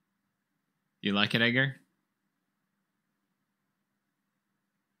 You like it, Edgar?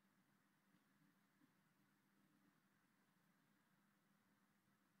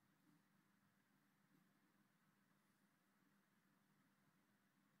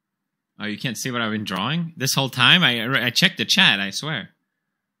 Oh, you can't see what I've been drawing this whole time? I checked the chat, I swear.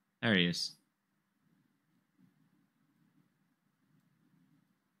 There he is.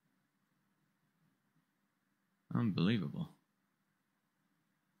 Unbelievable.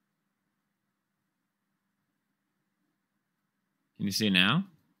 Can you see it now?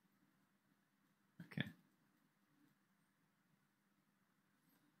 Okay.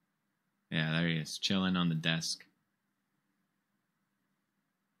 Yeah, there he is, chilling on the desk.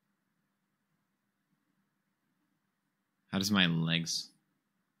 How does my legs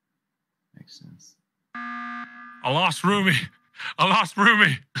make sense? I lost Rumi.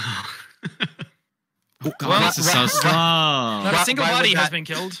 Oh, God, this is so slow. Not a single body has been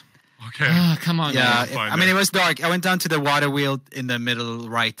killed. Okay. Oh, come on. Yeah, man. I mean, it was dark. I went down to the water wheel in the middle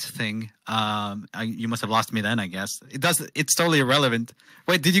right thing. You must have lost me then, I guess. It's totally irrelevant.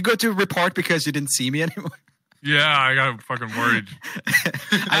 Wait, did you go to report because you didn't see me anymore? Yeah, I got fucking worried.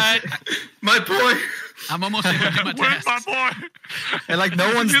 My boy. I'm almost able to do my Where's test. my boy? And like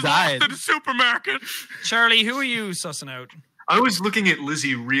no one's He's died. lost to the supermarket. Charlie, who are you sussing out? I was looking at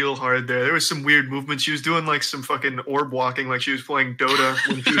Lizzie real hard there. There was some weird movements. She was doing like some fucking orb walking, like she was playing Dota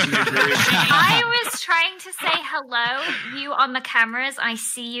when she was in the grave. I was trying to say hello. You on the cameras. I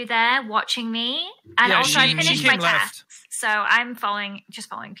see you there watching me. And Yeah, also, I she finished my came left. tasks. So I'm just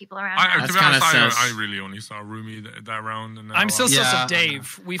following people around. To That's be honest, kinda sus. I really only saw Rumi that round. And then I'm I still lost. sus Yeah. of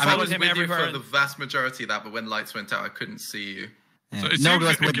Dave. We I followed was him with you everywhere. for the vast majority of that, but when lights went out, I couldn't see you. Yeah. So it No seems-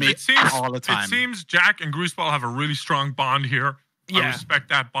 luck with me it seems- all the time. It seems Jack and Greaseball have a really strong bond here. I Yeah. respect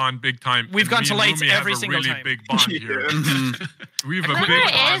that bond big time. We've And gone me to and lights Rumi every have single a really time. big bond here. We have a Whatever big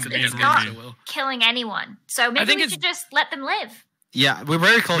it bond. is, Me it's and not Rumi. killing anyone. So maybe think we it's- should just let them live. Yeah, we're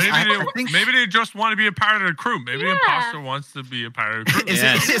very close. Maybe they just want to be a part of the crew. Maybe the Yeah. imposter wants to be a part of the crew. Is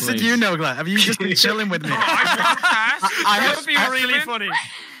Yes, it please. you, Nogla? Have you just been chilling with me? I want tasks. That would be really funny.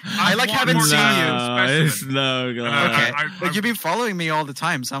 I like haven't more seen tasks you. than No, it's specimen. no And glad. Okay, but you've been following me all the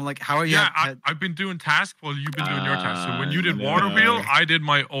time, so I'm like, how are you? Yeah, I've been doing tasks while you've been doing your tasks. So when you did no. water wheel, I did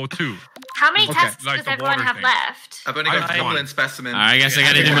my O2. How many Okay. tests Like does the everyone water have thing. left? I've only got I- a couple one. in specimens. Alright, I guess I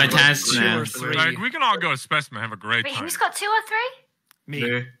gotta do my Yeah. tasks Two now. or three. Like we can all go to specimen, have a great Wait, time. who's got 2 or 3? Me.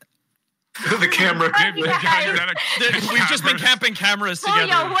 Yeah. the camera. Oh, you guys. We've just been camping cameras Pull your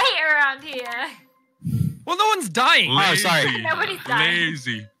together. weight around here. Well, no one's dying. Oh, sorry. Nobody's dying.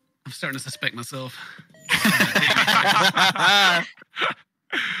 Lazy. I'm starting to suspect myself.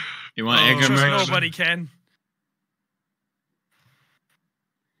 You want Oh, Edgar Trust merch? nobody can.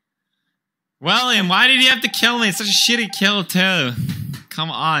 William, why did you have to kill me? It's such a shitty kill, too. Come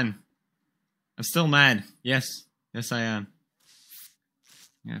on. I'm still mad. Yes. Yes, I am.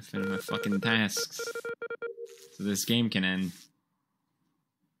 I gotta finish my fucking tasks. So this game can end.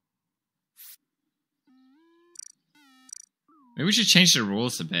 Maybe we should change the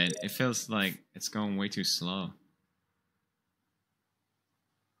rules a bit. It feels like it's going way too slow.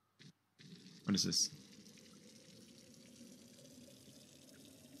 What is this?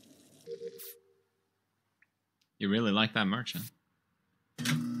 You really like that merch,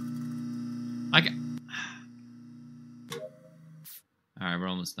 huh? Like, alright, we're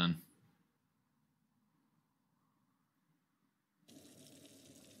almost done.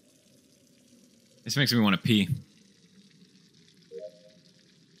 This makes me want to pee.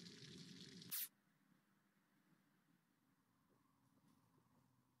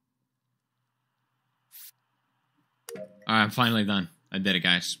 Alright, I'm finally done. I did it,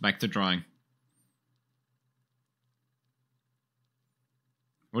 guys. Back to drawing.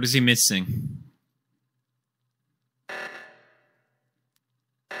 What is he missing?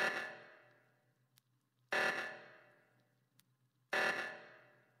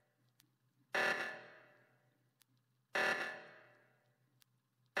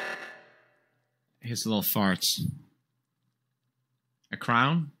 His little farts. A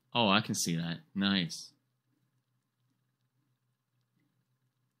crown? Oh, I can see that. Nice.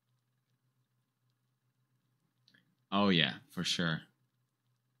 Oh yeah, for sure.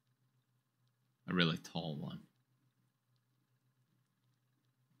 A really tall one.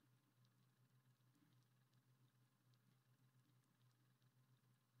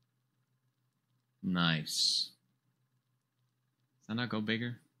 Nice. Does that not go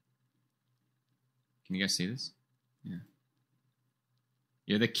bigger? Can you guys see this? Yeah.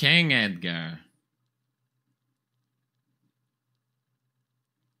 You're the king, Edgar.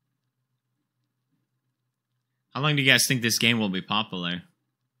 How long do you guys think this game will be popular?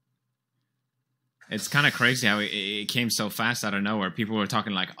 It's kind of crazy how it came so fast out of nowhere. People were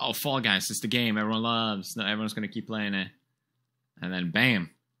talking like, oh, Fall Guys, it's the game everyone loves. No, everyone's going to keep playing it. And then, bam,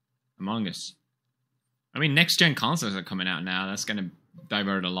 Among Us. I mean, next-gen consoles are coming out now. That's going to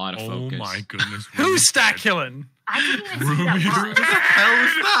divert a lot of focus. Oh, my goodness. Who's stack killing? I didn't even see that. Who the hell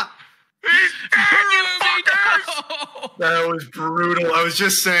was that? That was brutal. I was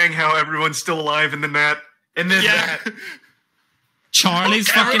just saying how everyone's still alive in the net. And then that. Charlie's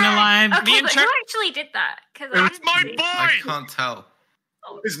fucking alive. Okay, but who actually did that? Because It's my boy! I can't tell.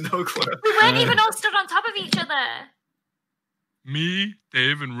 There's no clue. We weren't even all stood on top of each other. Me,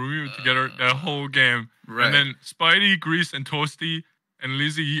 Dave, and Rui were together that whole game. Right. And then Spidey, Grease, and Toasty, and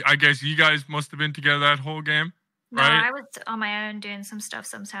Lizzie, I guess you guys must have been together that whole game, No, right? I was on my own doing some stuff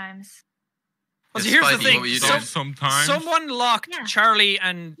sometimes. Well, so here's the Spidey, thing. what were you So- doing? Sometimes. Someone locked Yeah. Charlie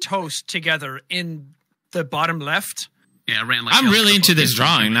and Toast together in the bottom left. Yeah, I ran like I'm hell really a into couple this of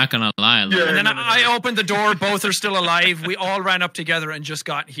drawing, not gonna lie. Like, And then I opened the door. Both are still alive. We all ran up together and just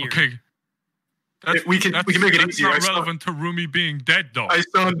got here. Okay. We can make it that's easier. not relevant to Rumi being dead, though. I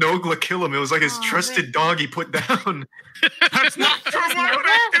saw Nogla kill him. It was like his Oh, trusted dog he put down. That's not That's why would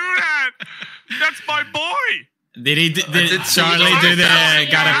I do that? That's my boy. did he? Did see Charlie what do you the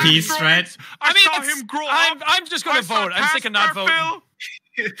did. got a piece, right? I saw it's- him grow I'm, up. I'm just going I to saw vote. I'm sick of not Taskbar voting.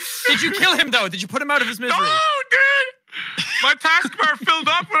 Did you kill him, though? Did you put him out of his misery? No, dude. My taskbar filled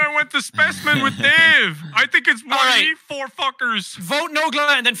up when I went to Specimen with Dave. I think it's more All right. me, four fuckers. Vote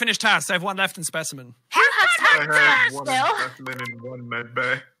Nogla and then finish tasks. I have one left in Specimen. Who has I task have task one still? specimen and one med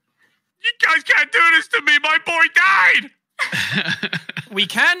bay. You guys can't do this to me. My boy died. We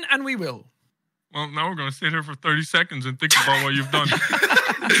can and we will. Well, now we're going to sit here for 30 seconds and think about what you've done.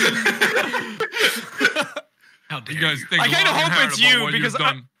 How dare You guys think I kind of long and hope hard it's about you what because you've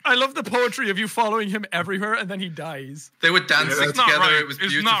done. I love the poetry of you following him everywhere and then he dies. They were dancing It's not together. right. It was It's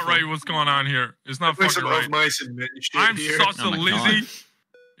beautiful. not right what's going on here. It's not There's fucking some right. of mice and men shit I'm here. sus Oh of my God. Lizzie.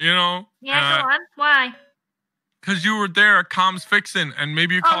 You know? Yeah, go on. Why? Because you were there at Comms fixing, and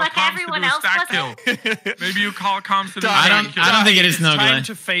maybe you Oh, call like Comms everyone to do a else stack was kill. Maybe you call Comms to do a I stack don't- kill. I don't think it is It's time Nogla.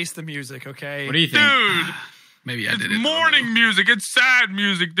 to face the music, okay? What do you think? Dude, Maybe I it's did it. morning music. It's sad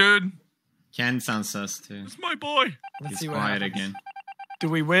music, dude. Ken sounds sus too. It's my boy. Let's He's see what quiet happens. again. Do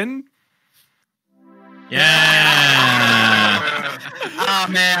we win? Yeah. Oh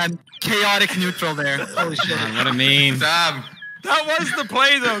man, chaotic neutral there. Holy shit! What a meme. Damn. That was the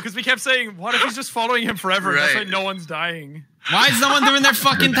play, though, because we kept saying, what if he's just following him forever? That's why Right. no one's dying. Why is no one doing their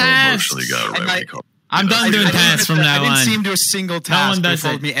fucking tasks? Emotionally got it right And when I- he called. I'm done doing tasks from now I didn't on. see him do a single one task. But he does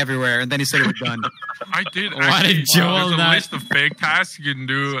followed it. me everywhere, and then he said it was done. I did. Why Actually, did Joel there's a not- list of fake tasks you can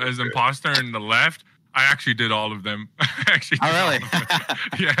do as imposter in the left. I actually did all of them. Oh really?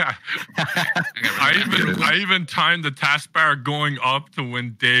 Yeah. I even timed the taskbar going up to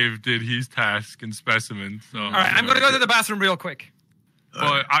when Dave did his task in Specimen. So, All right, I'm going to go to the bathroom real quick.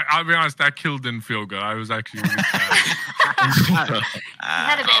 But I'll be honest, that kill didn't feel good. I was actually really sad.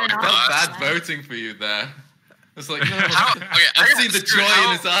 Had a bit of an That's off. bad voting for you there. It's like, no, Okay, I see the screw it. joy in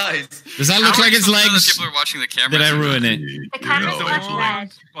How- his eyes. Does that look How like are his you supposed to know that legs? People are watching the camera. Did I ruin it? The camera's know, not actually.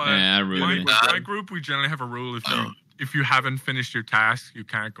 bad. But Yeah, I ruined it. my group, we generally have a rule if you haven't finished your task, you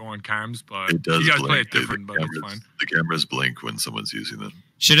can't go on cams. But It does you guys play blink. it different, but it's fine. The cameras blink when someone's using them.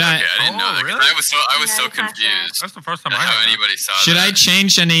 Should I? Okay, I didn't know that. 'Cause really? I was so Yeah, gotcha. confused. That's the first time at I how heard that. anybody saw Should that. I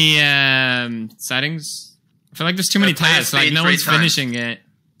change any settings? I feel like there's too many play tasks. Like speed no 3 one's times. finishing it.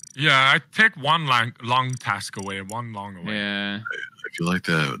 Yeah, I take one long task away, one long away. Yeah. I feel like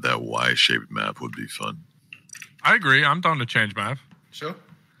that Y-shaped map would be fun. I agree. I'm down to change map. Sure.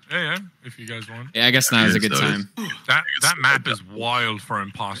 Yeah, if you guys want. Yeah, I guess now is a good Yes, time. That map is wild for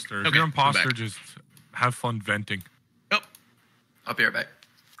imposter. If Okay, you're I'm imposter, back. just have fun venting. I'll be right back.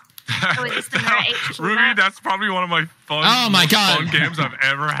 Oh, it's the Mirror HQ Ruby, map. that's probably one of my Oh my God. fun games I've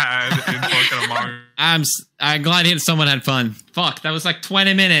ever had in fucking Among Us. I'm glad someone had fun. Fuck, that was like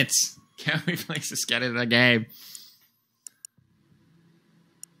 20 minutes. Can't we please just get into the game?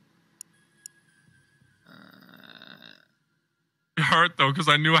 It hurt though because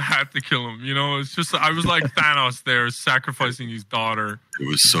I knew I had to kill him. You know, it's just I was like Thanos there, sacrificing his daughter. It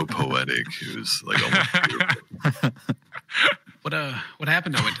was so poetic. It was like almost beautiful. What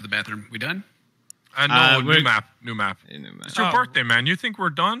happened? I went to the bathroom. We done? No, we're- new map. It's your Oh. birthday, man. You think we're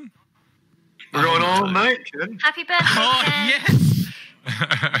done? We're going all night, kid. Happy birthday, Oh Ken.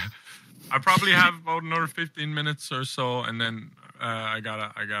 yes. I probably have about another 15 minutes or so, and then I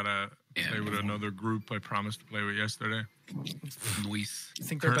gotta play with another group I promised to play with yesterday. Nice. You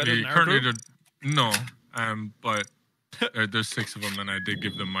think they're better than our group? No, but there's 6 of them, and I did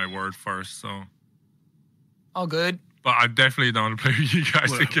give them my word first, so. All good. But I definitely don't want to play with you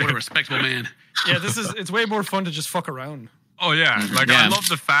guys again. What a respectable man. Yeah, it's way more fun to just fuck around. Oh yeah, like I love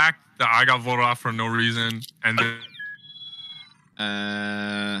the fact that I got voted off for no reason, and then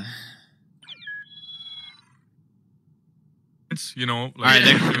you know, like, all right,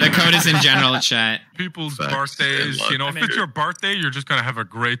 the code is in general chat. People's birthdays, you know, if it's your birthday, you're just gonna have a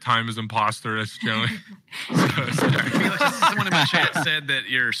great time as imposter. That's generally. Someone in my chat said that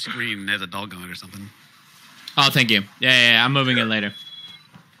your screen has a dog on it or something. Oh, thank you. Yeah, I'm moving it later.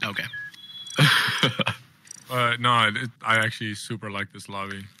 Okay. No, I actually super like this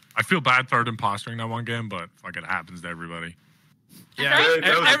lobby. I feel bad third impostering that one game, but fuck, it happens to everybody. Yeah,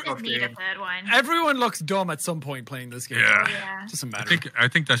 need a third one. Everyone looks dumb at some point playing this game. Yeah. Doesn't matter. I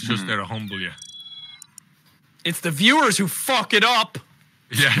think that's just there to humble you. It's the viewers who fuck it up.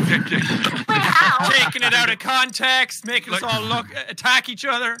 Yeah, taking it out of context, making us all attack each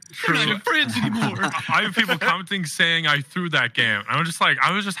other. We're not even friends anymore. I have people commenting saying I threw that game. And I'm just like,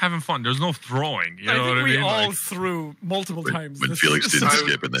 I was just having fun. There's no throwing. You know what I mean? We all threw multiple times. When Felix didn't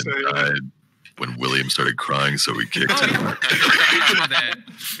skip and then died. When William started crying, so we kicked him.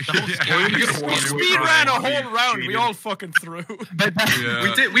 Speed ran a whole round. We all fucking threw. But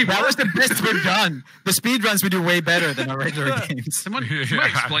that was the best we've done. The speed runs we do way better than our regular games. Someone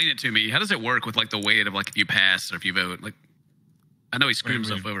explain it to me. How does it work with like the weight of like if you pass or if you vote? Like, I know he screwed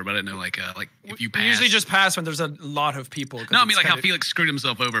himself over, but I didn't know like if you pass. We usually just pass when there's a lot of people. No, I mean like how Felix screwed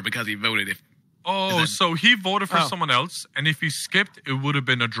himself over because he voted. So he voted for someone else, and if he skipped, it would have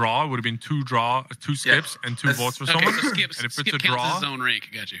been a draw. It would have been 2 skips, and 2 votes for someone. So skip, and if skip it's a counts draw, as his own rank.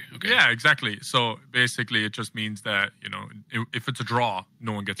 Got you. Okay. Yeah, exactly. So basically, it just means that if it's a draw,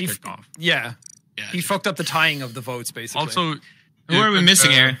 no one gets kicked off. Yeah. He fucked up the tying of the votes, basically. Also, who are we missing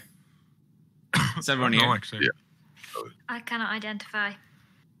here? Is everyone here? No, actually. Yeah. I cannot identify.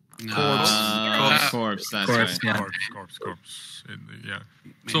 Corpse. That's right. Corpse. Yeah.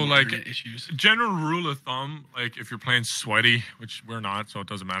 So, like, general rule of thumb, like, if you're playing sweaty, which we're not, so it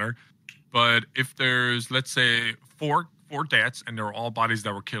doesn't matter. But if there's, let's say, four deaths and they're all bodies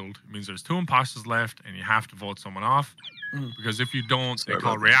that were killed, it means there's 2 imposters left and you have to vote someone off. Because if you don't, they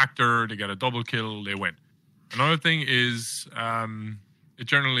call reactor, they get a double kill, they win. Another thing is, you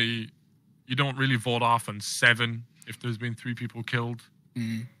don't really vote off on 7 if there's been 3 people killed.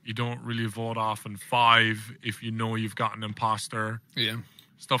 You don't really vote off on 5 if you know you've got an imposter. Yeah.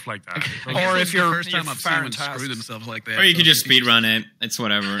 Stuff like that. Or if you're first time I've seen someone screw themselves like that. Or you could just speedrun it. It's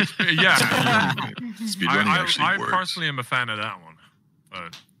whatever. Yeah. Speedrunning actually I works. personally am a fan of that one.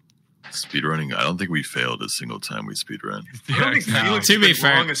 But Speedrunning, I don't think we failed a single time we speedrun. I don't think Felix To be has been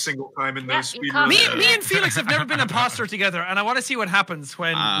fair- wrong a single time in those speedruns. Me and Felix have never been imposter together, and I want to see what happens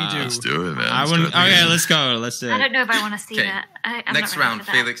when we do. Let's do it, man. I wouldn't. Okay, let's go. Let's do I it. don't know if I want to see that. I'm Next not ready round, for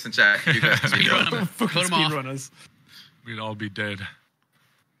that. Felix and Jack, you guys can go. Fucking speedrunners. we'd all be dead.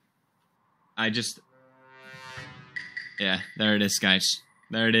 Yeah, there it is, guys.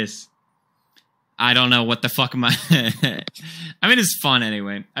 There it is. I don't know what the fuck am I. I mean, it's fun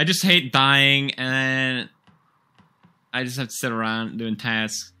anyway. I just hate dying, and I just have to sit around doing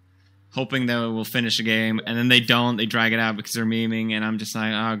tasks, hoping that we'll finish a game, and then they don't. They drag it out because they're memeing, and I'm just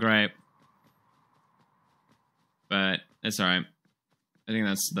like, oh, great. But it's alright. I think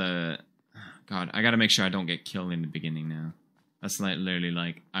that's the... God, I gotta make sure I don't get killed in the beginning now. That's like literally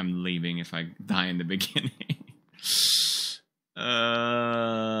like, I'm leaving if I die in the beginning.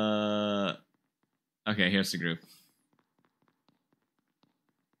 Okay, here's the group.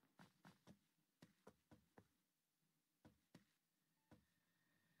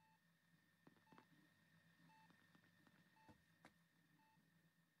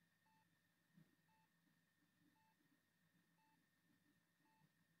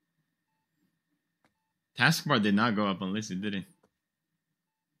 Taskbar did not go up on Lizzie, did he?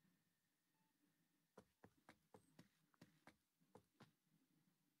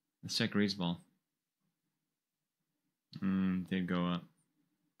 Let's check Reese ball. Did go up.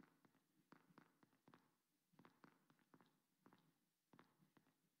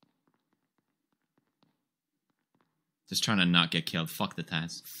 Just trying to not get killed. Fuck the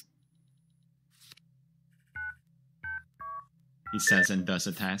task. He says and does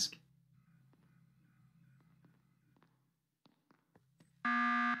a task.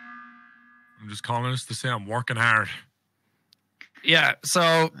 I'm just calling this to say I'm working hard. Yeah, so...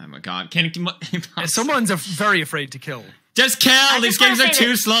 Oh my god. Someone's someone's very afraid to kill. Just kill. These games are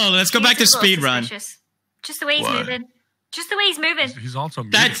too slow. Let's go back to speedrun. Just the way he's moving. Just the way he's moving. He's also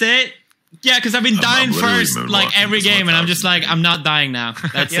muted. That's it. Yeah, because I've been dying first, like every this game, and I'm just 1000 like, I'm not dying now.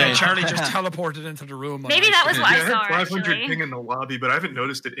 That's Yeah, it. Charlie just teleported into the room. Maybe that was what Yeah, I I saw, had 500 actually. ping in the lobby, but I haven't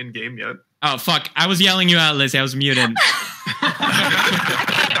noticed it in game yet. Oh fuck! I was yelling you out, Lizzie. I was muted. Okay,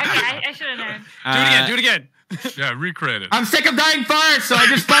 I should have known. Do it again. Yeah, recreate it. I'm sick of dying first, so I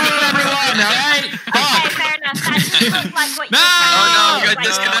just followed everyone. All right. Okay, fair enough. That didn't look like what you No! were Oh, no, trying to we got do.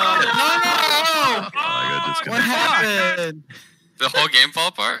 disconnected. Oh, I got disconnected. What happened? The whole game fall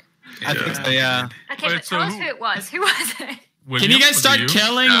apart? I think so, yeah. Okay, Wait, but so tell us who- who it was. Who was it? Can you guys start you?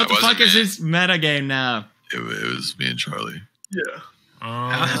 killing? No, What it the fuck wasn't is me. this meta game now? It was me and Charlie. Yeah. That's what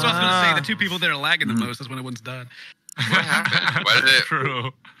I was going to say. The two people that are lagging the most is when one's done. What happened? Why did it?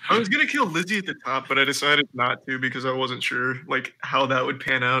 True. I was gonna kill Lizzie at the top, but I decided not to because I wasn't sure like how that would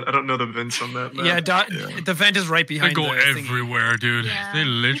pan out. I don't know the vents on that map. Yeah, the vent is right They behind go the thingy. everywhere, dude. Yeah. They You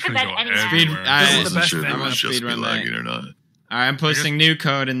literally can go bet anywhere. everywhere. I I the wasn't best sure if thing. it I'm was just me speedrun lagging or not. All right, I'm posting new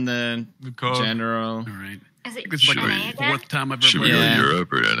code in the The code. general. All right. Is it This is like Should NA we- the again? fourth time I've ever Should we played. Yeah. go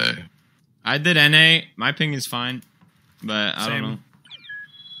Europe or NA? I did NA. My ping is fine, but I Same. don't know.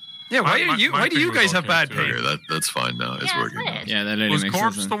 Yeah, why My- are you? my Why do thing you was guys have okay, bad too. ping? Okay, that's fine now. It's Yeah, working. it's Yeah, that lady Was makes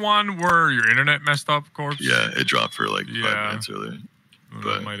Corpse sense. the one where your internet messed up, Corpse? Yeah, it dropped for like 5 Yeah. minutes earlier. Well,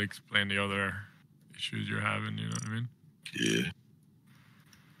 but- that might explain the other issues you're having, you know what I mean? Yeah.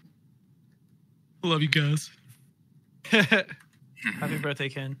 Love you guys. Happy birthday,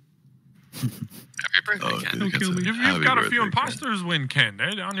 Ken. Happy birthday, Oh, Ken. dude, You've happy got a birthday, few Ken. imposters win, Ken,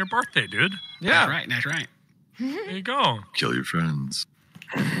 on your birthday, dude. Yeah. That's right. There you go. Kill your friends.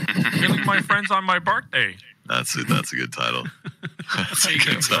 Killing my friends on my birthday. That's it. That's a good title. That's a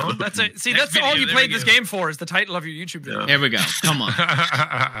good title. That's it. See, Next that's all video, you there played we this go. game for is the title of your YouTube video. Yeah. Here we go. Come on.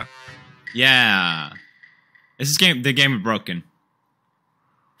 Yeah. This is the game of broken.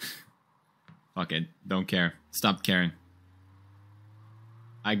 Fuck it. Don't care. Stop caring.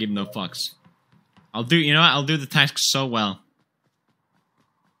 I give no fucks. You know what? I'll do the task so well.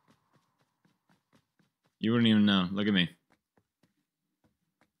 You wouldn't even know. Look at me.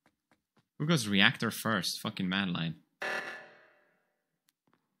 Who goes reactor first? Fucking Madeline.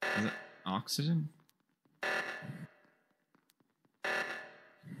 Is it oxygen?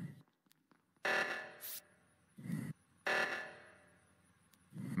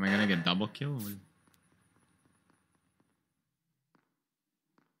 Am I gonna get double kill?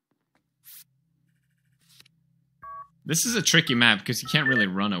 This is a tricky map because you can't really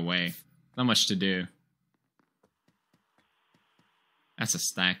run away. Not much to do. That's a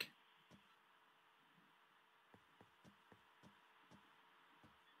stack.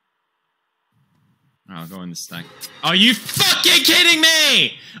 I'll go in the stack. Are you fucking kidding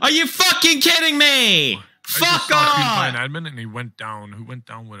me? Are you fucking kidding me? I just Fuck saw off! PewDiePie admin and he went down. Who went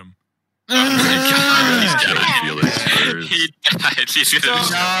down with him? He's killing Felix first. He died. He's gonna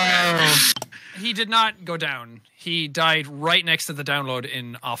do No. He did not go down. He died right next to the download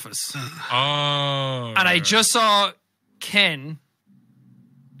in Office. Oh. And I just saw Ken,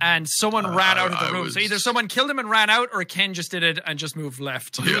 and someone ran out of the I room. was- So either someone killed him and ran out, or Ken just did it and just moved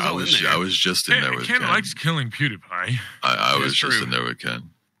left. Yeah, I was just in there with Ken Ken. likes killing PewDiePie. I was It's just true. in there with Ken.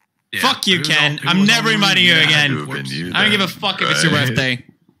 Fuck you, Who's Ken. all- I'm who's never all inviting you rude? Had again. to have been you I don't give a then, fuck if it's your right? birthday.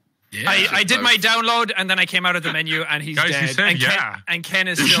 Yeah. I did my download, and then I came out of the menu, and he's Guys, you dead. said and, yeah. Ken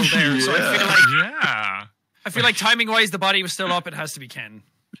is still there. So I feel like Yeah. timing wise, the body was still up. It has to be Ken.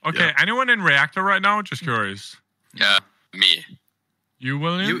 Okay, Yeah. anyone in reactor right now? Just curious. Yeah, me. You,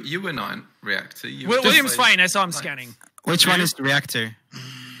 William? You were not in reactor. You William's just- fine. I saw him scanning. Which one is the reactor?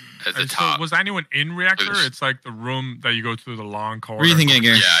 At the So top. was anyone in reactor? It was- It's like the room that you go through the long corridor. What do you think,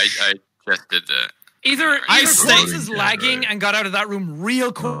 Edgar? Yeah, I just did that. Either I Corpse stayed- is lagging and got out of that room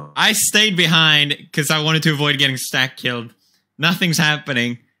real quick. I stayed behind because I wanted to avoid getting stack killed. Nothing's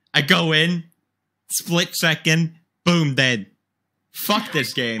happening. I go in, split second, boom, dead. Fuck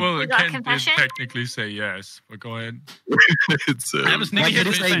this game. Well, You got a Ken did confession? technically say yes, but go ahead. It's That was Why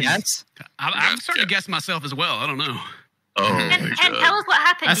negative did he say defense. yes? I'm starting to guess myself as well. I don't know. oh And my tell god. us what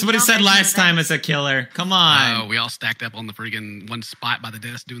happened. That's Did what he you all said go to last the time event? as a killer. Come on. We all stacked up on the freaking one spot by the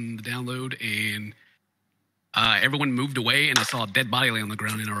desk doing the download, and everyone moved away, and I saw a dead body lay on the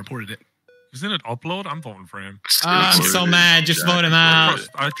ground, and I reported it. Isn't it upload? I'm voting for him. I'm so mad. Just vote him out.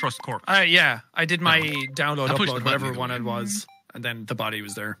 I trust Corp. Yeah, I did my download, I pushed the upload, button whatever either one way. it was, and then the body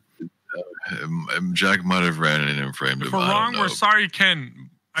was there. Jack might have ran in and framed If him. we're I don't wrong, know. we're sorry, Ken.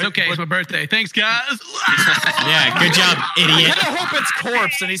 It's okay. It's my birthday. Thanks, guys. Yeah, good job, I idiot. hope it's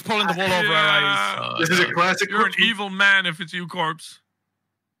Corpse and he's pulling the wool over our eyes. Yeah. This is a classic. You're an evil man if it's you, Corpse.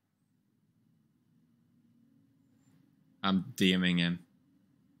 I'm DMing him.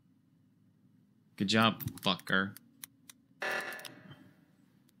 Good job, fucker.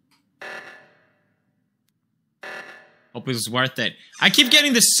 Hope it was worth it. I keep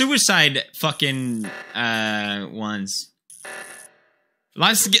getting the suicide fucking ones.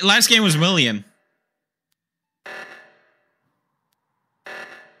 Last game was William.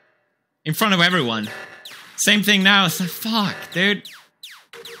 In front of everyone. Same thing now. It's like, fuck, dude.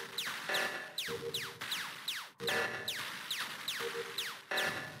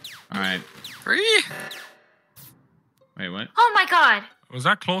 Alright. Free? Wait, what? Oh my god. Was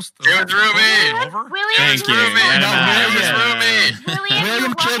that close? It was Ruby. Over? William. Thank you.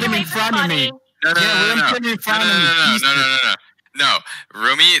 William killed him in front of me. No, William killed him in front of me. No,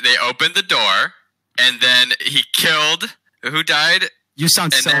 Rumi, they opened the door, and then he killed... Who died? You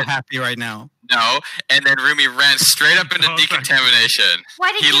sound And so then- happy right now. No, and then Rumi ran straight up into decontamination.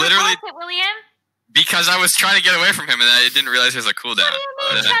 Why did He you literally... report it, William? Because I was trying to get away from him, and I didn't realize there's a cooldown.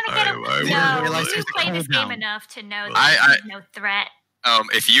 Trying to get him. No, you play this game enough to know that there's no threat.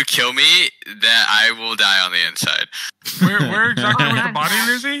 If you kill me, then I will die on the inside. Where exactly was the body,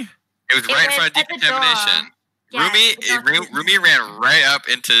 Rizzy? It was right in front of at the decontamination. door. Rumi ran right up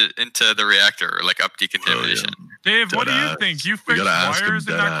into the reactor, like up decontamination. Dave, what do you think? You fixed wires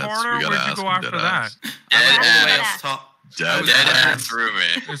in that corner? Where'd you go after that? Dead ass Rumi.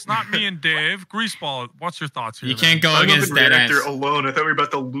 It's not me and Dave. Greaseball, what's your thoughts here? You can't go I'm against on the dead reactor ass. alone. I thought we were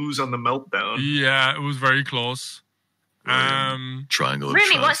about to lose on the meltdown. Yeah, it was very close. Triangle.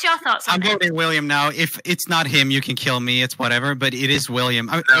 Rumi, what's your thoughts on I'm this? voting William now. If it's not him, you can kill me. It's whatever, but it is William.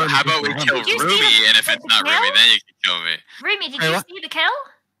 No, how about we kill Rumi, and if it's not Rumi, then you can kill me. Rumi, did Hey, you what? see the kill?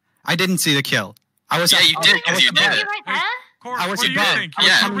 I didn't see the kill. I was. Yeah, you did, because you Were did. you right there? I was what do you above. think? I was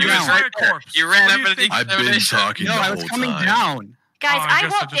Yeah, coming you was down. right there. You ran What up do you into think? I've been decontamination. talking No, the I whole was coming time. down. Guys, Oh, I I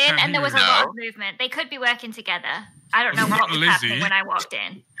guess I walked just in can't and there hear was a you. lot of movement. They could be working together. I don't know It's what not was Lizzie. happening when I walked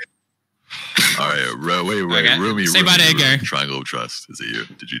in. All right, wait, Okay. Rumi. Say bye to Rumi, Edgar. Triangle of Trust. Is it you?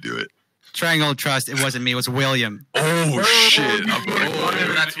 Did you do it? Triangle of Trust. It wasn't me. It was William. Oh shit!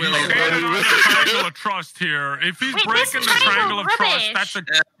 That's You William. standing on the triangle of trust here. If he's Wait, breaking this the triangle of trust, rubbish. that's a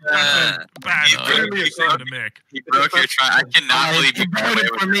bad thing to make. He broke your I cannot believe you got away voted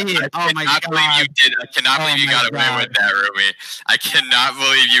for with me. that. Oh my cannot believe you God. did. I cannot Oh believe you my got away God. with that, Rumi. I cannot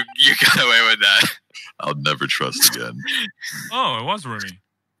believe you got away with that. I'll never trust again. Oh, it was Rumi.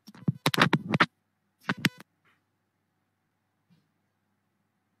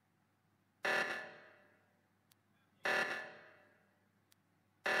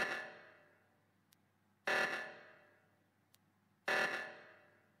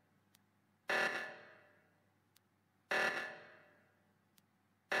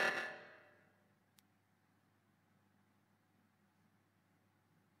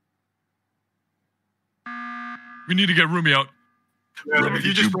 We need to get Rumi out. Rumi, if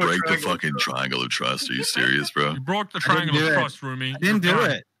you did you just broke break the Triangle of fucking Triangle of Trust? Are you serious, bro? You broke the I didn't triangle do of it. trust, Rumi. I didn't do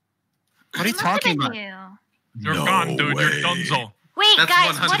it. What are you Must have talking been about? you. You're No gone, dude. way. You're donezo. Wait, That's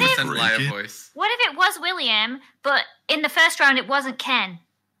guys, 100% liar Break it? voice. what if it was William, but in the first round it wasn't Ken?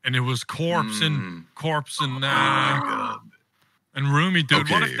 And it was corpse and God. and Rumi, dude.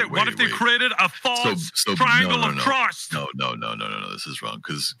 What Okay, if they wait. created a false So triangle no. of trust? No. This is wrong.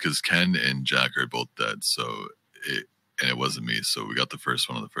 Because Ken and Jack are both dead. And it wasn't me. So we got the first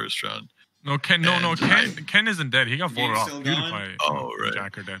one on the first round. No, Ken. Ken isn't dead. He got voted off. still gone? PewDiePie. Oh, right.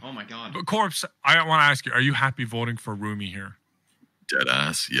 Jack are dead. Oh my god. But Corpse, I want to ask you: are you happy voting for Rumi here? Dead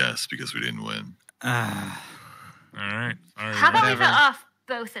ass, yes, because we didn't win. All right. How about we vote off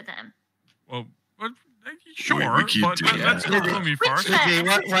both of them? Well, sure. We keep but doing let's that. go Rumi Which first. one? Okay,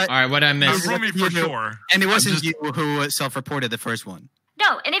 what? All right, what I missed? Rumi for sure. And it wasn't you who self-reported the first one.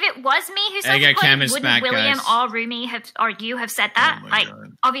 No, and if it was me who I said got it, Camus wouldn't back, William guys. or Rumi or you have said that? Oh my Like,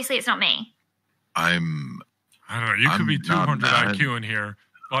 God. obviously it's not me. I don't know. You could I'm be not 200 mad. IQ in here.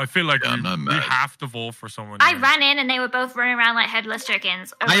 But I feel like Yeah, I'm not we mad. have to vote for someone. I here. ran in and they were both running around like headless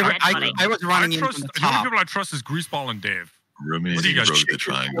chickens. Over dead body. I was running in trust, from the the only top. people I trust is Greaseball and Dave. Rumi What do you guys broke think? the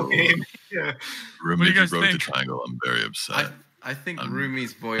triangle. Yeah. Rumi, What do you if you guys broke the think? triangle, I'm very upset. I think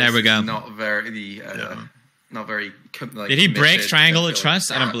Rumi's voice There we go. is not very, not very. Like, Did he break committed. Triangle I of feel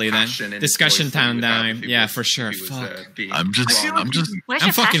Trust? I don't believe that. passion in his Discussion voice that he town would have down. if he Yeah, was- for sure. if he was, Fuck. being- I'm just Where's I'm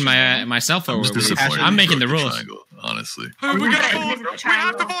your fucking passion? myself I'm over. just with these. disappointed. I'm you making broke the rules. triangle, honestly. Hey, we gotta Rumi. vote. We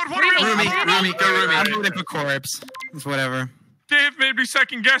have to vote. What do we Rumi. Rumi, go Rumi. I'm voting for Corpse. It's whatever. Dave made me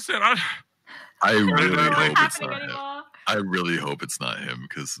second guess it. I really It's not hope it's happening not him. anymore. I really hope it's not him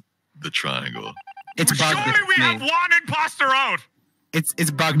because the triangle. It's bugged. Surely we have Me. one imposter out.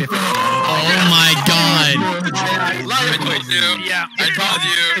 It's bugged. Oh my god! Yeah, I told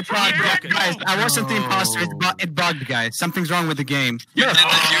you. It's bugged, guys. I wasn't the imposter. It bugged, guys. Something's wrong with the game. You guys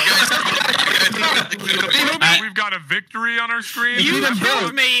We've got a victory on our screen. You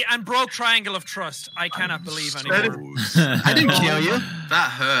killed me and broke Triangle of Trust. I cannot believe anymore. I didn't kill you.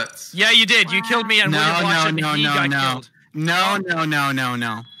 That hurts. Yeah, you did. You killed me and William watched it and he got killed. No.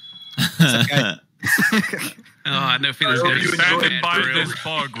 It's okay. Oh, I know feelings. You're standing by this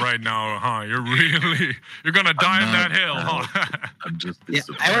bug right now, huh? You're gonna die in that hill, huh? I'm just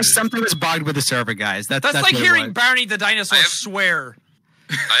Something was bugged with the server, guys. That's like what it hearing was. Barney the dinosaur swear.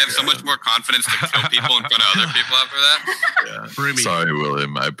 I have so much more confidence to kill people in front of other people after that. Yeah. Sorry,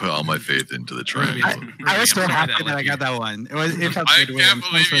 William. I put all my faith into the triangle. I was so happy that I got that one. It felt I good, can't William.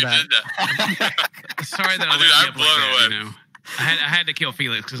 believe Thanks you for that. did that. Sorry that I Dude, let I'm you up blown like that, away. you know. I had to kill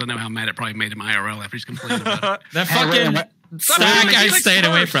Felix because I know how mad it probably made him IRL after he's complaining about it. That fucking stack I stayed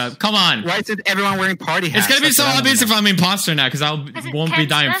away from. Come on. Why is everyone wearing party hats? It's gonna be That's so what I obvious wanna if I'm imposter now, because I won't be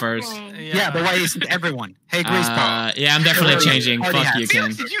dying Ken's first. birthday. Yeah, but why isn't everyone? Hey, Greaseball. Yeah, I'm definitely Everyone changing. party Fuck hats. you,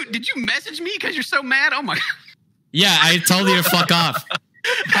 Ken. Felix, did you message me because you're so mad? Oh my god. Yeah, I told you to fuck off.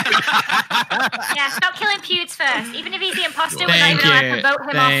 Yeah, stop killing Pewds first. Even if he's the imposter, we're not Thank even allowed to you. vote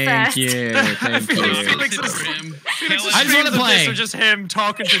him off first. Thank you. Thank you. Felix I just want to play. Or just him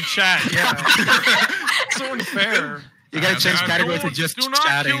talking to chat. Yeah. So unfair. You gotta change category to just Do not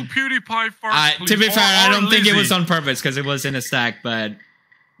chatting. kill PewDiePie first, To be please, fair, I or don't think it was Lizzie. on purpose because it was in a stack, but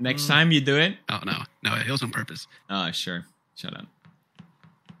next time you do it. Oh no, it was on purpose. Oh, sure. Shut up.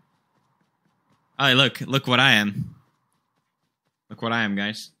 Oh, look what I am. Look what I am,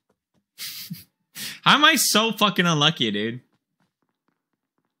 guys. How am I so fucking unlucky, dude?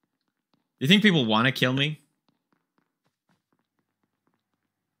 You think people want to kill me?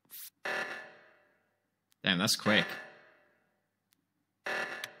 Damn, that's quick.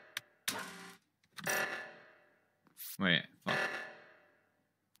 Wait, fuck.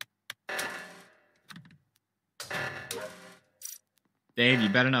 Dave, you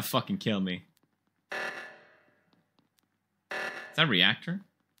better not fucking kill me. Is that a reactor?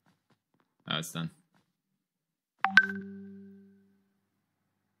 Oh, it's done.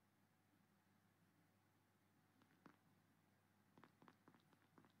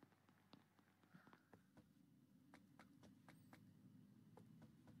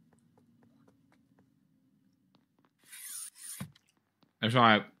 That's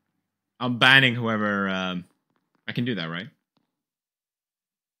why I'm banning whoever. I can do that, right?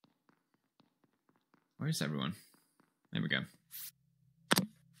 Where's everyone? There we go.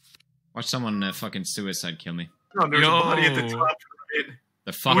 Watch someone fucking suicide kill me. No, there's a body at the top right.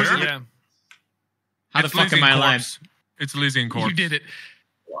 The fuck? Where? Yeah. How It's the fuck Lizzie am I and alive? Corpse. It's Lizzie and Corpse. You did it.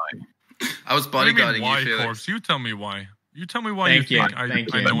 I was What do you mean, bodyguarding why, you, Felix. Corpse? You tell me why. You tell me why Thank you you. think I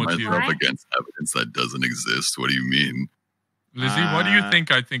Thank I you. know Defend it's you. myself against evidence that doesn't exist. What do you mean? Lizzie, why do you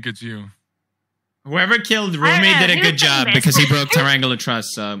think I think it's you? Whoever killed I Rumi don't know, did a who good did job this? because he broke Triangle of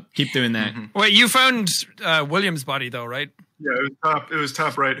Trust, so keep doing that. Wait, you found William's body though, right? Yeah, it was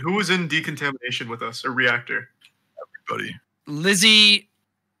top right. Who was in decontamination with us? A reactor. Everybody. Lizzie,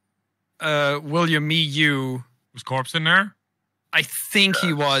 William, me, you. Was Corpse in there? I think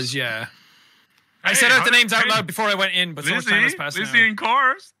he was, yeah. I Hey, said out the how- names out hey, loud before I went in, but so much time has passed Lizzie now. and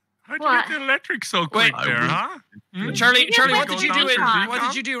Corpse? How'd you What? get the electric so quick Wait, there, huh? Hmm? Charlie, Yeah, Charlie, but what did you do in Decon. what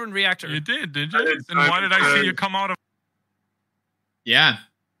did you do in Reactor? You did I you? did, Then why did I see you come out of... Yeah.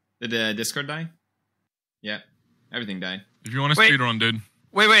 Did the Discord die? Yeah. Everything died. If you want to Wait. speedrun, dude.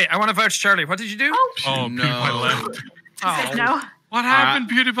 Wait, I want to vouch Charlie. What did you do? Oh, No. PewDiePie left. Says no. What happened,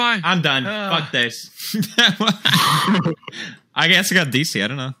 PewDiePie? I'm done. Fuck this. I guess I got DC. I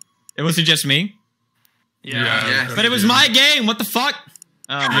don't know. It wasn't just me. Yeah. But it was my game. What the fuck?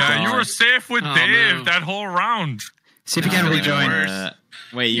 Oh my Yeah, God. you were safe with Oh, Dave no. that whole round. See if you can rejoin.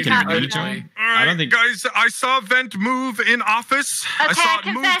 Wait, you You're can not rejoin? rejoining. All right, I don't think. guys, I saw Vent move in office. I Okay, saw it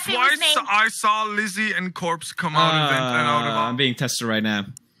move confess it was twice. me. I saw Lizzie and Corpse come out of Vent and out of I'm being tested right now.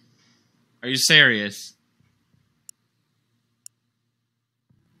 Are you serious?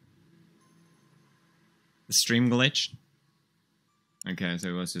 The stream glitched? Okay, so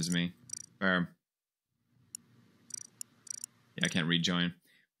it was just me. Fair. Yeah, I can't rejoin.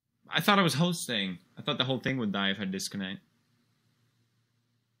 I thought I was hosting. I thought the whole thing would die if I disconnect.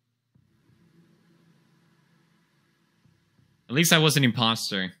 At least I was an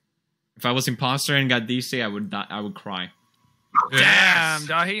imposter. If I was imposter and got DC, I would die, I would cry. Damn,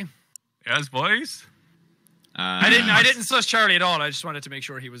 Dahi. Yes, boys. I didn't sus Charlie at all. I just wanted to make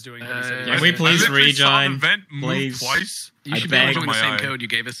sure he was doing what he said. he Can was we doing. I please literally saw the rejoin? vent move Please. twice. You I should be able beg. to join the My same eye. code you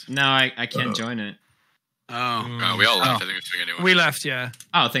gave us. No, I can't join it. Oh, we all left. I think it's a new one. We left, yeah.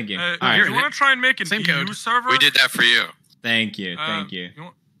 Oh, thank you. All You right. want to try and make an Same EU code. server? We did that for you. Thank you. Thank you.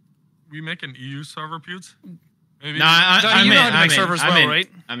 Want, we make an EU server, Pewds? Maybe? No, Don, I'm you in. know how to I'm make in. servers I'm well, in. right?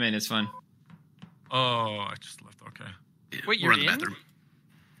 I'm in. It's fun. Oh, I just left. Okay. Yeah, Wait, we're you're in the in? bathroom.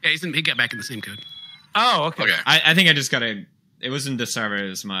 Yeah, he got back in the same code. Oh, okay. Okay. I think I just gotta. It wasn't the server. It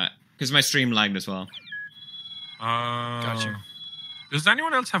was because my stream lagged as well. Gotcha. Does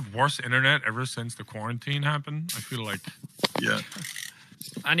anyone else have worse internet ever since the quarantine happened? I feel like. Yeah.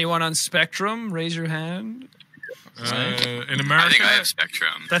 Anyone on Spectrum? Raise your hand. In America, I think I have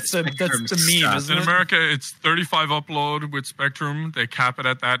Spectrum. That's the meme, isn't in it? America, it's 35 upload with Spectrum. They cap it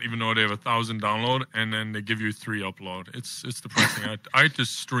at that, even though they have 1,000 download, and then they give you 3 upload. It's depressing. I had to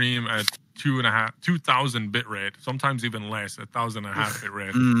stream at 2,000 bit rate, sometimes even less, 1,500 bit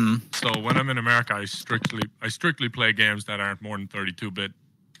rate. So when I'm in America, I strictly play games that aren't more than 32 bit.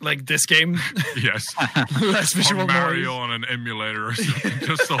 Like this game. Yes. Less visual or Mario noise. on an emulator or something,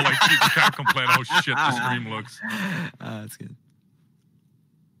 just so like people can't complain how shit the stream looks. That's good.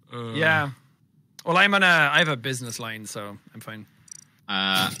 Yeah. Well, I have a business line, so I'm fine.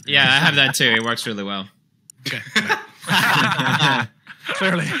 Yeah, I have that too. It works really well. Okay.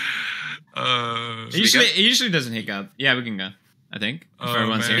 Clearly. It usually doesn't hiccup. Yeah, we can go. I think. If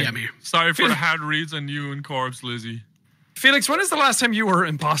everyone's man. here. Yeah, I'm here. Sorry for the hard reads on you and Corbs, Lizzie. Felix, when is the last time you were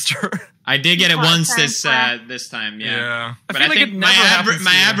imposter? I did get it Part once time, this time. Yeah. Yeah. I But feel I like think it never happens to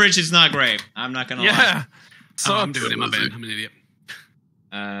my you. average is not great. I'm not gonna lie. Yeah. So I'm doing it. My bad. I'm an idiot.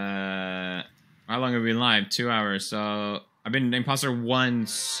 How long have we been live? 2 hours. So I've been imposter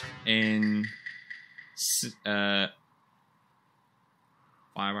once in 5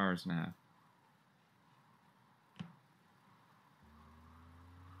 hours and a half.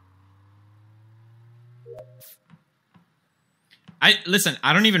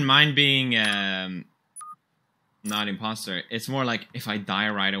 I don't even mind being not imposter. It's more like if I die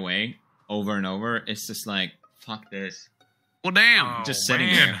right away over and over, it's just like fuck this. Well, damn. Just sitting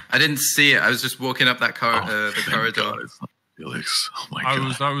man. there. I didn't see it. I was just walking up that the Thank corridor. God it's not Felix. Oh my I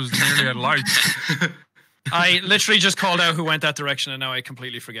God. was nearly at lights. I literally just called out who went that direction, and now I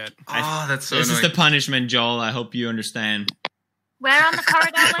completely forget. Oh, that's so This annoying. is the punishment, Joel. I hope you understand. Where on the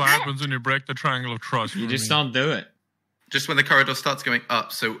corridor That's what was it? happens when you break the triangle of trust. You for just me. don't do it. Just when the corridor starts going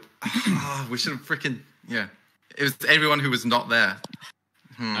up. So we should have freaking It was everyone who was not there.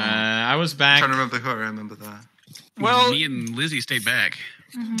 I was I'm back. trying to remember who. I remember that. Well, me and Lizzie stayed back.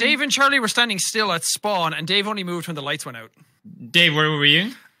 Dave and Charlie were standing still at spawn, and Dave only moved when the lights went out. Dave, where were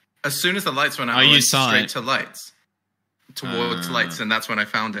you? As soon as the lights went out, Oh, I you went saw straight it. to lights. Towards lights, and that's when I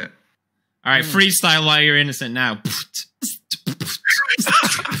found it. All right, freestyle while you're innocent now.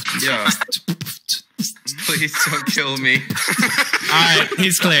 Yeah. Please don't kill me. All right,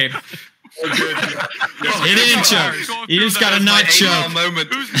 he's cleared. He didn't choke. You just gotta not choke.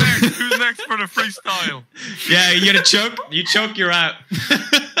 Moment. Who's next? Who's next for the freestyle? Yeah, you gotta choke. You choke, you're out.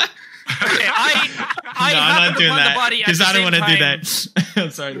 Okay, I No, I'm happened not doing upon the that body at because the I don't same want to do time. that.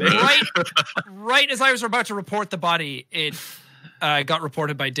 I'm sorry, Dave. Right as I was about to report the body, it got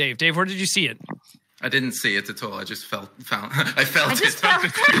reported by Dave. Dave, where did you see it? I didn't see it at all. I just felt I felt I just it. felt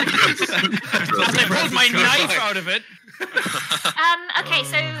I pulled my knife out of it. Okay,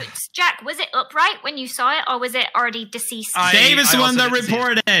 so Jack, was it upright when you saw it, or was it already deceased? Dave is the I one also that didn't see it.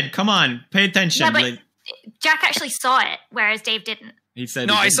 reported. Come on, pay attention. Yeah, but Like, Jack actually saw it, whereas Dave didn't. he said.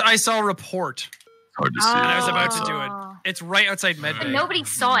 No, he I didn't. saw, I saw a report, Hard to see. and I was about to do it. Oh. It's right outside But medbay. nobody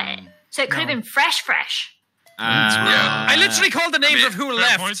saw it, so it could have No. been fresh. I literally called the names of who Fair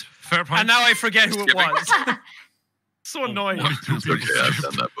left, point. Fair point. and now I forget who it Skipping. was. So annoying. It's okay. I've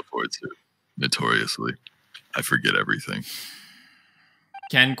done that before too. Notoriously, I forget everything.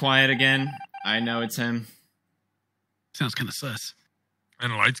 Ken quiet again. I know it's him. Sounds kind of sus.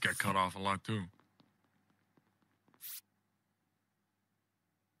 And lights get cut off a lot too.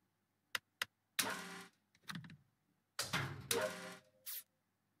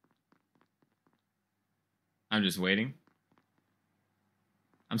 I'm just waiting.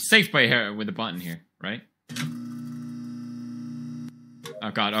 I'm safe by here with the button here, right?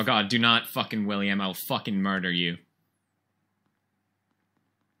 Oh god, do not fucking William, I'll fucking murder you.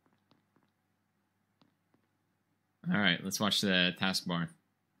 Alright, let's watch the taskbar.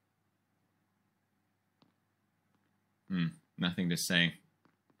 Nothing to say.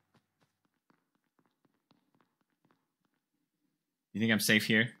 You think I'm safe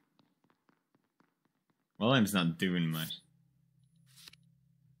here? William's not doing much.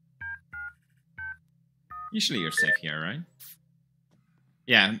 Usually you're safe here, right?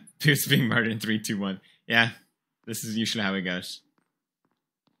 Yeah, Pierce being murdered in 3, 2, 1. Yeah, this is usually how it goes.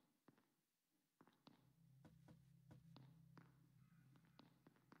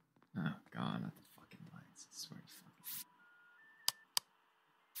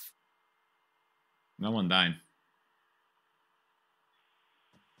 No one died.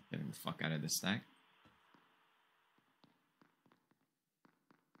 Getting the fuck out of this stack.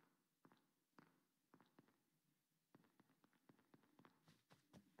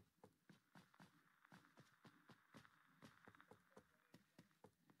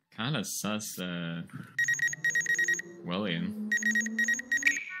 Kinda sus, William.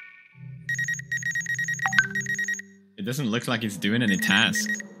 It doesn't look like he's doing any tasks.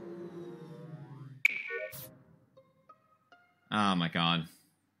 Oh my god.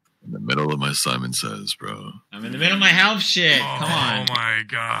 In the middle of my Simon Says, bro. I'm in the middle of my health shit. Come on. Oh my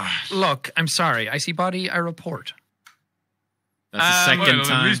gosh. Look, I'm sorry. I see body, I report. That's the second Well,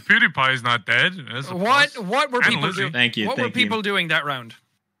 time. at least PewDiePie is not dead. That's a What plus. were And people Lizzie. doing? Thank you, What were thank you. people doing that round?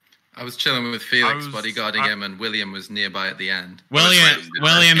 I was chilling with Felix, bodyguarding him, and William was nearby at the end. William,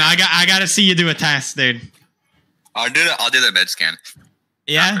 I gotta see you do a task, dude. I'll do the med scan.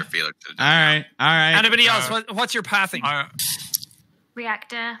 Yeah? After Felix. Alright. Anybody else? What's your pathing?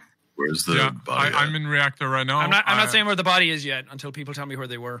 Reactor. Where's the Yeah, body? I'm in reactor right now. I'm not saying where the body is yet until people tell me where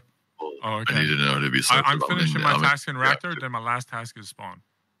they were. Oh, okay. I need to know to be I'm separate. finishing my I'm in task in reactor, then my last task is spawn.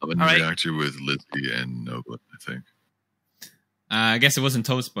 I'm in All right. reactor with Lizzie and Nova, I think. I guess it wasn't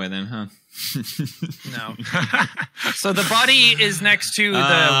Toast Boy then, huh? No. So the body is next to the weather.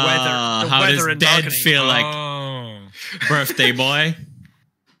 The how weather does and dead balcony. feel like? Oh. Birthday boy.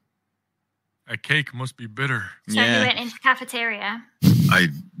 A cake must be bitter. So you went into cafeteria. I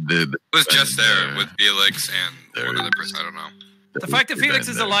did. It was just there with Felix and one other person. I don't know. The fact that Felix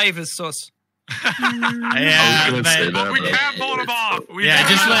is alive is sus. Yeah, But we can't vote him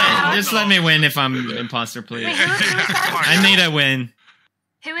off. Just let me win if I'm imposter, please. I need a win.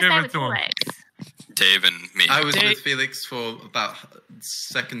 Who was Give there it with to him. Felix? Dave and me. I was with Felix for about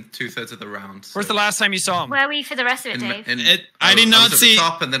second, 2/3 of the round. Where's the last time you saw him? Where were you for the rest of it, Dave? I did not was at see- the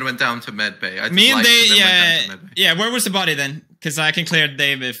top and then went down to med bay. I Me and liked Dave, then went down to med bay. yeah. Where was the body then? Because I can clear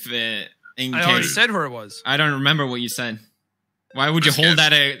Dave if in I already case. said where it was. I don't remember what you said. Why would you hold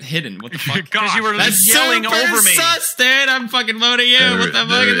that hidden? What the fuck? Because you were That's yelling super over me. sus, dude. I'm fucking voting you. What the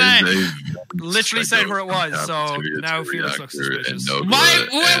fuck is that? Literally said where it was, so now Felix looks suspicious. Why?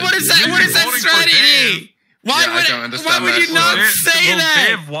 What is that? What is that strategy? Why Yeah, I don't would understand why would that you not as well. say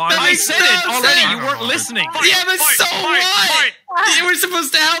that? That I makes said no it already. sense. You weren't listening. Yeah, but so what? You were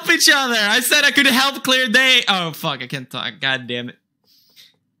supposed to help each other. I said I could help clear day. Oh fuck! I can't talk. God damn it.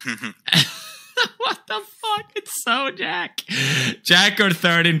 What the fuck? It's so Jack. Jack or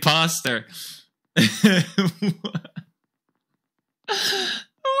third imposter.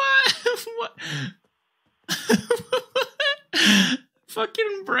 What?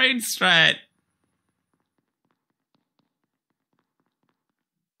 Fucking brain strat.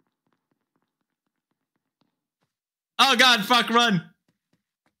 Oh god, fuck, run.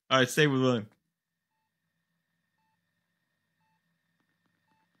 Alright, stay with William.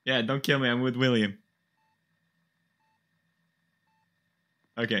 Yeah, don't kill me, I'm with William.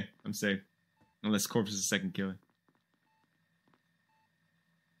 Okay, I'm safe. Unless Corpse is the second killer.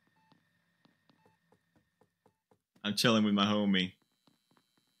 I'm chilling with my homie.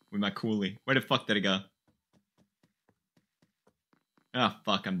 With my coolie. Where the fuck did it go? Oh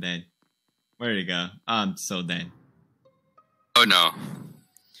fuck, I'm dead. Where did it go? I'm so dead. Oh no.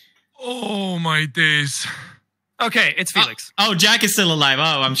 Oh my days. Okay, it's Felix. Oh, Jack is still alive.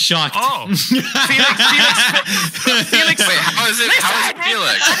 Oh, I'm shocked. Oh. Felix. Wait, how is it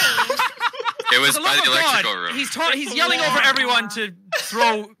Felix? It was For the by love the of electrical God, room. he's yelling over everyone to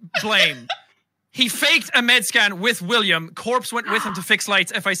throw blame. He faked a med scan with William. Corpse went with him to fix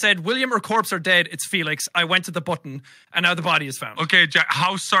lights. If I said William or Corpse are dead, it's Felix. I went to the button, and now the body is found. Okay, Jack,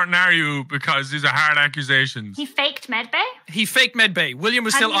 how certain are you? Because these are hard accusations. He faked medbay? He faked medbay. William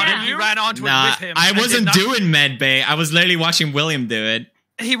was How still do you on it. know? He ran onto Nah, it with him. I and did wasn't not- doing medbay. I was literally watching William do it.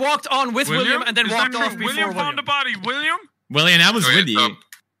 He walked on with William and then Is walked that off true? before William found the body. William? William, I was Okay, with you. so-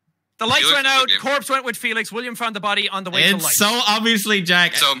 The lights Felix went was out. with you. Corpse went with Felix. William found the body on the way to It's lights. so obviously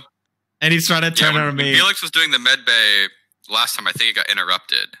Jack. So And he's trying to turn when on me. Felix was doing the med bay last time, I think it got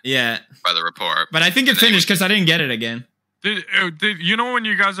interrupted Yeah. by the report. But I think it And then he finished because I didn't get it again. Did you know when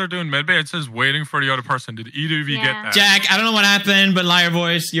you guys are doing medbay, it says waiting for the other person. Did either of you get that? Jack, I don't know what happened, but liar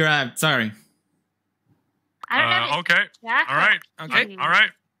voice, you're out. Sorry. I don't know. If it's Okay. Jack All right. Okay. All right.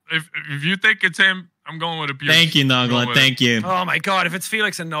 If you think it's him, I'm going with a Pierce. Thank you, I'm going Nogla. with Thank you. Oh my God! If it's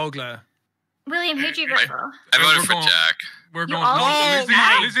Felix and Nogla, William, who'd you vote for? I voted We're for going- Jack. We're You going. all no, voted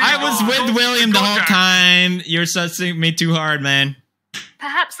Jack? Lizzie, I was no, with go- William the go whole Jack. time. You're sussing me too hard, man.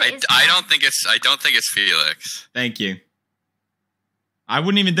 Perhaps it is. I don't think it's Felix. Thank you. I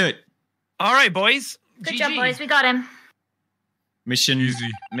wouldn't even do it. all right, boys. Good job, boys. We got him. Mission Is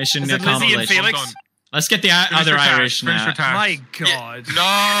it Lizzie and accomplished. Felix? Well done. Let's get the Finish other your task, Irish finish now. your task. My God.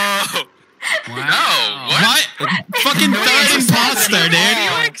 No. No. What? Fucking third imposter, dude.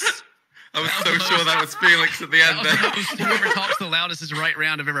 Felix? I was so sure that was Felix at the end there. Whoever talks the loudest is the right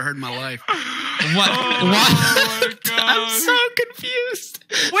round I've ever heard in my life. What? Oh What? my I'm God. so confused.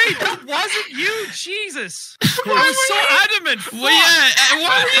 Wait, that wasn't you. Jesus. I was so adamant. Well, yeah.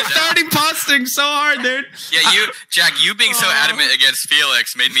 Why were you third imposting so hard, dude? Yeah, Jack, you being so adamant against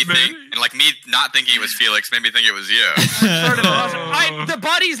Felix made me think, and like me not thinking it was Felix made me think it was you. Third imposter. The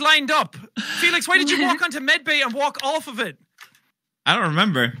bodies lined up. Felix, why did you walk onto medbay and walk off of it? I don't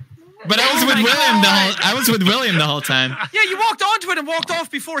remember. But I was with William the whole time. Yeah, you walked onto it and walked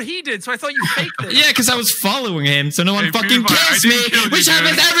off before he did, so I thought you faked it. Yeah, because I was following him, so no one Hey, fucking PewDiePie, I kills didn't me, kill you, which dude.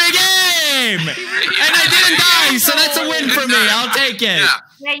 happens every game. And I didn't die, so that's a win for me. I'll take it. Yeah.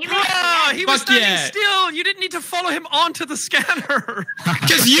 Yeah, you made Ah, he was Fuck standing yeah. still. You didn't need to follow him onto the scanner.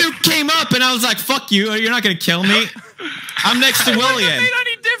 Because you came up, and I was like, "Fuck you! You're not gonna kill me." I'm next to It wouldn't William. have made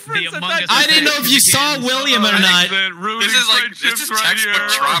any difference. The at Among that Us I time. didn't know if you saw William or not. This is textbook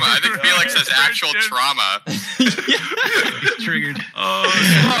trauma. I think Felix has actual trauma. Triggered.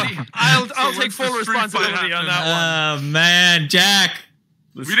 I'll take full responsibility on that one. Oh man, Jack.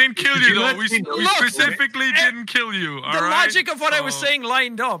 We didn't kill you though. We Look, specifically didn't kill you. All The right? logic of what I was saying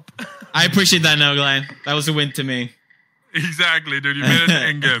lined up. I appreciate that, no, Glenn. That was a win to me. Exactly, dude. You made it to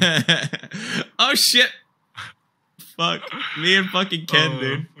end game. Oh shit. Fuck. Me and fucking Ken,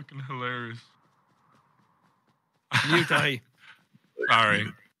 dude. Fucking hilarious. You die. Sorry.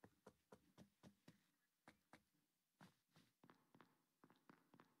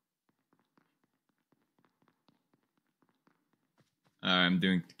 I'm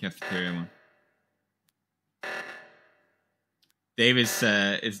doing the cafeteria one. Dave is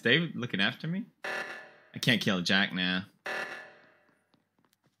Dave looking after me? I can't kill Jack now.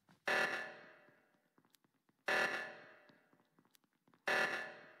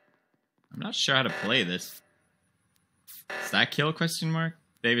 I'm not sure how to play this. Is that kill question mark?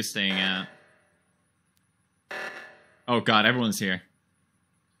 Dave is staying out. Oh god, everyone's here.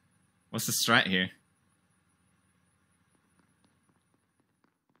 What's the strat here?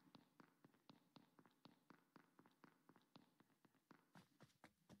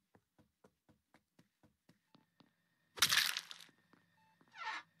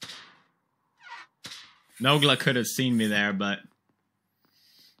 Nogla could have seen me there, but...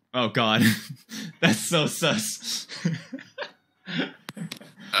 Oh god. That's so sus.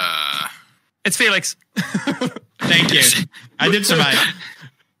 It's Felix. Thank you. I did survive.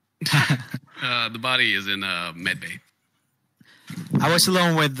 The body is in medbay. I was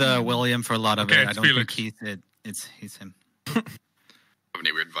alone with William for a lot of Okay, it. I it's don't Felix. think he's him. Have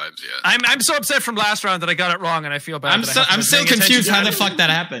any weird vibes yet? I'm so upset from last round that I got it wrong, and I feel bad. I'm that I haven't been still paying confused attention how to the anything. fuck that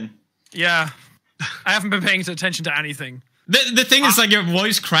happened. Yeah, I haven't been paying attention to anything. The thing is, like, your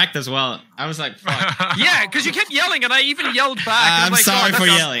voice cracked as well. I was like, fuck. Yeah, because you kept yelling, and I even yelled back. I'm sorry for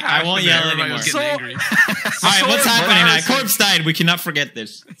yelling. I won't yell anymore. was getting angry. Alright, what's happening now? Corpse died. We cannot forget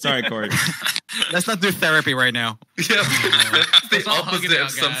this. Sorry, Corpse. Let's not do therapy right now. Yeah, that's the Let's all hug it opposite out,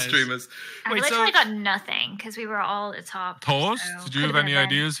 of some guys. streamers. I Wait, literally so- got nothing because we were all at the top. Toast, so did you could've have been any a bad-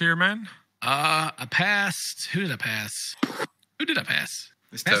 ideas here, man? I passed. Who did I pass? Who did I pass?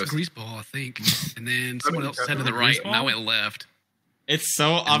 It's Passed toast. Greaseball, I think. And then someone else said to the right, and I went left. It's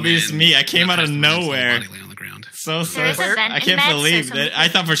so And obvious then me. I came I out of passed the room, saw the nowhere. body lay on the ground. So There is a vent I in can't med, so believe somebody that. I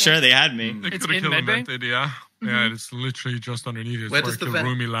thought for could- sure they had me. They It's could have in killed medbay? invented, yeah. Yeah, it's literally just underneath it. It's Where where does I the killed vent-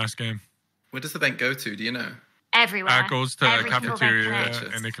 Rumi last game. Where does the vent go to? Do you know? Everywhere. That goes to Every single cafeteria, vent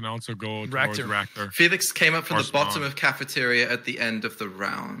connects. and it can also go towards Reactor. reactor. Felix came up from Or the bottom spawn. of cafeteria at the end of the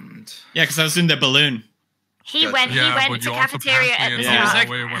round. Yeah, because I was in the balloon. He Gotcha. went. He Yeah, went but to you also cafeteria passed at me the in Yeah. the He was top. next-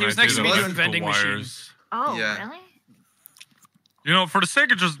 hallway when he was I next did to me the doing electrical vending machine. wires. Oh, Yeah. really? You know, for the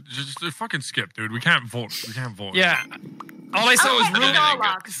sake of just fucking skip, dude. We can't vote. We can't vote. Yeah. All I saw Oh, was I think Rumi. all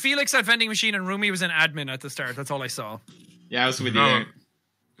logs. Felix at vending machine, and Rumi was an admin at the start. That's all I saw. Yeah, I was with you No, there.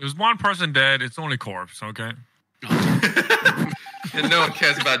 there's one person dead. It's only corpse. Okay. And no one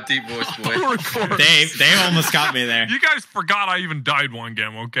cares about deep voice boy. Dave almost got me there. You guys forgot I even died one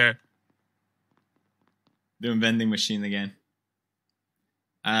game. Okay. Doing vending machine again.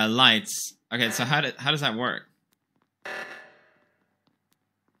 Lights. Okay, so how does that work?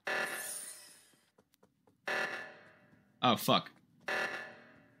 Oh fuck.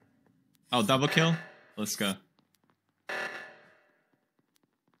 Oh, double kill? Let's go.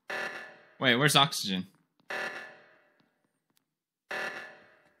 Wait, where's oxygen?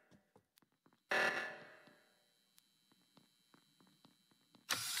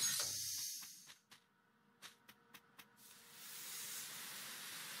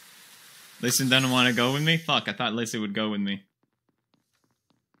 Listen doesn't want to go with me? Fuck, I thought Listen would go with me.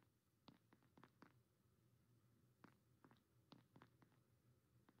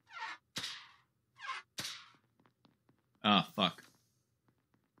 Oh, fuck.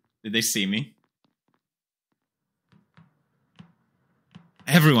 Did they see me?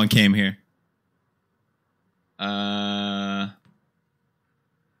 Everyone came here.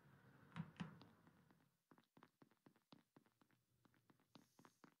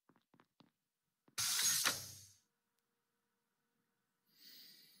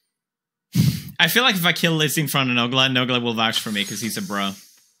 I feel like if I kill Lizzie in front of Nogla, Nogla will vouch for me because he's a bro.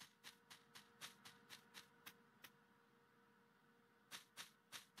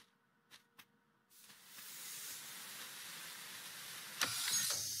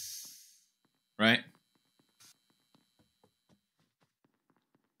 Right?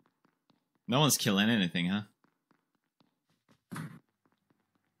 No one's killing anything, huh?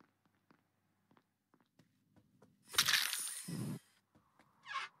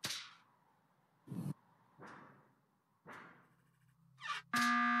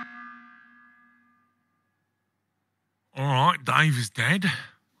 All right, Dave is dead.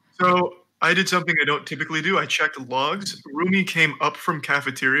 So I did something I don't typically do. I checked logs. Rumi came up from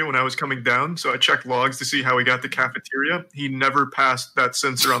cafeteria when I was coming down, so I checked logs to see how he got to cafeteria. He never passed that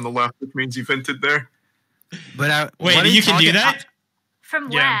sensor on the left, which means he vented there. But wait, you can do that? From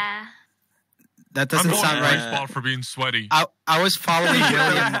where? That doesn't sound right. Spot for being sweaty. I was following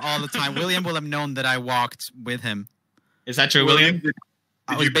William all the time. William will have known that I walked with him. Is that true, William?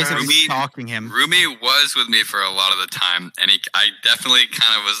 I was basically stalking him. Rumi was with me for a lot of the time, and I definitely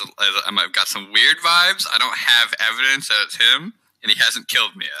kind of was. I've got some weird vibes. I don't have evidence that it's him, and he hasn't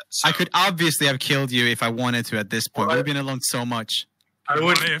killed me yet. So. I could obviously have killed you if I wanted to at this point. We've been alone so much. I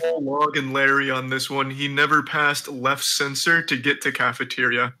went full Log and Larry on this one. He never passed left sensor to get to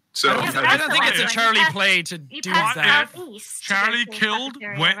cafeteria. So I don't think it's a Charlie play to do that. Charlie killed,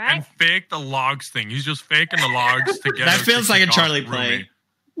 went and faked the logs thing. He's just faking the logs to get. That feels like a Charlie Rumi. play.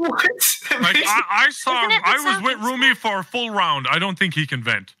 What? Like I saw. I was with Rumi for a full round. I don't think he can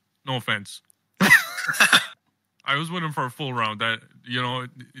vent. No offense. I was with him for a full round. That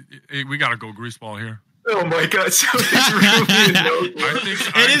we gotta go greaseball here. Oh my god! So it's Rumi and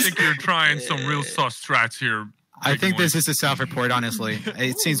I think you're trying some real sus strats here. I think this is a self-report, honestly.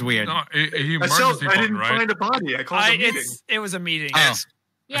 It seems weird. No, I didn't find a body. I called a meeting. It was a meeting. Oh.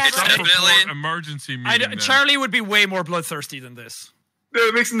 Yeah, It's definitely emergency meeting. Charlie would be way more bloodthirsty than this. No,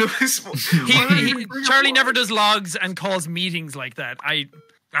 it makes no sense. Charlie never does logs and calls meetings like that.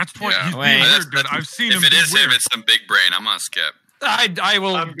 That's what he's Wait. weird, dude. I've seen him. If it be is him, weird. it's some big brain. I'm gonna skip. I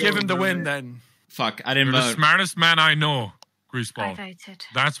will I'm give him the going win Rumi. then. Fuck, I didn't You're the vote. smartest man I know, Greaseball. I voted.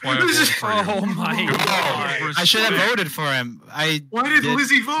 That's why I voted for you. Oh my god! I should have voted for him. Why did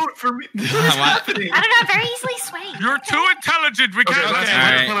Lizzie vote for me? What's What? happening? I don't know, very easily swayed. You're too intelligent. We can't. that's All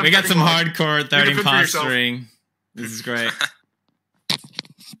fine. right, we got some hardcore third You can fit for yourself. impostering. This is great.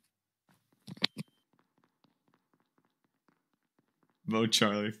 Vote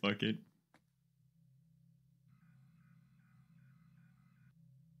Charlie, fuck it.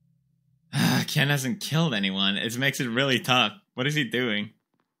 Ken hasn't killed anyone. It makes it really tough. What is he doing?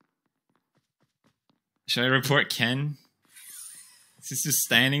 Should I report Ken? Is he just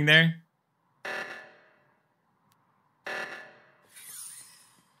standing there?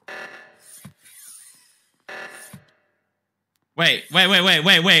 Wait. All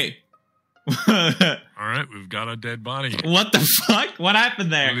right, we've got a dead body. What the fuck? What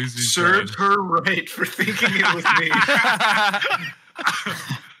happened there? Lizzie's Serves dead. her right for thinking it was me.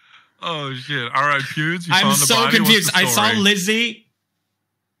 Oh shit! All right, Pewds, you I'm found the so body. confused. What's the I saw story? Lizzie,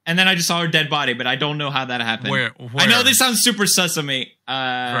 and then I just saw her dead body, but I don't know how that happened. Where? I know this sounds super sus of me.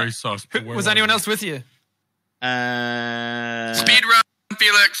 Very sus. but where Was were anyone you? else with you? Speed run,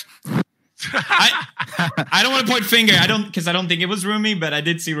 Felix. I don't want to point finger. I don't think it was Rumi, but I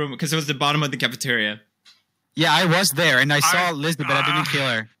did see Rumi because it was the bottom of the cafeteria. Yeah, I was there, and I saw Lizzie, but I didn't kill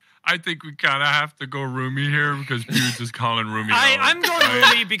her. I think we kind of have to go Rumi here because Pewds is calling Rumi. out, I'm going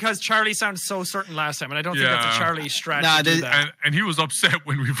right? Rumi because Charlie sounded so certain last time, and I don't think that's a Yeah. Charlie strat Nah, to do this- that. And he was upset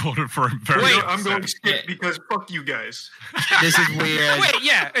when we voted for him. Very Wait, upset. I'm going skip because fuck you guys. This is weird. Wait,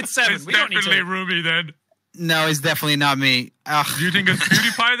 yeah, it's 7. It's We don't need definitely to. Rumi then. No, it's definitely not me. Do you think it's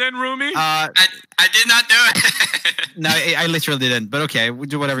PewDiePie then, Rumi? I did not do it. No, I literally didn't. But okay, we'll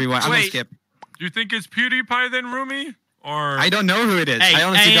do whatever you want. I'm gonna Wait. skip. Do you think it's PewDiePie then, Rumi? Or I don't know who it is. Hey, I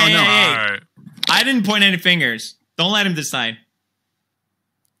honestly don't know. hey. All right. I didn't point any fingers. Don't let him decide.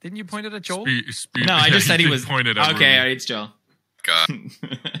 Didn't you point it at Joel? No, I just said he was. pointed at Okay, Rumi. it's Joel. God.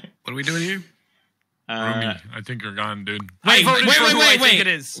 What are we doing here? Rumi, I think you're gone, dude. Wait, voted for who I think wait. it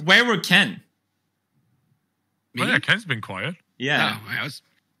is. Where were Ken? Oh, yeah, Ken's been quiet. Yeah. Oh, I was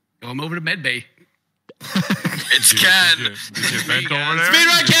going over to Medbay. It's Ken. Did you vent over there?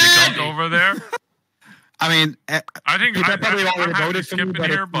 Speedrun Did you Ken! vent over there? I mean, I think people I probably I'm already happy voted for me, skipping but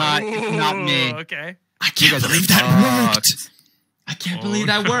here, it's but not me. Okay. I can't believe that worked. I can't believe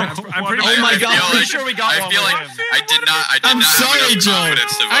that worked. I'm pretty Oh sure, my God. I'm pretty sure we got I one feel with like him. I did not I'm have sorry, enough Joe.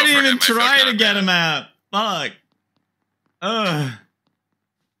 confidence to vote I didn't for even him. I feel try kinda to get bad. him out. Fuck. Ugh.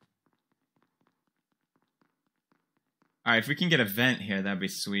 All right, if we can get a vent here, that'd be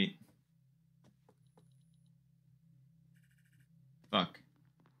sweet. Fuck.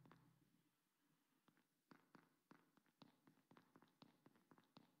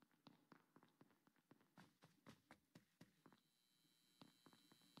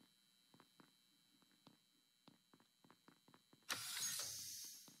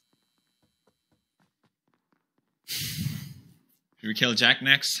 Should we kill Jack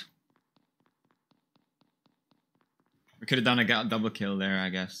next? We could have done a double kill there, I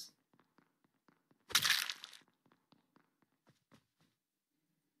guess.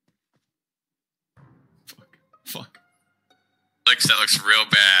 Fuck. That looks real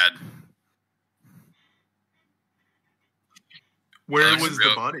bad. Where That was real,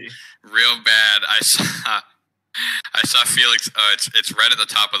 the body? Real bad. I saw Felix. It's right at the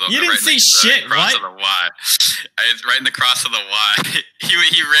top of the. You didn't right see in the shit, cross what? of the Y. It's right in the cross of the Y. He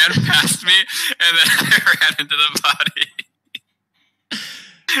ran past me, and then I ran into the body.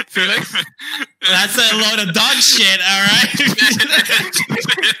 Felix? That's a load of dog shit, alright?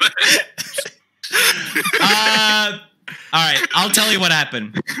 Alright, I'll tell you what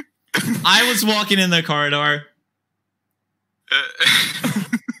happened. I was walking in the corridor.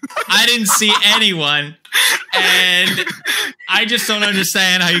 I didn't see anyone. And I just don't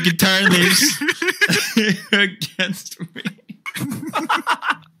understand how you can turn this against me.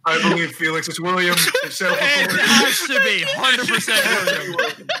 I believe Felix is William. It has to be 100%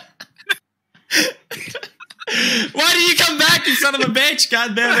 William. Why did you come back, you son of a bitch?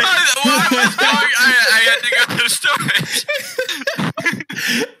 God damn it. I had to go to the storage.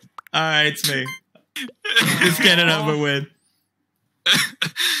 Alright, it's me. Let's get it over with.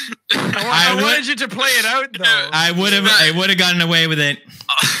 I wanted you to play it out, though. I would have gotten away with it.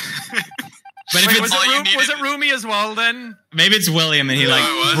 But Wait, if was it Rumi as well, then? Maybe it's William and he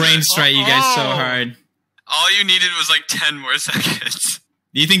brain strike you guys so hard. All you needed was 10 more seconds.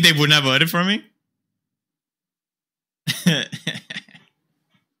 Do you think they wouldn't have voted for me?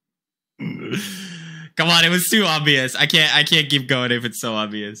 Come on, it was too obvious. I can't keep going if it's so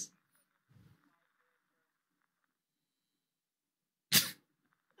obvious.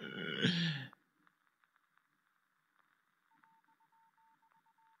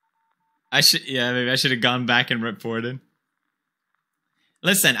 Maybe I should have gone back and reported.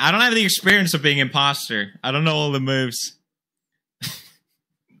 Listen, I don't have the experience of being imposter. I don't know all the moves.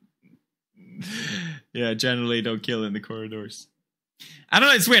 Yeah, generally don't kill in the corridors. I don't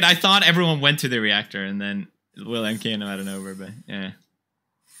know, it's weird. I thought everyone went to the reactor and then William came out of nowhere, but yeah.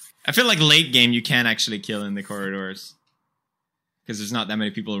 I feel like late game you can actually kill in the corridors. Because there's not that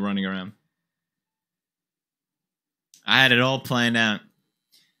many people running around. I had it all planned out.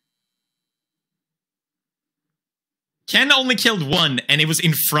 Ken only killed one, and it was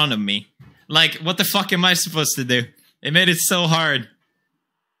in front of me. Like, what the fuck am I supposed to do? It made it so hard.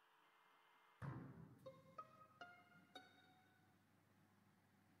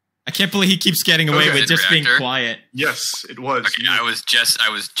 I can't believe he keeps getting away with just being quiet. Yes, it was. Okay, I was just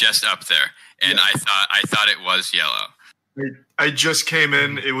up there, and I thought it was yellow. I just came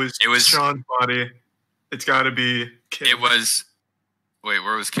in. It was Sean's body. It's got to be Ken. It was. Wait,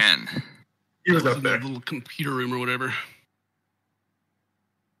 where was Ken? He was up there. In the little computer room or whatever.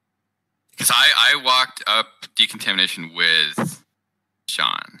 Because I walked up decontamination with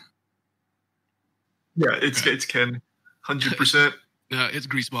Sean. Yeah, it's Ken. 100%. No, it's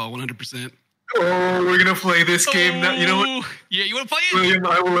Greaseball, 100%. Oh, we're gonna play this game now. You know what? Yeah, you want to play it? William,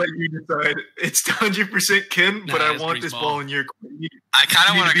 I will let you decide. It's 100% Ken, but I want this ball in your court. I kind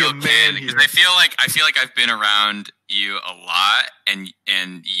of want to go man Ken here. because I feel like I've been around you a lot, and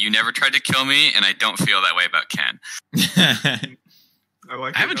you never tried to kill me, and I don't feel that way about Ken.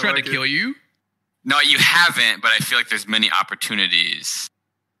 I haven't tried to kill you. No, you haven't, but I feel like there's many opportunities.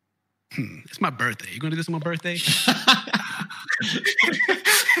 It's my birthday. You gonna do this on my birthday?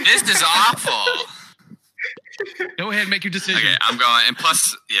 This is awful. Go ahead and make your decision. Okay, I'm going. And plus,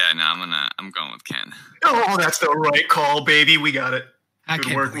 yeah, no, I'm going with Ken. Oh, that's the right call, baby. We got it. I Good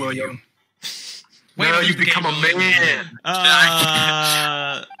can't work, believe William. Wait Now till you this become a game's over. man.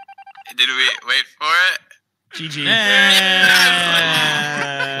 Did we wait for it? GG.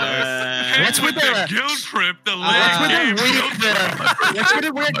 What's with the guilt trip? The what's with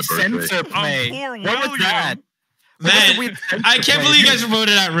the weird sensor play? What was that? Man, I can't believe you guys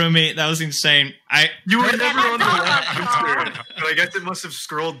voted out Roomy. That was insane. You were never on the left, but I guess it must have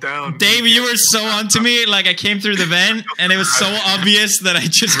scrolled down. Dave, you were so onto me. Like I came through the vent, and it was so obvious that I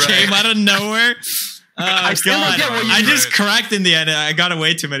just came out of nowhere. Oh I still don't God! get what you I just cracked in the end. I got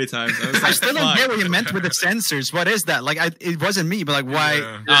away too many times. I, was like, I still don't fuck. get what you meant with the sensors. What is that? Like, it wasn't me, but like, why?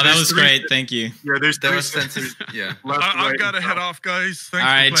 Yeah. Oh, that was great. Thank you. Yeah, there There were was sensors. Yeah. I've got to head off, guys. Thanks All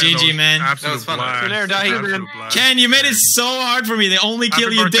right, for playing GG, those. man. Absolute That was fun. blast. See you later, Dahi. Absolute blast. Ken, you made it so hard for me. The only Happy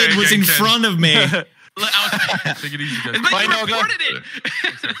kill you birthday did was again, in Ken. front of me. Look, I was, Take it easy, guys. but Bye, you Nogla. reported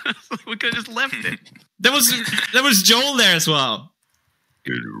it. We could have just left it. There was Joel there as well.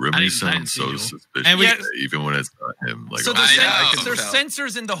 Dude, I Remy didn't sounds see so you. suspicious, And we- even when it's not him. Like, So oh, there's, I know. there's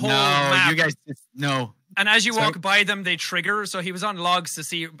sensors in the whole No, map. you guys, no. And as you Sorry? walk by them, they trigger. So he was on logs to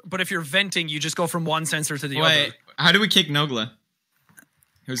see. But if you're venting, you just go from one sensor to the Wait, other. how do we kick Nogla?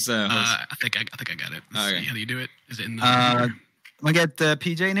 Who's host? I think I got it. Let's Okay. see. How do you do it? Is it in the? Want to get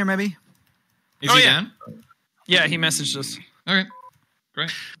PJ in here, maybe? Is Oh, he yeah. down? Yeah, he messaged us. Okay,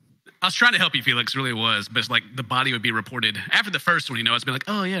 great. I was trying to help you, Felix. Really was, but it's like the body would be reported after the first one. You know, it's been like,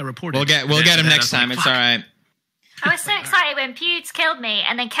 oh yeah, reported. We'll get him Then I next was like, time. It's fuck. all right. I was so excited when Pewds killed me,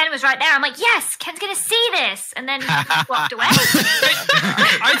 and then Ken was right there. I'm like, yes, Ken's gonna see this, and then he walked away.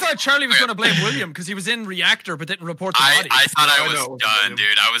 I thought Charlie was going to blame William because he was in reactor but didn't report the body. I thought I I was know it wasn't done, him.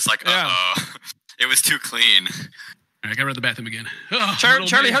 dude. I was like, Yeah. uh-oh. It was too clean. All right, I got rid of the bathroom again. Oh, Charlie,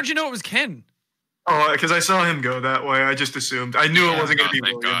 little how'd you know it was Ken? Oh, because I saw him go that way. I just assumed. I knew it wasn't going to be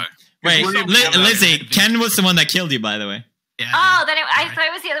Thank William. God. Wait, William- Lizzie, Ken was the one that killed you, by the way. Yeah. Oh, then I thought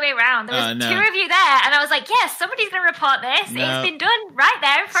it was the other way around. There was No. two of you there, and I was like, yes, somebody's gonna report this. No. It's been done right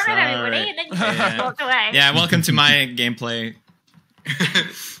there in front Sorry. of everybody, and then you Yeah. just walked away. Yeah, welcome to my gameplay.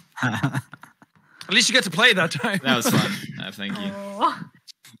 At least you get to play that time. That was fun. Thank you. Oh.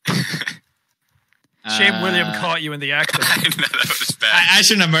 Shame William caught you in the act. I know that was bad. I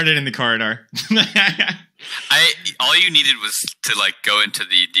shouldn't have murdered in the corridor. All you needed was to like go into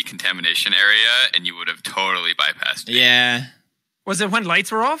the decontamination area, and you would have totally bypassed me. Yeah, Was it when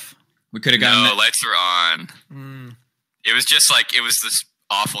lights were off? we could have gotten. No, lights were on. Mm. It was just like it was this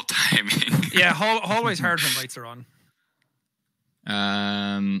awful timing. Yeah, hallway's hard when lights are on.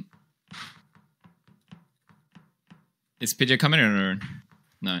 Is PJ coming or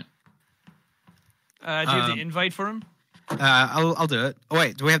no? Do you have the invite for him? I'll do it. Oh,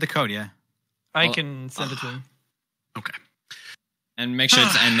 wait, do we have the code? Yeah. I can send it to him. Okay. And make sure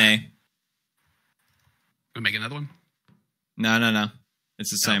it's NA. We make another one. No.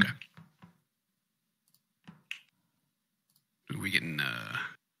 It's the same. Okay. Are we getting?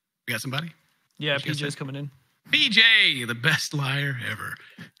 We got somebody. Yeah, What you guys PJ's say? coming in. PJ, the best liar ever.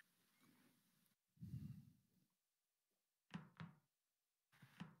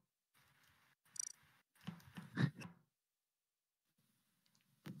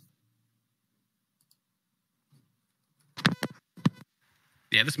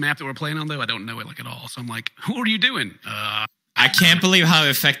 Yeah, this map that we're playing on, though, I don't know it like at all. So I'm like, who are you doing? I can't believe how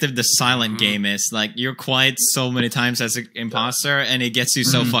effective the silent game is. Like, you're quiet so many times as an imposter, and it gets you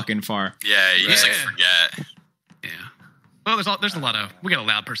so fucking far. Yeah, you just like Yeah. forget. Yeah. Well, there's a lot of we got a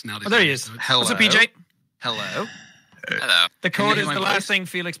loud personality. Oh, there he is. What's up, PJ? Hello. Hello. The code hear is my the last voice? thing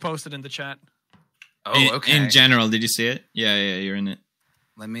Felix posted in the chat. Oh, okay. In general, did you see it? Yeah, you're in it.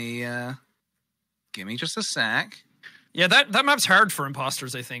 Let me give me just a sec. Yeah, that map's hard for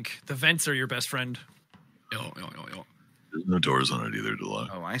imposters, I think. The vents are your best friend. Yo. There's no doors on it either to lock.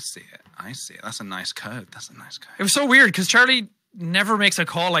 Oh, I see it. That's a nice code. It was so weird because Charlie never makes a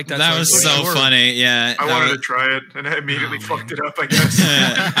call like that. That I was wasn't so sure. funny. Yeah. I that wanted was- to try it, and I immediately fucked it up, I guess.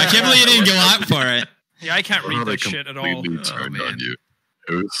 I can't believe you didn't go out for it. Yeah, I can't Oh, read they that shit at all. completely turned on you.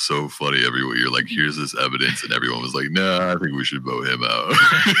 It was so funny. Everywhere you're like, "Here's this evidence," and everyone was like, "Nah, I think we should vote him out."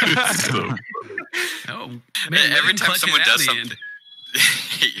 It's so funny. Oh, Man, every William time clutched someone it out does in the something,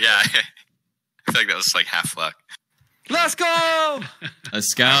 end. yeah, I feel like that was like half luck. Let's go!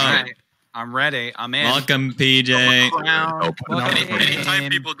 Let's go. All right. I'm ready. I'm in. Welcome, PJ. Help. Welcome. Anytime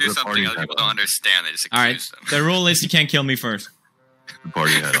people do The something party other people hat don't on. understand, they just All right. accuse them. The rule is you can't kill me first. The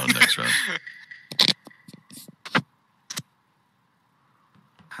party hat on next round.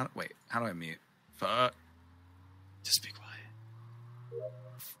 How do I mute? Fuck. Just be quiet.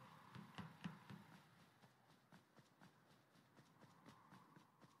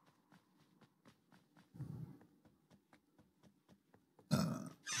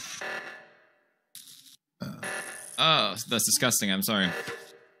 Oh, that's disgusting. I'm sorry.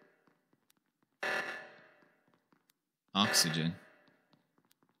 Oxygen.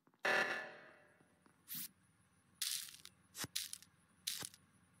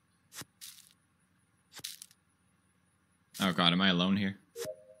 Oh god, am I alone here?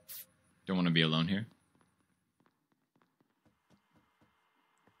 Don't want to be alone here.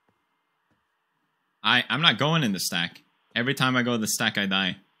 I'm not going in the stack. Every time I go to the stack, I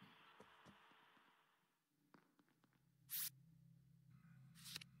die.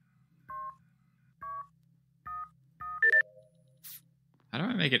 How do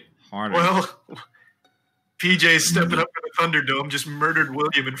I make it harder? Well, PJ's stepping up for the Thunderdome, just murdered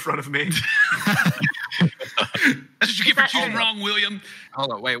William in front of me. That's what you get for choosing wrong, William.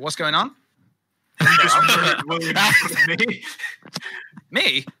 Hold on, wait, what's going on? You just murdered William in front of me.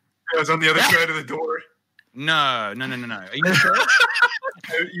 Me? I was on the other side of the door. No. Are you sure?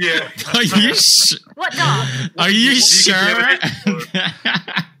 Yeah. Are you sure? What dog? Are you sure?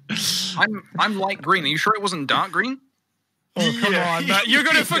 I'm light green. Are you sure it wasn't dark green? Oh, come on, Matt. You're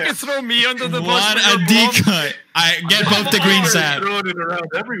going to fucking throw me under the bus. What a decoy. I get both the greens out. Throwing it around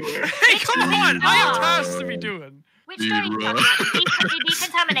everywhere. Hey, come on. I have tasks to be doing. Which door are you talking about? The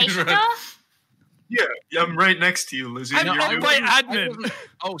decontamination door? Yeah, I'm right next to you, Lizzie. I'm by admin.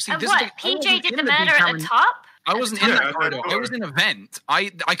 Oh, see, And this what? is I PJ wasn't did in the murder at the top? I wasn't in that corridor. I was in a vent. I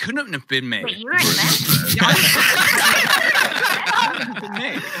couldn't have been me. Wait, you were in the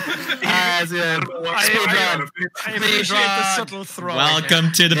I appreciate the subtle throw.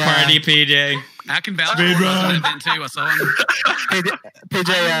 Welcome to the party, PJ. I can vouch for it too. I saw him.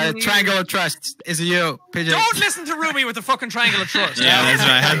 PJ, Triangle of Trust is you. PJ. Don't listen to Ruby with the fucking triangle of trust. Yeah, that's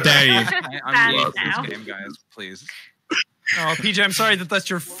right. How dare you? I'm new to this game, guys. Please. Oh, PJ, I'm sorry that's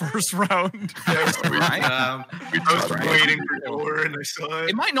your first round. Right? I was waiting for the door and I saw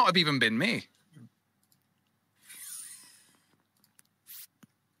it. It might not have even been me.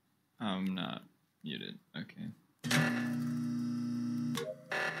 I'm not muted. Okay.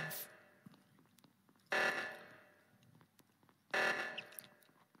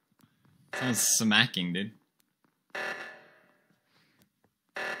 Someone's smacking, dude.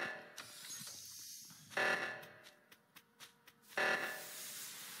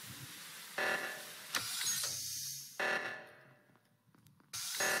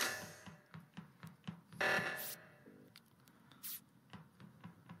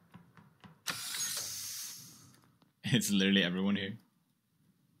 It's literally everyone here.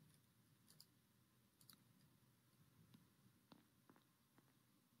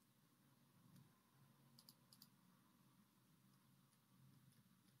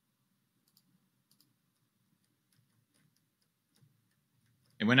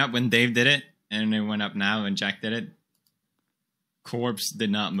 It went up when Dave did it, and it went up now when Jack did it. Corpse did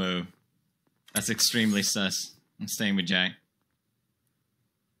not move. That's extremely sus. I'm staying with Jack.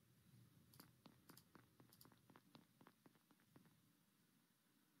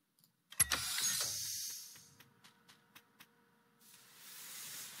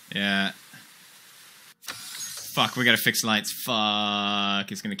 Yeah. Fuck, we gotta fix lights.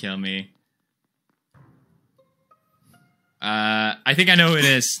 Fuck, it's gonna kill me. I think I know who it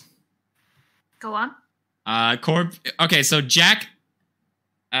is. Go on. Corp. Okay, so Jack.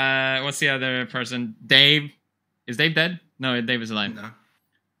 What's the other person? Dave. Is Dave dead? No, Dave is alive. No.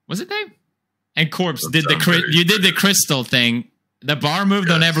 Was it Dave? And Corpse did the you did the crystal thing. The bar moved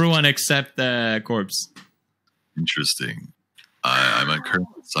on everyone except the Corpse. Interesting. I'm on current.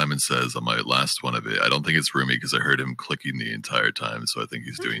 Simon says on my last one of it. I don't think it's Roomy because I heard him clicking the entire time, so I think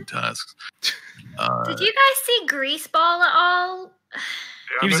he's doing tasks. Did you guys see Greaseball at all? Yeah,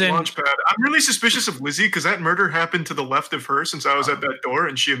 I'm at Launchpad. I'm really suspicious of Lizzie because that murder happened to the left of her since I was at that door,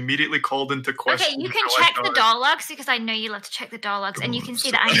 and she immediately called into question. Okay, you can check the door logs because I know you love to check the door logs, and you can see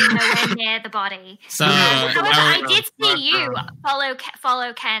that I'm nowhere near the body. So, however, I did see you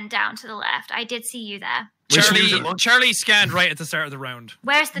follow Ken down to the left. I did see you there. Charlie scanned right at the start of the round.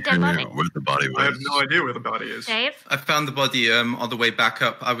 Where's the dead body? Where the body was? I have no idea where the body is. Dave? I found the body on the way back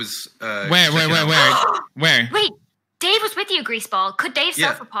up. I was Where? Wait, Dave was with you, Greaseball. Could Dave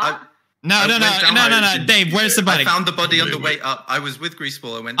self-report? No, Dave, where's the body? I found the body on the way up. I was with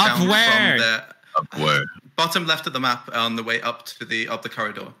Greaseball. I went Up down where? from the Up where? bottom left of the map on the way up to the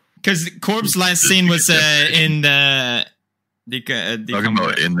corridor. Because Corpse last scene was in the Talking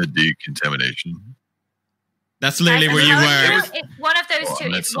about in the decontamination. That's literally where you were. It's one of those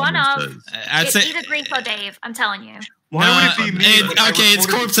two. It's one of. It's either Grease or Dave. I'm telling you. Why would it be me? Okay, it's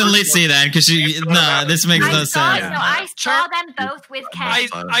Corpse and Lizzie then, because this makes no sense. I saw them both with Ken.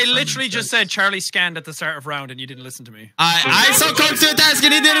 I literally just said Charlie scanned at the start of round, and you didn't listen to me. I saw Corpse do a task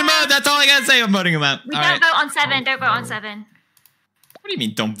and he didn't vote. That's all I gotta say. I'm voting him out. We don't vote on 7. Don't vote on 7. What do you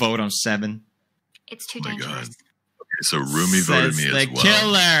mean? Don't vote on 7? It's too dangerous. so Rumi voted me Says as the well.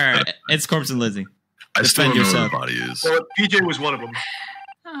 killer. It's Corpse and Lizzie. I still Defend don't know yourself. who the body is. Well, PJ was one of them.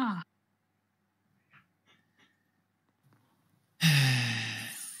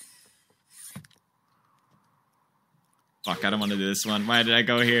 Fuck, I don't want to do this one. Why did I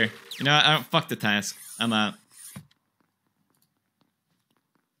go here? You know what? I don't fuck the task. I'm out.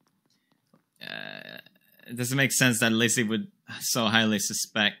 It doesn't make sense that Lizzie would so highly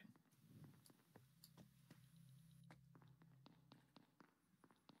suspect.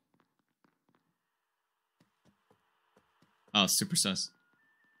 Oh, super sus.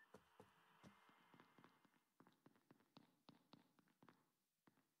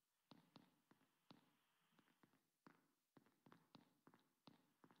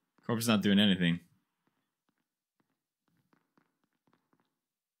 Corp's not doing anything.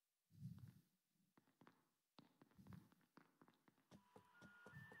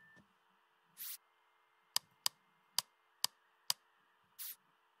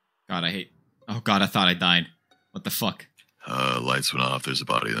 God, I hate... Oh god, I thought I died. What the fuck? Lights went off. There's a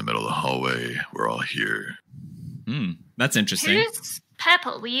body in the middle of the hallway. We're all here. That's interesting. Who's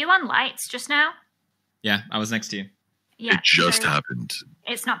purple? Were you on lights just now? Yeah, I was next to you. Yeah. It just so happened.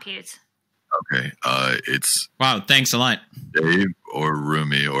 It's not Pewds. Okay. It's Wow, thanks a lot. Dave or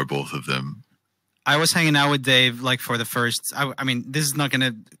Rumi or both of them. I was hanging out with Dave like for the first. I mean, this is not going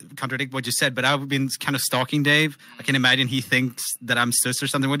to contradict what you said, but I've been kind of stalking Dave. I can imagine he thinks that I'm sus or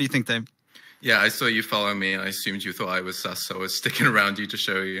something. What do you think, Dave? Yeah, I saw you follow me. I assumed you thought I was sus, so I was sticking around you to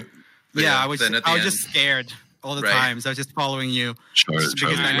show you. But I was. then at the I was end- just scared all the Right. time. So I was just following you. Charlie,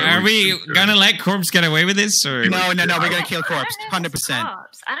 because Are we gonna let Corpse get away with this? Or No. We're gonna kill Corpse. 100%.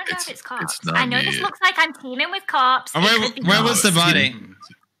 Cops. I don't know if it's cops. it's not I know me. this looks like I'm teaming with cops. Oh, It could be where cops. was the body?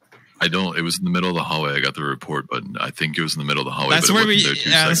 I don't. It was in the middle of the hallway. I got the report, but I think it was in the middle of the hallway. That's but it where we. wasn't there 2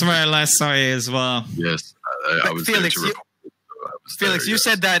 Yeah, that's seconds. where I last saw you as well. Yes, I But was Felix, there to you- report. I was Felix, there, you yes.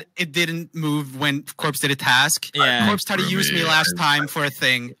 said that it didn't move when Corpse did a task. Yeah. Corpse tried to use me Rumi, last time for a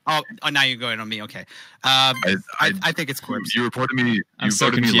thing. Oh, now you're going on me. Okay. I think it's Corpse. You reported me. I'm You so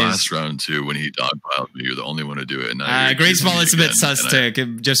voted me confused. last round too when he dogpiled me. You're the only one to do it. And now you're Grace accusing Ball me is a bit again, sus and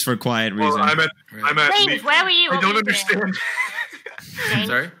too, just for quiet reason. Well, I'm at. Dave, where were you? I What don't were you doing? understand.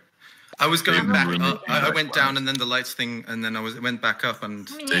 Sorry? I was going David back Rumi up. came I back went down and then the lights thing, and then I went back up and...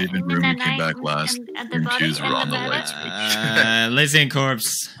 Dave and Rumi came back last. and the And body Q's were and on the the murder? light switch. Lizzie and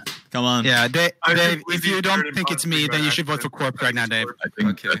Corpse. Come on. Yeah, Dave, I think if Lizzie you don't turned think it's me, imposter then you by should vote for accident. Corpse right now, Dave. I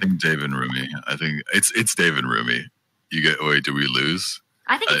think Dave and Rumi. I think it's Dave and Rumi. You get. Wait, did we lose?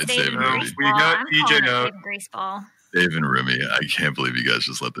 I think it's It's Dave Dave and and Greaseball. Rumi. We got I'm PJ calling it out. Dave and Greaseball. Dave and Rumi. I can't believe you guys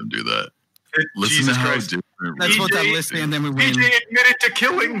just let them do that. Listen Jesus to how Christ. different. Let's vote on PJ Leslie and then we win. PJ admitted to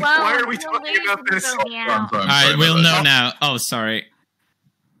killing. Well, Why are we we'll talking lose about if you this? vote me out. I'm All right, sorry, we'll my know bad. now. Oh, sorry.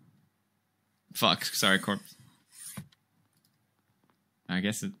 Fuck. Sorry, Corpse. I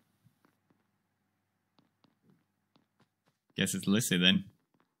guess it. Guess it's Lizzie then.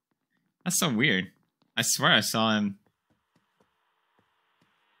 That's so weird. I swear I saw him.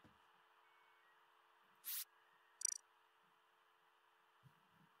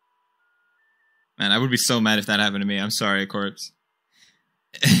 Man, I would be so mad if that happened to me. I'm sorry, Corpse.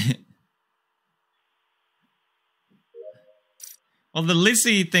 Well, the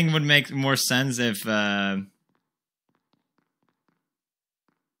Lizzie thing would make more sense if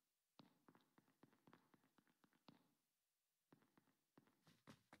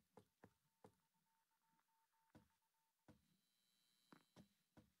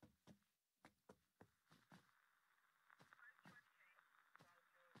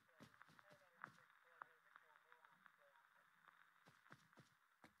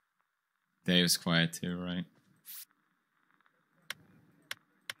Dave's quiet too, right?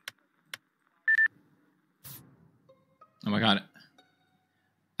 Oh my god.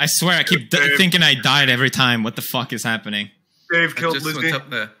 I swear I keep thinking I died every time. What the fuck is happening? Dave I killed just Lizzie. went up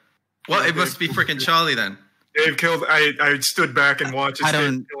there. Well, it must be freaking Charlie then. Dave killed. I stood back and watched. I Dave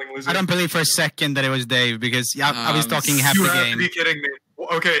don't. killing Lizzie. I don't believe for a second that it was Dave because I was talking half You the have game. to be kidding me.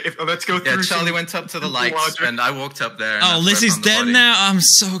 Okay, let's go through. Yeah, Charlie some went up to the simple lights, logic. and I walked up there. And Oh, that's where I Lizzie's found the dead body. now? I'm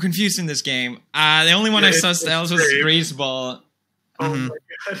so confused in this game. The only one I Yeah, saw it's else was Dave. Greaseball. Oh my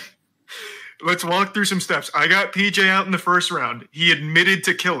god. Let's walk through some steps. I got PJ out in the first round. He admitted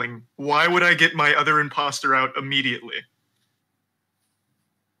to killing. Why would I get my other imposter out immediately?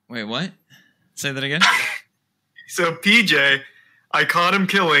 Wait, what? Say that again? So PJ, I caught him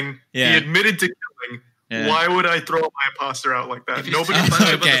killing. Yeah. He admitted to killing. Yeah. Why would I throw my imposter out like that? If you Nobody. see a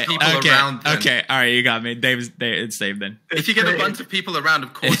bunch of Okay, other people okay, around, then, okay. All right, you got me. It's Dave then. if you get a bunch of people around,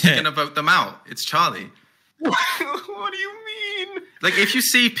 of course you're gonna vote them out. It's Charlie. What do you mean? Like, if you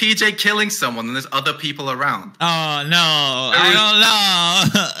see PJ killing someone and there's other people around. Oh, no. I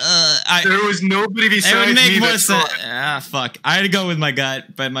don't know. There was nobody It besides would make me more that saw sense. it. Ah, fuck. I had to go with my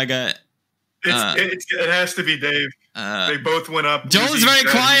gut, but my gut. It has to be Dave. They both went up. Joel's Lizzie very said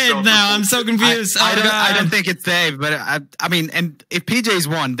quiet himself now. I'm so confused. I don't think it's Dave, but I mean, and if PJ's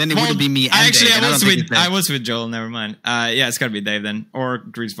won, then it wouldn't be me. And Actually, Dave, and don't think it's Dave. I was with Joel. Never mind. Yeah, it's gotta be Dave then, or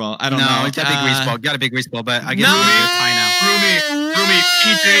Greaseball. I don't know. No, it's got a big Greaseball, but I guess it's a tie now. Rumi,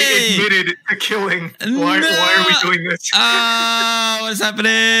 PJ admitted to killing. Why are we doing this? What's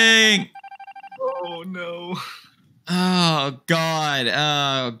happening? Oh no. Oh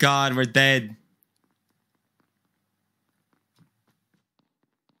God, we're dead.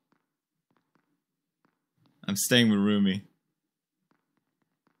 I'm staying with Rumi.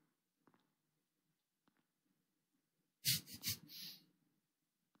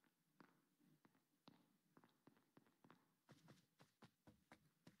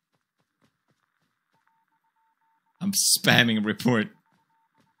 I'm spamming a report.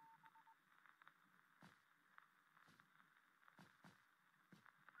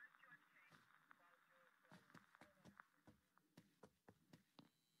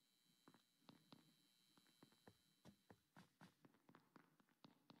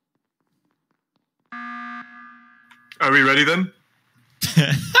 Are we ready then?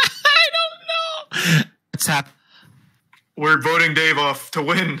 What's happening? We're voting Dave off to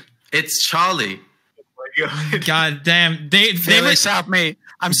win. It's Charlie. Oh my God. God damn. Felix, help me.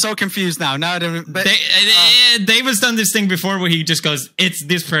 I'm so confused now. Dave has done this thing before where he just goes, it's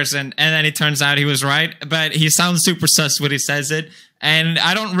this person, and then it turns out he was right, but he sounds super sus when he says it. And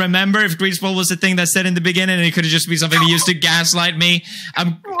I don't remember if Greaseball was the thing that said in the beginning, and it could have just been something he used to gaslight me.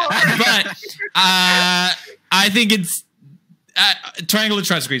 But I think it's Triangle of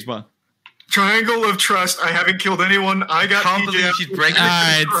Trust, Greaseball. Triangle of Trust. I haven't killed anyone. I got Can't PJ. believe she's breaking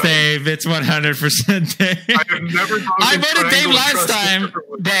Alright, Dave. It's 100% Dave. I have never I voted Dave last time.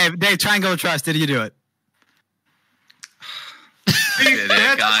 Dave, Triangle of Trust. Did you do it? I did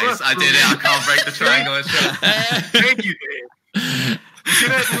it, guys. I did it. I can't break the triangle of trust. Thank you, Dave. You see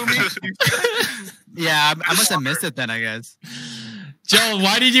that, Rumi? Yeah, I must have missed it then, I guess. Joel,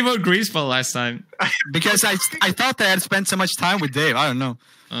 why did you vote Greaseball last time? Because I thought that I had spent so much time with Dave. I don't know.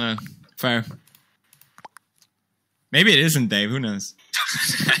 Fair. Maybe it isn't Dave. Who knows?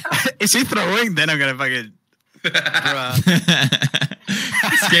 Is he throwing? Then I'm gonna fucking.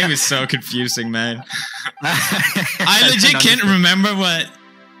 This game is so confusing, man. I legit can't remember what.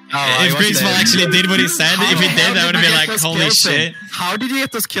 If Greaseball actually did what he said, if he did, I would have been like, holy shit. How did you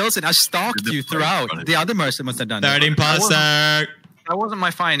get those kills in? I stalked you throughout. The other Mercer must have done Third imposter. That wasn't my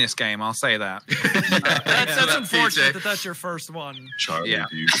finest game, I'll say that. That's unfortunate that's your first one. Charlie,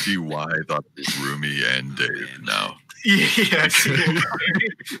 do you see why I thought it was Rumi and Dave now? Yeah. Okay,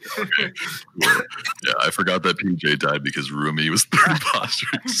 cool. Yeah, I forgot that PJ died because Rumi was the imposter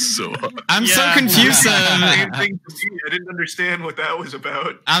so hard. I'm so confused. Same thing to me. I didn't understand what that was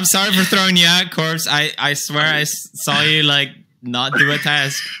about. I'm sorry for throwing you out, Corpse. I swear I saw you like not do a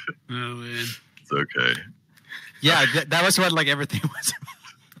task. Oh man, it's okay. Yeah, that was what like everything was.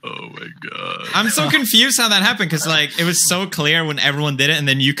 Oh my god. I'm so confused how that happened because like it was so clear when everyone did it, and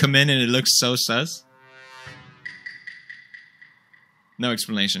then you come in and it looks so sus. No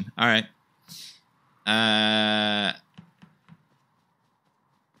explanation. All right. At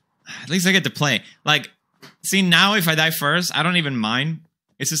least I get to play. Like, see, now if I die first, I don't even mind.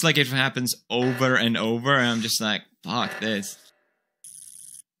 It's just like if it happens over and over, and I'm just like, fuck this.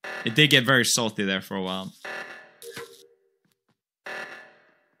 It did get very salty there for a while.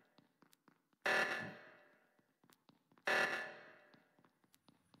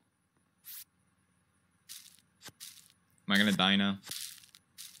 Am I gonna die now?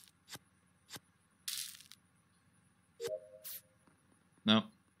 No.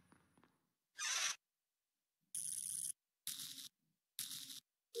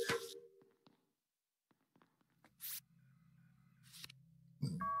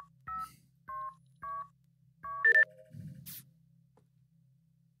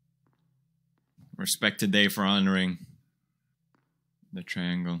 Respect to Dave for honoring the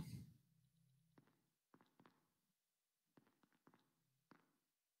triangle.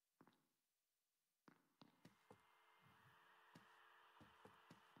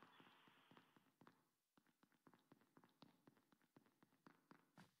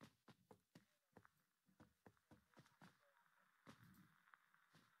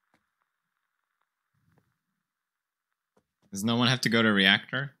 Does no one have to go to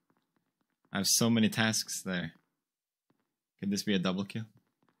reactor? I have so many tasks there. Could this be a double kill?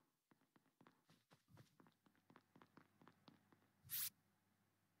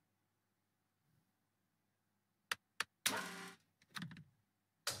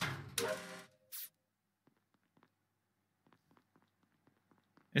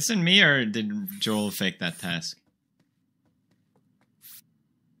 Is it me or did Joel fake that task?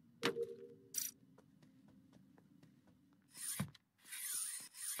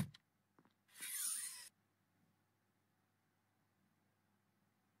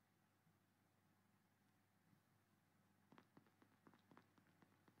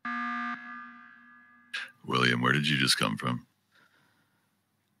 William, where did you just come from?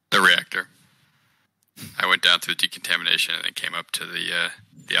 The reactor. I went down through decontamination and then came up to the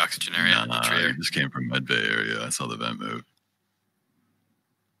oxygen area. Nah, the tree you area. just came from Medbay area. I saw the vent move.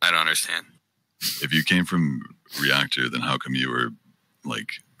 I don't understand. If you came from reactor, then how come you were like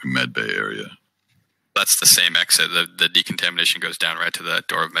Medbay area? That's the same exit. The decontamination goes down right to the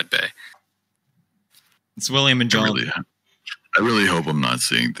door of Medbay. It's William and Joel. I really hope I'm not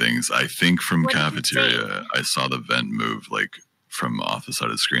seeing things. I think from What did you cafeteria, I saw the vent move like from off the side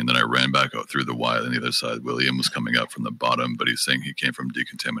of the screen. Then I ran back out through the wire on the other side. William was coming up from the bottom, but he's saying he came from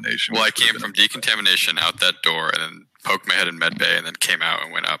decontamination. Well, I came from decontamination out that door and then poked my head in Medbay and then came out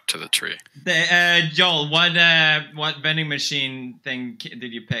and went up to the tree. Joel, what vending machine thing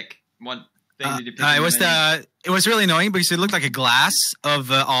did you pick? What thing did you pick? It was really annoying because it looked like a glass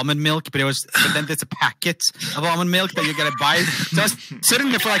of almond milk, but then there's a packet of almond milk that you gotta buy. So I was sitting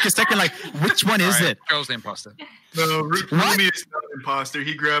there for like a second, like, which one is it? Joel's the imposter. No, Rumi is not an imposter.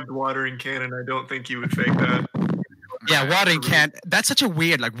 He grabbed the watering can, and I don't think he would fake that. Yeah, watering can. That's such a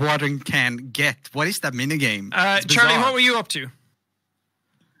weird, like, watering can get. What is that minigame? Charlie, what were you up to?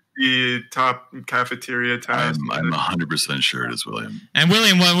 The top cafeteria task. I'm 100% sure it is William. And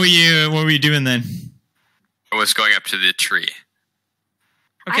William, what were you doing then? I was going up to the tree.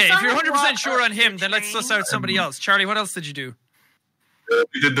 Okay, if you're 100% sure on him, then let's suss out somebody else. Charlie, what else did you do?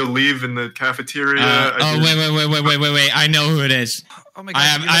 We did the leave in the cafeteria. Wait. I know who it is. Oh my god,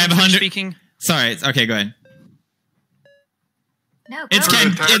 I have 100. Speaking. Sorry. Okay, go ahead. No, It's go.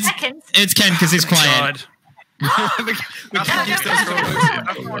 Ken. 10 seconds. It's Ken because he's quiet. To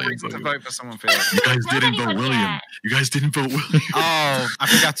vote for someone for You guys didn't vote William. You guys didn't vote William. Oh, I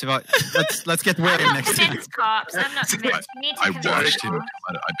forgot to vote. Let's get William I'm not next. convinced, Cops. I'm not convinced. You need to I convince watched him. people.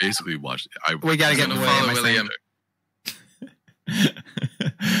 I basically watched. We gotta get William. William. I William.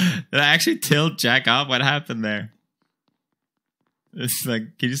 Did I actually tilt Jack off? What happened there? It's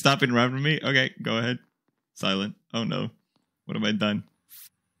like, can you stop interrupting me? Okay, go ahead. Silent. Oh no. What have I done?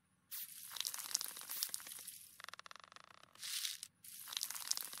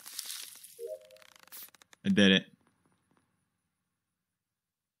 I did it.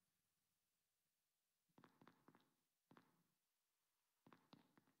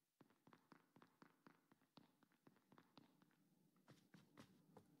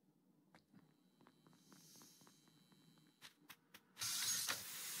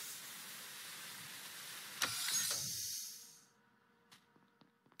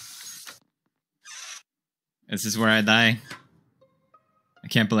 This is where I die. I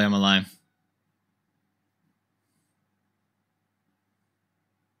can't believe I'm alive.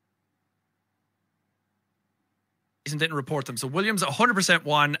 And didn't report them. So William's 100%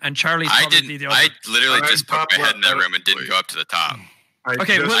 one, and Charlie's I probably didn't. the other. I literally I'm just poked my head in that room and didn't go up to the top.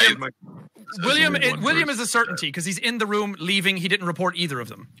 Okay, William. William, only one William is person. a certainty because he's in the room leaving. He didn't report either of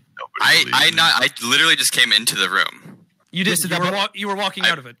them. I literally just came into the room. You did. You were walking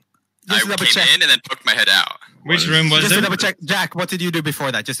out of it. I Just to double came check. in and then poked my head out. Which room was Just to it? double check, Jack. What did you do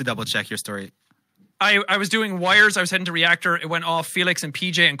before that? Just to double check your story. I was doing wires. I was heading to reactor. It went off. Felix and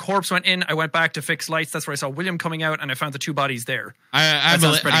PJ and Corpse went in. I went back to fix lights. That's where I saw William coming out, and I found the two bodies there. I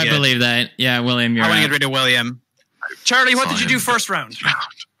sounds pretty good. believe that. Yeah, William, you're I want to right. get rid of William. Charlie, what Saw did you him. do first round?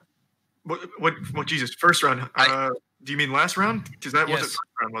 What? Jesus, first round. Do you mean last round? Because that wasn't Yes.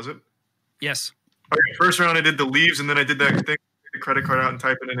 first round, was it? Yes. Okay, first round I did the leaves, and then I did that thing. The credit card out and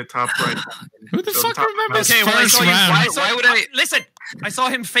type it in the top right. Who the So fuck top remembers Okay, well, I first saw you. round? Why would I? Listen, I saw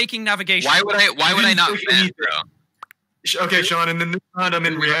him faking navigation. Why would I not didn't vent, think bro? Okay, Sean, and then this round I'm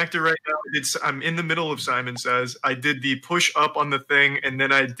in reactor right now. I'm in the middle of Simon Says. I did the push up on the thing, and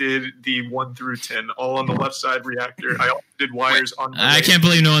then I did the 1 through 10, all on the left side reactor. I also did wires on. The I right. can't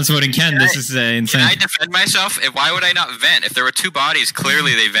believe no one's voting Ken. This is insane. Can I defend myself? Why would I not vent? If there were two bodies,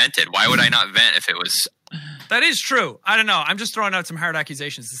 clearly they vented. Why would I not vent if it was? That is true. I don't know. I'm just throwing out some hard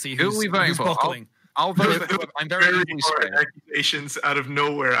accusations to see Who who's, are we voting who's for? buckling. I'll vote for. I'm very Very easily hard swayed. accusations out of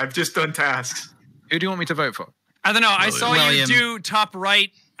nowhere. I've just done tasks. Who do you want me to vote for? I don't know. I saw William. you do top right,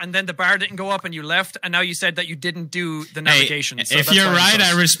 and then the bar didn't go up, and you left, and now you said that you didn't do the Hey, navigation. So if that's you're why I'm right, I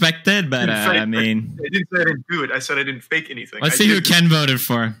sus. respect it, but I mean, I didn't say I didn't do it. I said I didn't fake anything. let's I see who did- Ken voted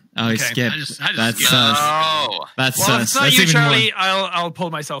for. Oh, he Okay. skipped. I just That's skipped. sus. No. That's Well, if sus. it's not That's you, even Charlie, I'll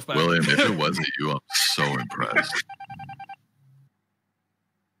pull myself back. William, if it wasn't you, I'm so impressed.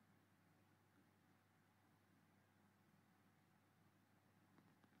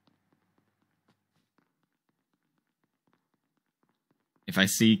 If I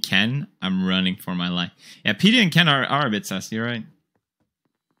see Ken, I'm running for my life. Yeah, PD and Ken are a bit sus. You're right.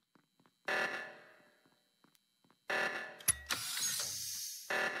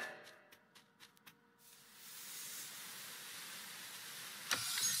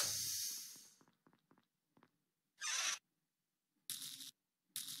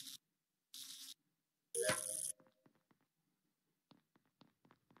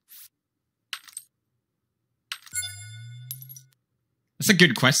 That's a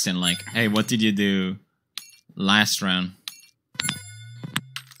good question. Like, hey, what did you do last round?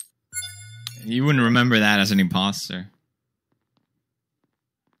 You wouldn't remember that as an imposter.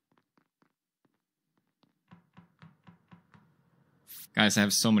 Guys, I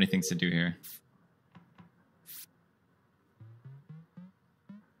have so many things to do here.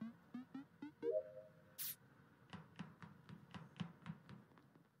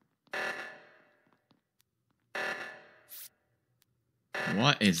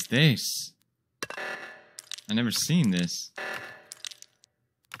 What is this? I never seen this.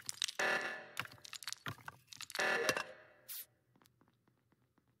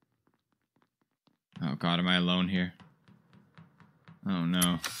 Oh god, am I alone here? Oh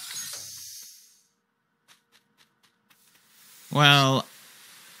no. Well,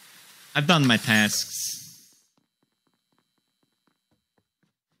 I've done my tasks.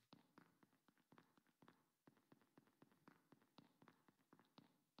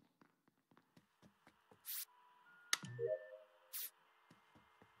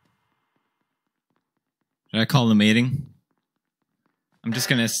 Should I call the meeting? I'm just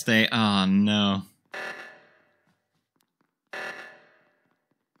gonna stay. Oh no.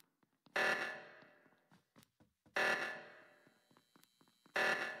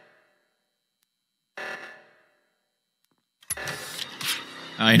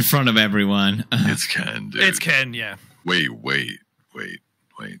 In front of everyone. It's Ken, dude. It's Ken, yeah. Wait.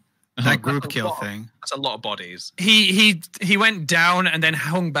 That group kill thing. That's a lot of bodies. He went down and then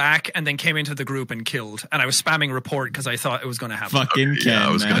hung back and then came into the group and killed. And I was spamming report because I thought it was going to happen. Fucking Ken. Yeah,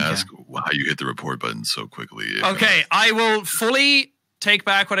 I was going to ask how you hit the report button so quickly. Okay, I will fully take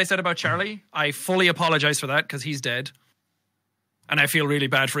back what I said about Charlie. I fully apologize for that because he's dead. And I feel really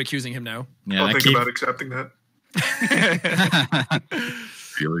bad for accusing him now. Yeah, I'll think about accepting that.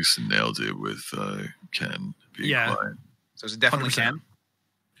 Felix nailed it with Ken being quiet. So it's definitely 100%. Ken?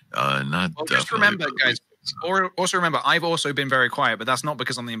 Not well, definitely. Just remember, guys, or also remember, I've also been very quiet, but that's not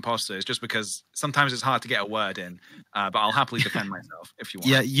because I'm the imposter. It's just because sometimes it's hard to get a word in. But I'll happily defend myself if you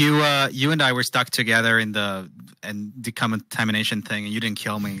want. Yeah, you and I were stuck together in the decontamination thing, and you didn't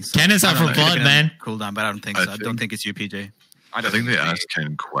kill me. So Ken is out for blood, man. Cool down, but I don't think so. I don't think it's you, PJ. I think they asked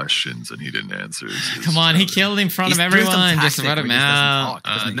Ken questions and he didn't answer. Come on, he killed in front of everyone. Just let him out.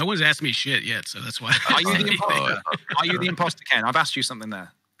 No one's asked me shit yet, so that's why. Are you the imposter? Are you the imposter, Ken? I've asked you something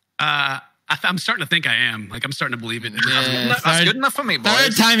there. I'm starting to think I am. Like, I'm starting to believe it. Yeah, that's good enough for me, boys.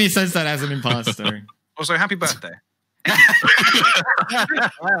 Third time he says that as an imposter. Also, happy birthday.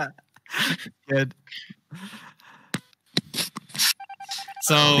 Good.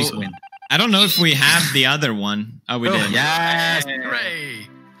 So, I don't know if we have the other one. Oh, we did. Yes. Hooray.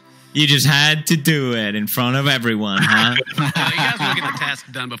 You just had to do it in front of everyone, huh? You guys will get the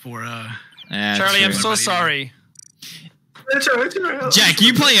task done before. Yeah, Charlie, true. I'm so sorry. Jack,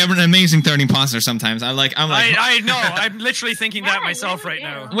 you play an amazing third imposter sometimes. I'm like, I know. I'm literally thinking that myself right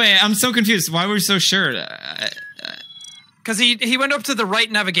now. Wait, I'm so confused. Why were you so sure? Because he went up to the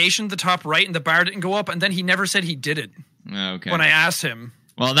right navigation, the top right, and the bar didn't go up, and then he never said he did it. Okay. When I asked him.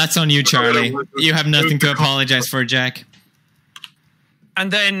 Well, that's on you, Charlie. You have nothing to apologize for, Jack.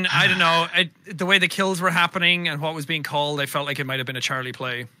 And then, I don't know, the way the kills were happening and what was being called, I felt like it might have been a Charlie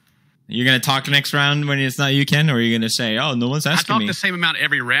play. You're going to talk next round when it's not you, Ken? Or are you going to say, oh, no one's asking me? I talk the same amount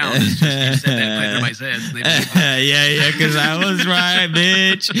every round. It's just you said that, everybody says. Yeah, because I was right,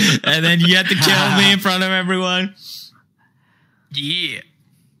 bitch. And then you had to kill me in front of everyone. Yeah.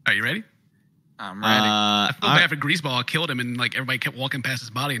 Are you ready? I'm ready. I feel bad for Greaseball. I killed him, and like everybody kept walking past his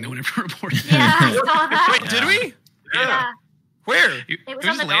body, and no one ever reported. Yeah, I saw that. Wait, did we? Yeah. Where? It was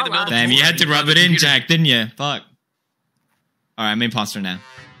on the door. Damn, you had to rub it in, Jack, didn't you? Fuck. All right, I'm imposter now.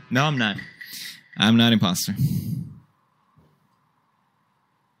 No, I'm not. I'm not imposter.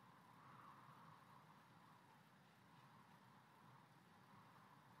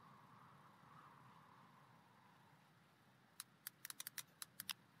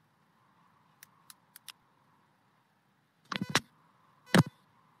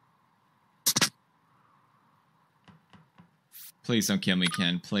 Please don't kill me,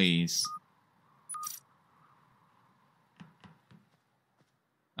 Ken. Please.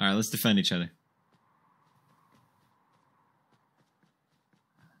 All right, let's defend each other.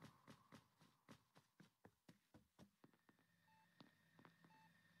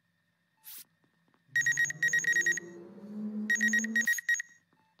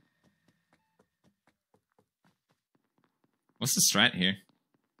 What's the strat here?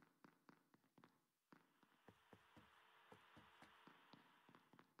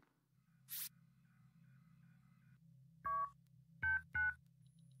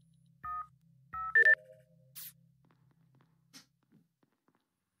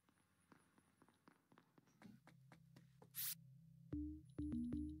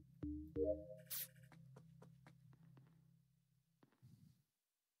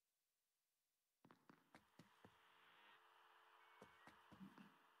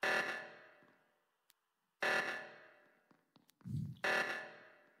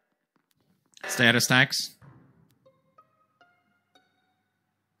 Status stacks.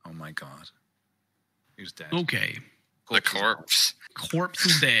 Oh my god. Who's dead? Okay. The corpse. Corpse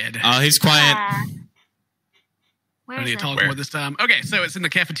is dead. Oh, he's quiet. Where I is need it? to talk more this time. Okay, so it's in the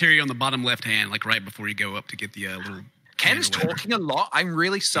cafeteria on the bottom left hand, like right before you go up to get the little. Ken's talking a lot. I'm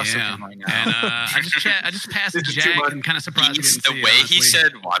really sus of him right now. And I just passed This is too Jack much. and kind of surprised me. The way he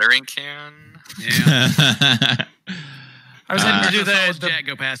said watering can. Yeah. I was heading to do the the Jack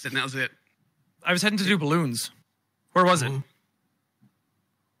go past it, and that was it. I was heading to do balloons. Where was it?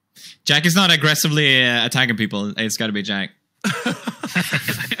 Jack is not aggressively attacking people. It's got to be Jack.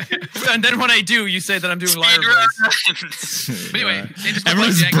 And then when I do, you say that I'm doing liar voice. But anyway, it just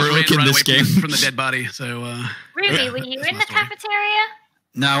Everyone's looked like Jack broke ran in right this away game. from the dead body. So, Ruby, were you in the cafeteria?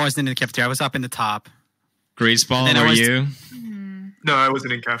 No, I wasn't in the cafeteria. I was up in the top. Greaseball, And then I were was- you? No, I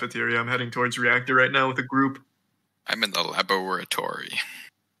wasn't in cafeteria. I'm heading towards reactor right now with a group. I'm in the laboratory.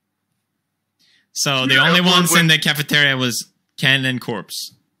 So the only ones in the cafeteria was Ken and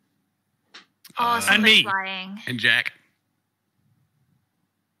Corpse. Oh, and somebody's me. lying. and Jack.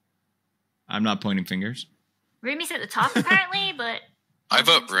 I'm not pointing fingers. Ruby's at the top apparently, but I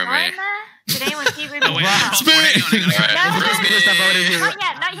vote Rumi. lying there? Did anyone see Ruby? Oh, wait, No. Spirit! No, not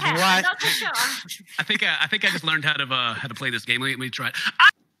yet. Not yet. What? I'm not too sure. I think I just learned how to play this game. Let me try it.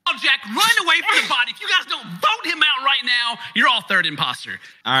 Jack, run away from the body. If you guys don't vote him out right now, you're all third imposter.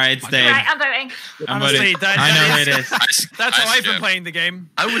 All right, it's Dave. Right, I'm voting. I'm Honestly, voting. I know who it is. That's how I've been playing the game.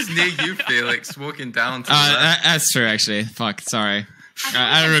 I was near you, Felix, walking down to the That's true, actually. Fuck, sorry.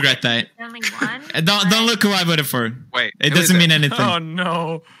 I regret that. Only one. Don't look who I voted for. Wait, It who is doesn't mean anything. Oh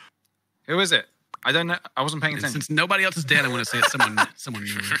no. Who is it? I don't know. I wasn't paying attention. Since nobody else is dead, I want to say it's someone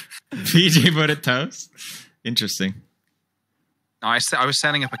new. PJ voted Toast. Interesting. No, I was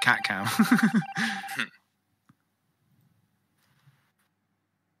setting up a cat cam.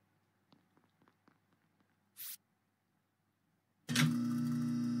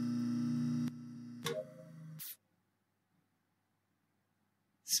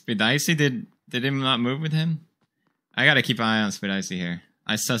 Spidicy, did him not move with him? I gotta keep an eye on Spidicy here.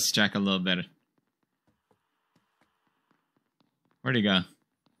 I sus Jack a little better. Where'd he go?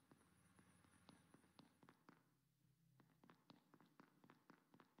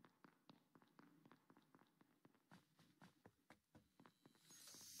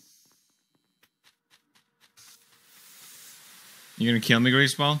 You gonna kill me,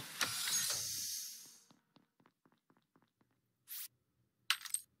 Greaseball?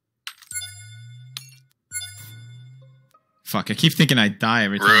 Fuck, I keep thinking I die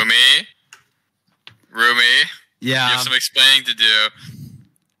every time. Rumi, Yeah. you have some explaining to do.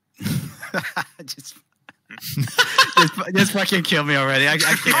 just fucking kill me already. I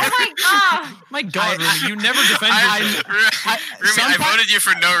can't. Oh my god! My god, Ruby, you never defend yourself. Rumi, I voted you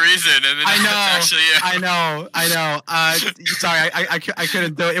for no reason, and then I know. that's actually you. I know. Sorry, I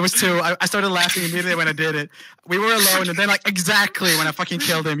couldn't do it. It was too. I started laughing immediately when I did it. We were alone, and then like exactly when I fucking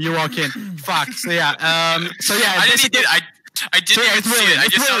killed him, you walk in. Fuck. So yeah. I didn't. I didn't So yeah, even it's see William. it. I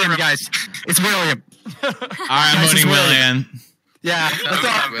It's just saw William, the guys. It's William. Alright, I'm Guys, it's voting William. Yeah.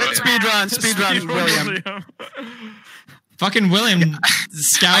 Speed run, William. Fucking William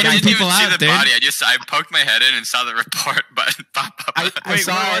scouting I didn't people even see out, the dude. body. I poked my head in and saw the report button pop up. Wait,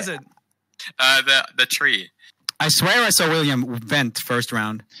 where was it? The tree. I swear I saw William vent first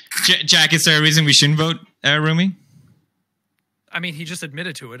round. Jack, is there a reason we shouldn't vote Rumi? I mean, he just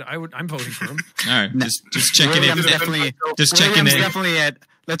admitted to it. I'm voting for him. All right, just checking William's it. definitely. Just checking William's it. definitely it.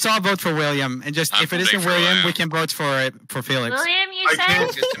 Let's all vote for William, and just I'm if it voting isn't for William, William. we can vote for Felix. William, you I said?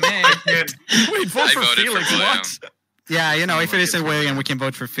 can't. Good to me. I can't. Wait, vote I for voted for Felix. William. What? Yeah, you know, if it isn't William, we can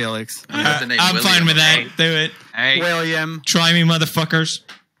vote for Felix. The name I'm William, fine with that. okay? Do it. Hey, William. Try me, motherfuckers.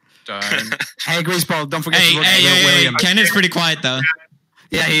 don't. Hey, Greaseball, don't forget Hey, to vote hey, for hey, William. Ken is pretty quiet though.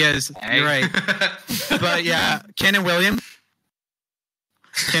 Yeah, he is. Hey. You're right. But yeah, Ken and William.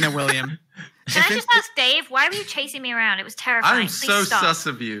 Ken and William. Can I just ask Dave, why were you chasing me around? It was terrifying. I'm Please so stop. sus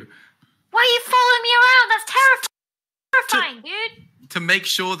of you. Why are you following me around? That's terrifying, dude. to make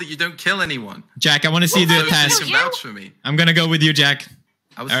sure that you don't kill anyone. Jack, I want to see the So task. you can vouch for me. I'm gonna go with you, Jack.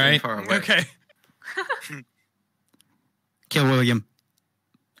 I was All staying right. far away. Okay. Kill William.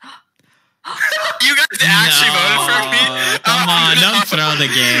 You guys actually voted for me? Come on, don't throw the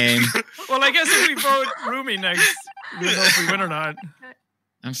game. Well, I guess if we vote Rumi next, we'll know if we win or not.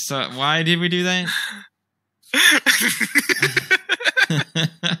 I'm so. Why did we do that?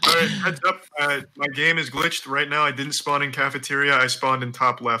 All right, heads up. My game is glitched right now. I didn't spawn in cafeteria. I spawned in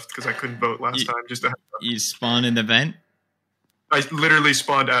top left because I couldn't vote last time. Just a heads up. You spawned in the vent. I literally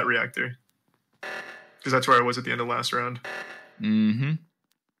spawned at reactor because that's where I was at the end of last round. Mm-hmm.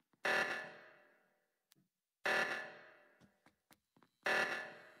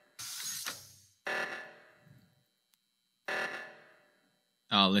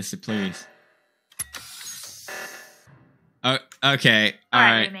 Oh, listen, please. Oh, okay. All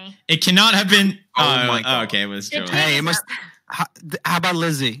right. Rumi. It cannot have been. Oh my God. Okay, it was Joe. Hey, it must. How about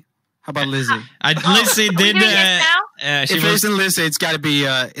Lizzie? How about Lizzie? Lizzie did. doing this now? She If it was. isn't Lizzie, it's got to be.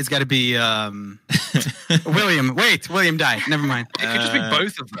 William. Wait, William died. Never mind. It could just be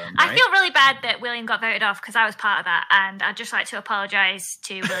both of them. I Right? feel really bad that William got voted off because I was part of that, and I'd just like to apologise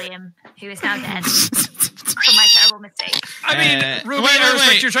to William, who is now dead, for my terrible mistake. I mean, Ruby, wait, I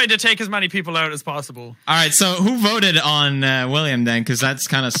respect wait. you're trying to take as many people out as possible. All right, so who voted on William then? Because that's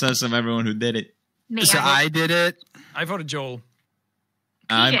kind of sus of everyone who did it. Me, So I did it. I voted Joel.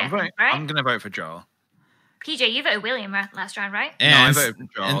 PJ, right? I'm going to vote for Joel. PJ, you voted William last round, right? No, I And- voted for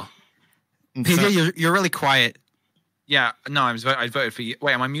Joel. PJ, you're really quiet. Yeah, no, I voted for you.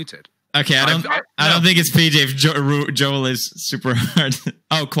 Wait, am I muted? Okay, I don't think it's PJ if Joel is super hard.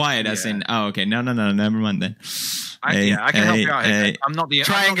 Oh, quiet as in. Oh, okay. No, never mind then. I can help you out. Here. I'm not the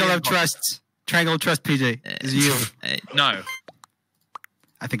Triangle I'm of not the trust. Triangle of trust, PJ. Is you. No.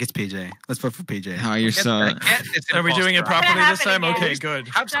 I think it's PJ. Let's vote for PJ. How you're so. Are we doing it properly this time? Okay, good.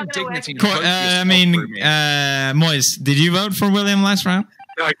 Have some dignity. I mean, Moise, did you vote for William last round?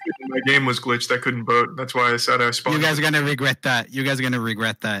 No, I couldn't. My game was glitched. I couldn't vote. That's why I said I spawned. You guys are gonna regret that. You guys are gonna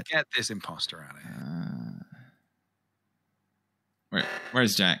regret that. Get this imposter out of here.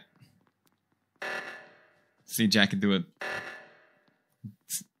 Where's Jack? See, Jack can do it.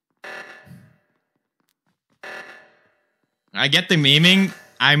 I get the memeing.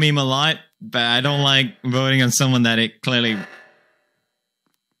 I meme a lot, but I don't like voting on someone that it clearly,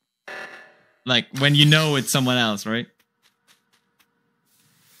 like when you know it's someone else, right?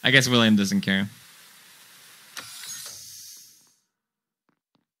 I guess William doesn't care.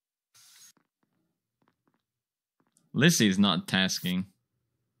 Lizzie's not tasking.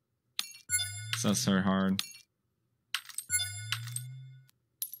 So that's her hard.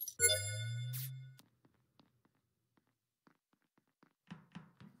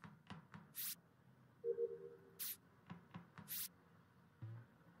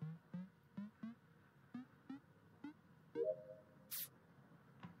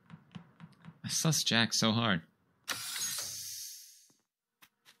 I sus Jack so hard.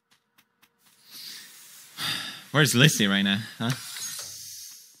 Where's Lizzie right now, huh?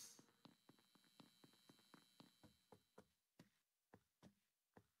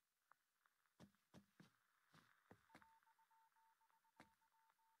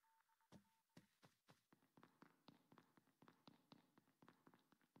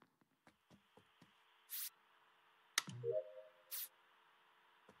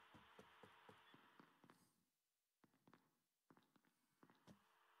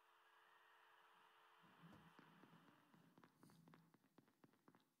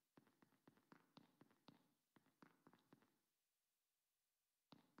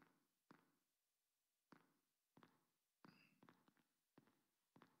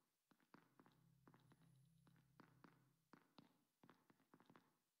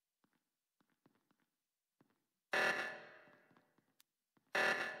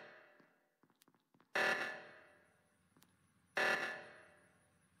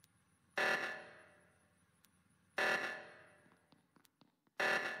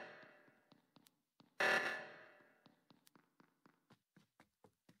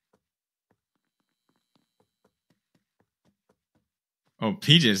 Oh,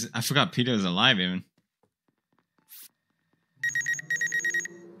 PJ's. I forgot PJ was alive even.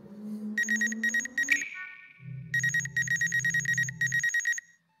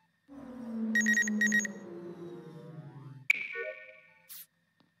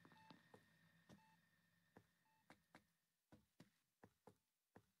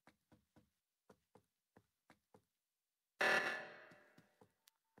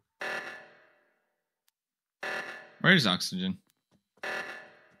 Where's oxygen?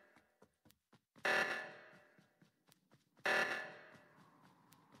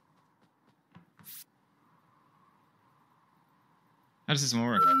 How does this one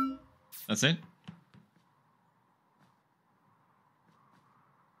work? That's it?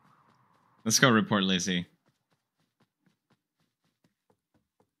 Let's go report Lizzie.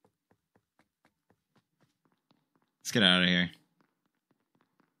 Let's get out of here.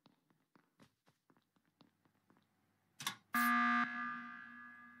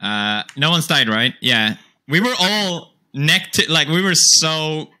 No one's died, right? Yeah. We were all neck to, like, we were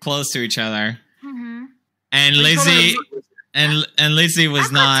so close to each other. Mm-hmm. And Lizzie, and Lizzie was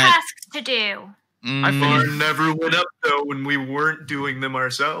I've not. got tasks to do. My bar never went up though when we weren't doing them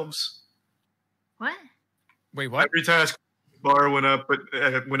ourselves. What? Wait, what? Every task bar went up, but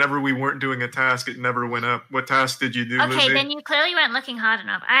whenever we weren't doing a task, it never went up. What task did you do, Okay, Lizzie? then you clearly weren't looking hard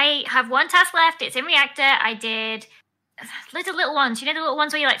enough. I have one task left. It's in reactor. I did little ones. You know the little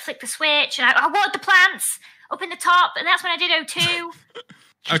ones where you like flick the switch, and I watered the plants up in the top, and that's when I did O2.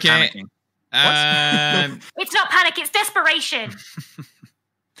 Okay. It's not panic. It's desperation.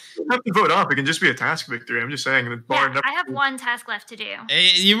 You don't have to vote off. It can just be a task victory. I'm just saying. The bar Yeah, never. I have one task left to do.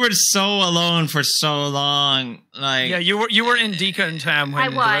 You were so alone for so long. Like, Yeah, you were in Dika and Tam when I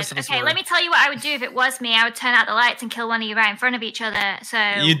the was. rest of us Okay, were. let me tell you what I would do if it was me. I would turn out the lights and kill one of you right in front of each other. So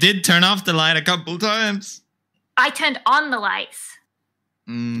you did turn off the light a couple times. I turned on the lights.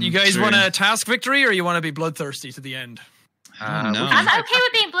 You guys True. want a task victory, or you want to be bloodthirsty to the end? I don't know. I'm okay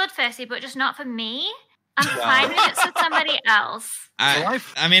with being bloodthirsty, but just not for me. I'm fine with it for somebody else. I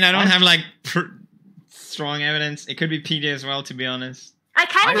mean, I don't have like strong evidence. It could be PJ as well, to be honest. I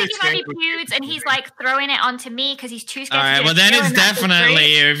kind I of think it might be think Pewds, and he's like throwing it onto me because he's too scared. All right, to well then it's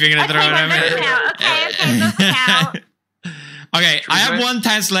definitely you if you're gonna throw it at me. Okay, Okay, I have one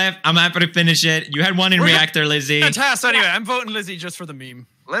task left. I'm happy to finish it. You had one in reactor, Lizzie. A task anyway. I'm voting Lizzie just for the meme.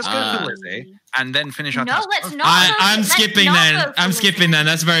 Let's go for Lizzie and then finish our No, task. let's not. I'm skipping then. I'm skipping then.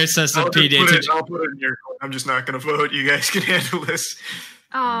 That's very sus of PJ. I'll put it in your. I'm just not going to vote. You guys can handle this.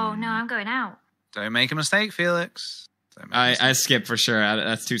 Oh no, I'm going out. Don't make a mistake, Felix. I skip for sure.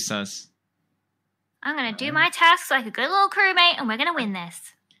 That's too sus. I'm gonna do my tasks like a good little crewmate, and we're gonna win this.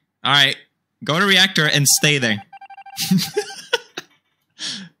 All right, go to reactor and stay there.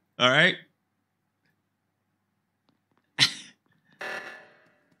 All right.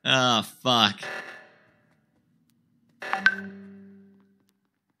 Oh fuck.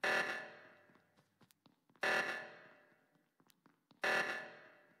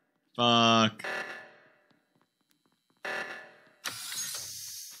 Fuck.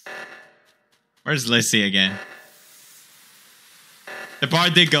 Where's Lissy again? The bar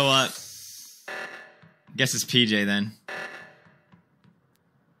did go up. Guess it's PJ then.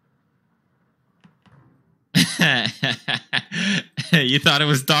 You thought it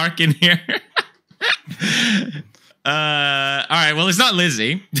was dark in here? Alright, well it's not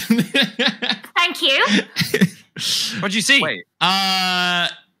Lizzie. Thank you. What'd you see? Wait.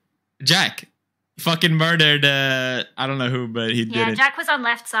 Jack. Fucking murdered I don't know who, but he did Yeah, it. Jack was on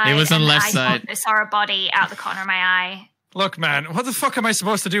left side. He was on and left I side. saw a body out the corner of my eye. Look, man, what the fuck am I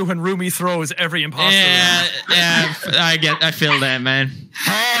supposed to do when Rumi throws every imposter? Yeah, I feel that, man.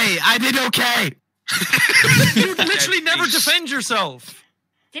 Hey, I did okay. You literally never defend yourself.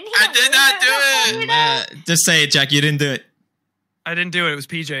 Didn't he? I did not do it. Just say it, Jack. You didn't do it. I didn't do it. It was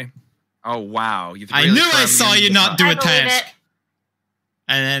PJ. Oh wow! You've I really knew I thrown saw me you into not the do a I believe task. it.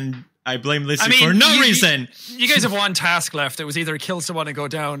 And then I blame Lizzie I mean, for no reason. You guys have one task left. It was either kill someone and go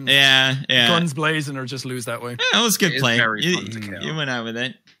down Yeah. guns blazing, or just lose that way. Yeah, that was good It is play. very You, fun to kill. you went out with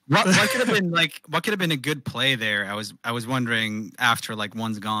it. What could have been like? What could have been a good play there? I was wondering after like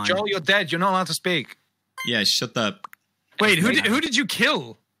one's gone. Joel, you're dead. You're not allowed to speak. Yeah, shut up. Wait, who did you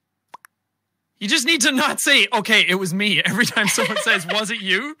kill? You just need to not say, okay, it was me every time someone says, was it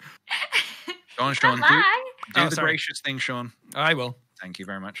you? Sean, do Lie. the sorry. gracious thing, Sean. I will. Thank you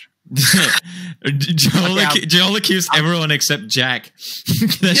very much. Joel accused everyone except Jack.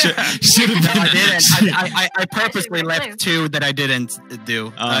 That should have been. I didn't. I purposely left two that I didn't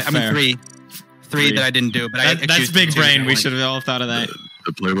do. I mean fair. three that I didn't do. But That's accused big two brain. that We weren't. should have all thought of that.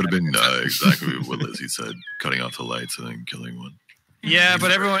 The play would have been exactly what Lizzie said: cutting off the lights and then killing one. Yeah,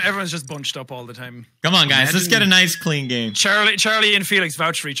 but everyone's just bunched up all the time. Come on, guys. Let's get a nice, clean game. Charlie and Felix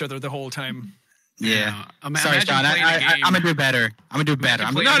vouch for each other the whole time. Yeah. Ima- Sorry, imagine Sean. playing a game. I'm gonna do better. I'm gonna do better.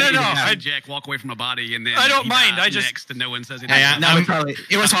 I'm No, no, no. I Jack walk away from a body and then I don't he mind, dies I just- next and no one says Hey, anything. No,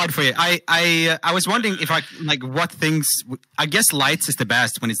 it was hard for you. I was wondering if I like what things. I guess lights is the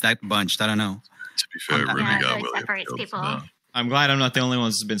best when it's that bunched. I don't know. To be fair, Yeah, Remy it got really William separates killed. people. No. I'm glad I'm not the only one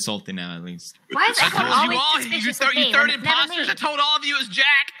who's been salty now, at least. Why is I everyone told you always all. suspicious of me? You third when it's never imposters. me? I told all of you it was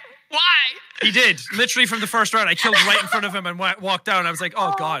Jack. Why? He did. Literally from the first round, I killed him right in front of him and walked down. I was like,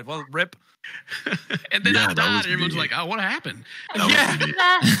 oh God, well, rip. And then Yeah, I that died. was And everyone's me. like, "Oh, what happened?" That was Yeah. me.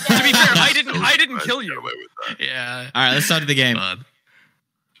 To be fair, I didn't kill you. Away with that. Yeah. All right, let's start the game. Fun.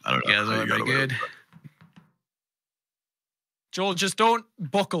 I don't know. You guys how are you got pretty away with good. that. Joel, just don't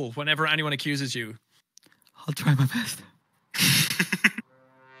buckle whenever anyone accuses you. I'll try my best.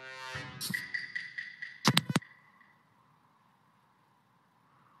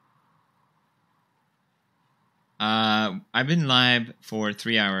 I've been live for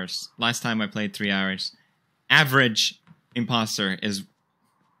 3 hours. Last time I played 3 hours. Average imposter is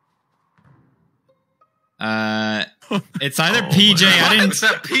it's either PJ. I didn't. Was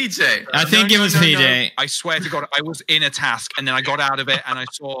that PJ? I think it was PJ. I swear to God, I was in a task and then I got out of it and I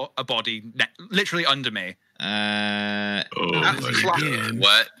saw a body literally under me. Oh, That's my classic. God.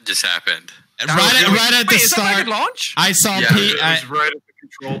 What just happened? Right at the Wait, is that start, rocket launch? I saw Yeah, P. It was right at the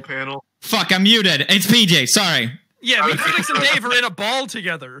control panel. Fuck, I'm muted. It's PJ. Sorry. Yeah, me, Felix, and Dave are in a ball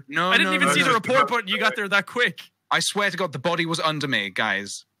together. No, I didn't no, even no, see no. the report button. You got there that quick. I swear to God, the body was under me,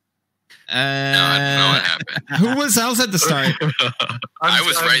 guys. No, I don't know what happened. Who was else at the start? I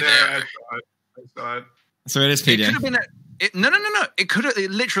was right there. I saw it. So it is It could PJ. have been no.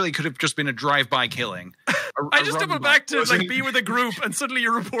 It literally could have just been a drive-by killing. I just doubled back to like be with a group, and suddenly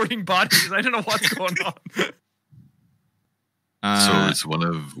you're reporting bodies. I don't know what's going on. So it's one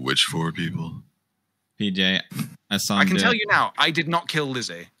of which 4 people? PJ. I saw I him can do tell it. you now, I did not kill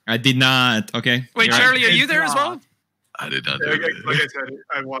Lizzie. I did not. Okay. Wait, You're right. Charlie, are you there as well? I did not do Yeah, it. like I said,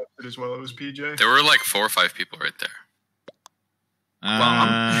 I watched it as well. It was PJ. There were like 4 or 5 people right there. Well,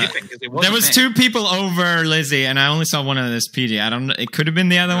 I'm skipping because it wasn't There was me. 2 people over Lizzie, and I only saw one of this PJ. I don't know. It could have been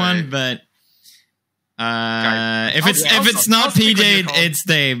the other one, but if it's not I'll stick with your PJ, call. it's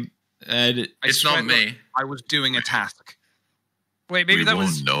Dave. I It's swear not to me. God, I was doing a task. Wait, maybe We that won't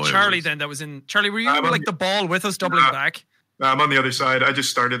was know it Charlie was- then. That was in Charlie. Were you I'm on like the ball with us, doubling back? No, I'm on the other side. I just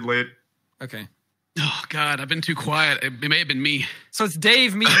started late. Okay. Oh God, I've been too quiet. It may have been me. So it's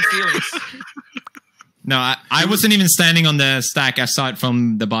Dave, me, and Felix. No, I wasn't even standing on the stack. I saw it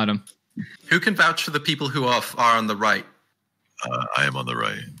from the bottom. Who can vouch for the people who are on the right? I am on the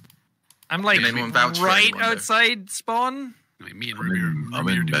right. I'm like Can anyone vouch for right anyone there? outside spawn. I mean, me and I'm Ruby in, are I'm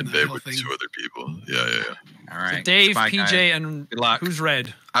in doing med the bay whole with thing. 2 other people. Yeah. All right, Dave, Bye, PJ, guys. and Good luck. who's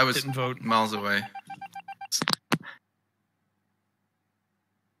red? I was Didn't vote. miles away.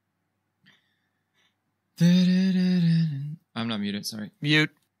 I'm not muted. Sorry.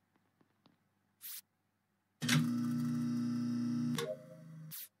 Mute.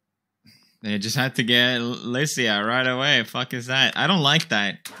 They just had to get Lizzie out right away. Fuck is that? I don't like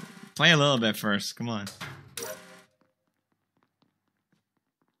that. Play a little bit first. Come on.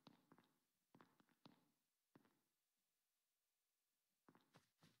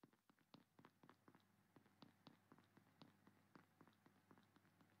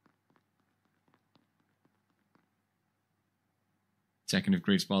 Checking if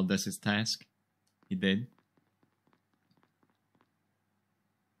Greaseball does his task. He did.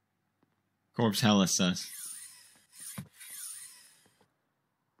 Corpse hella sus.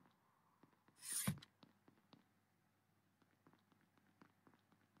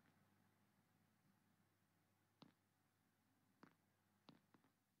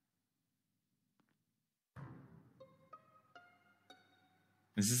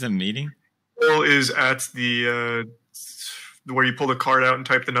 Is this a meeting? Bill is at the where you pull the card out and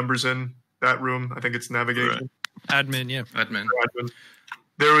type the numbers in. That room, I think it's navigation. Admin, yeah. Admin.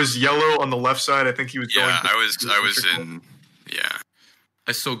 There was yellow on the left side. I think he was going. Yeah, to- I was in. Yeah.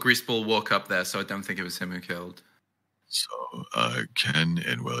 I saw Greaseball walk up there, so I don't think it was him who killed. So, Ken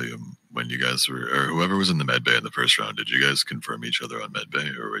and William, when you guys were, or whoever was in the med bay in the first round, did you guys confirm each other on med bay,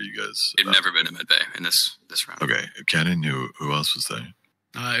 or were you guys? We've never been to mid bay in this round. Okay, Ken and who else was there?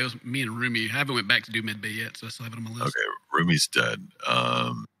 It was me and Rumi. I haven't went back to do mid bay yet, so I still have it on my list. Okay, Rumi's dead.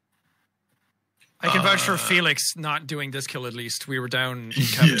 I can vouch for Felix not doing this kill at least. We were down in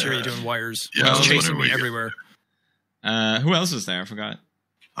cafeteria doing wires. Yeah, He I was was chasing wondering me what you- everywhere. Who else was there? I forgot.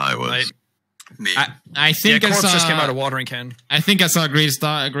 I was. Like, Me. I think I Corpse saw. just came out of watering can. I think I saw Grease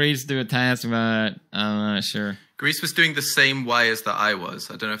do a task, but I'm not sure. Grease was doing the same wires that I was.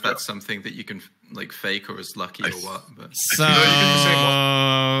 I don't know if that's something that you can like fake or is lucky or what. But So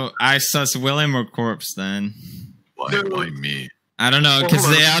I sus William or Corpse then. Why me? I don't know because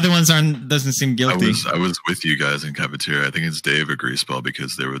the other ones doesn't seem guilty. I was with you guys in cafeteria. I think it's Dave or Greaseball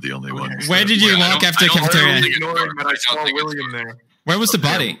because they were the only ones. Where did you walk after cafeteria? Ignoring that I saw William there. Where was the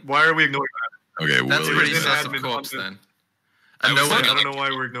body? Why are we ignoring that? Okay, that's William. pretty in sus of admin Corpse content. then. I don't know why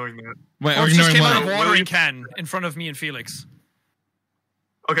we're ignoring that. Wait, Corpse just ignoring came out of what? watering can in front of me and Felix.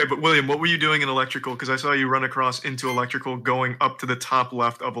 Okay, but William, what were you doing in electrical? Because I saw you run across into electrical, going up to the top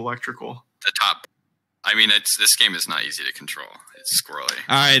left of electrical. The top. I mean, this game is not easy to control. It's squirrely.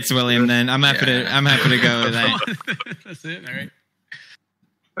 All right, it's William. Then I'm happy to go with that. That's it. All right.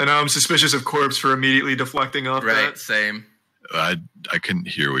 And I'm suspicious of Corpse for immediately deflecting off that. Same. I couldn't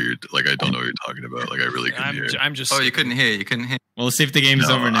hear what you're like. I don't know what you're talking about. Like I really couldn't hear. I'm just. Oh, you couldn't hear. Well, let's see if the game's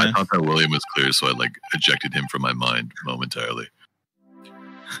over now. I thought that William was clear, so I like ejected him from my mind momentarily.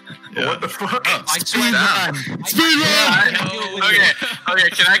 Yeah. What the fuck? I swear Okay.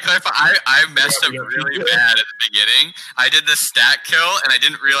 Can I clarify? I messed up really bad at the beginning. I did the stat kill, and I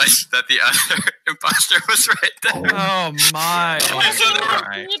didn't realize that the other imposter was right there. Oh my! And so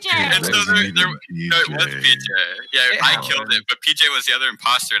it was PJ. Yeah, I killed it, but PJ was the other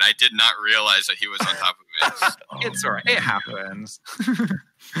imposter, and I did not realize that he was on top of it. It's alright. It happens.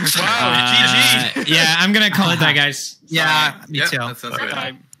 Wow, GG. Yeah, I'm gonna call it that, guys. Yeah, me too. That sounds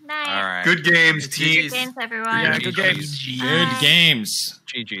good. Nice. All right. Good games, team. Good games, everyone. Yeah, good games. Good games.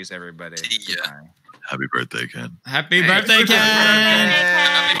 GG's, everybody. Yeah. Happy birthday, Ken. Happy birthday, Ken!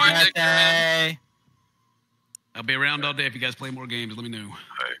 Happy birthday, Birthday. I'll be around all day if you guys play more games. Let me know. All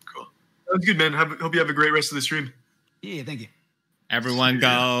right, cool. Sounds good, man. Hope you have a great rest of the stream. Yeah, thank you. Everyone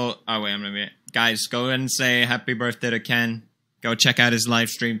go. Oh, wait, I'm gonna be. Guys, go and say happy birthday to Ken. Go check out his live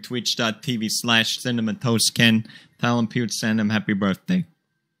stream, twitch.tv/cinnamon-toast-ken. Tell him Pew to send him happy birthday.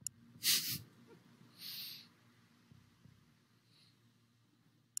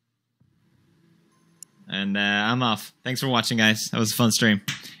 And I'm off. Thanks for watching, guys. That was a fun stream.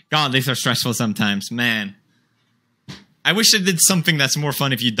 God, these are stressful sometimes. Man. I wish they did something that's more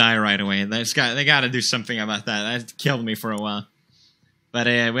fun if you die right away. They got to do something about that. That killed me for a while. But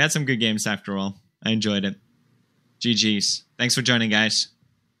we had some good games after all. I enjoyed it. GG's. Thanks for joining, guys.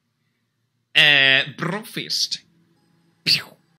 Brofist. Pew.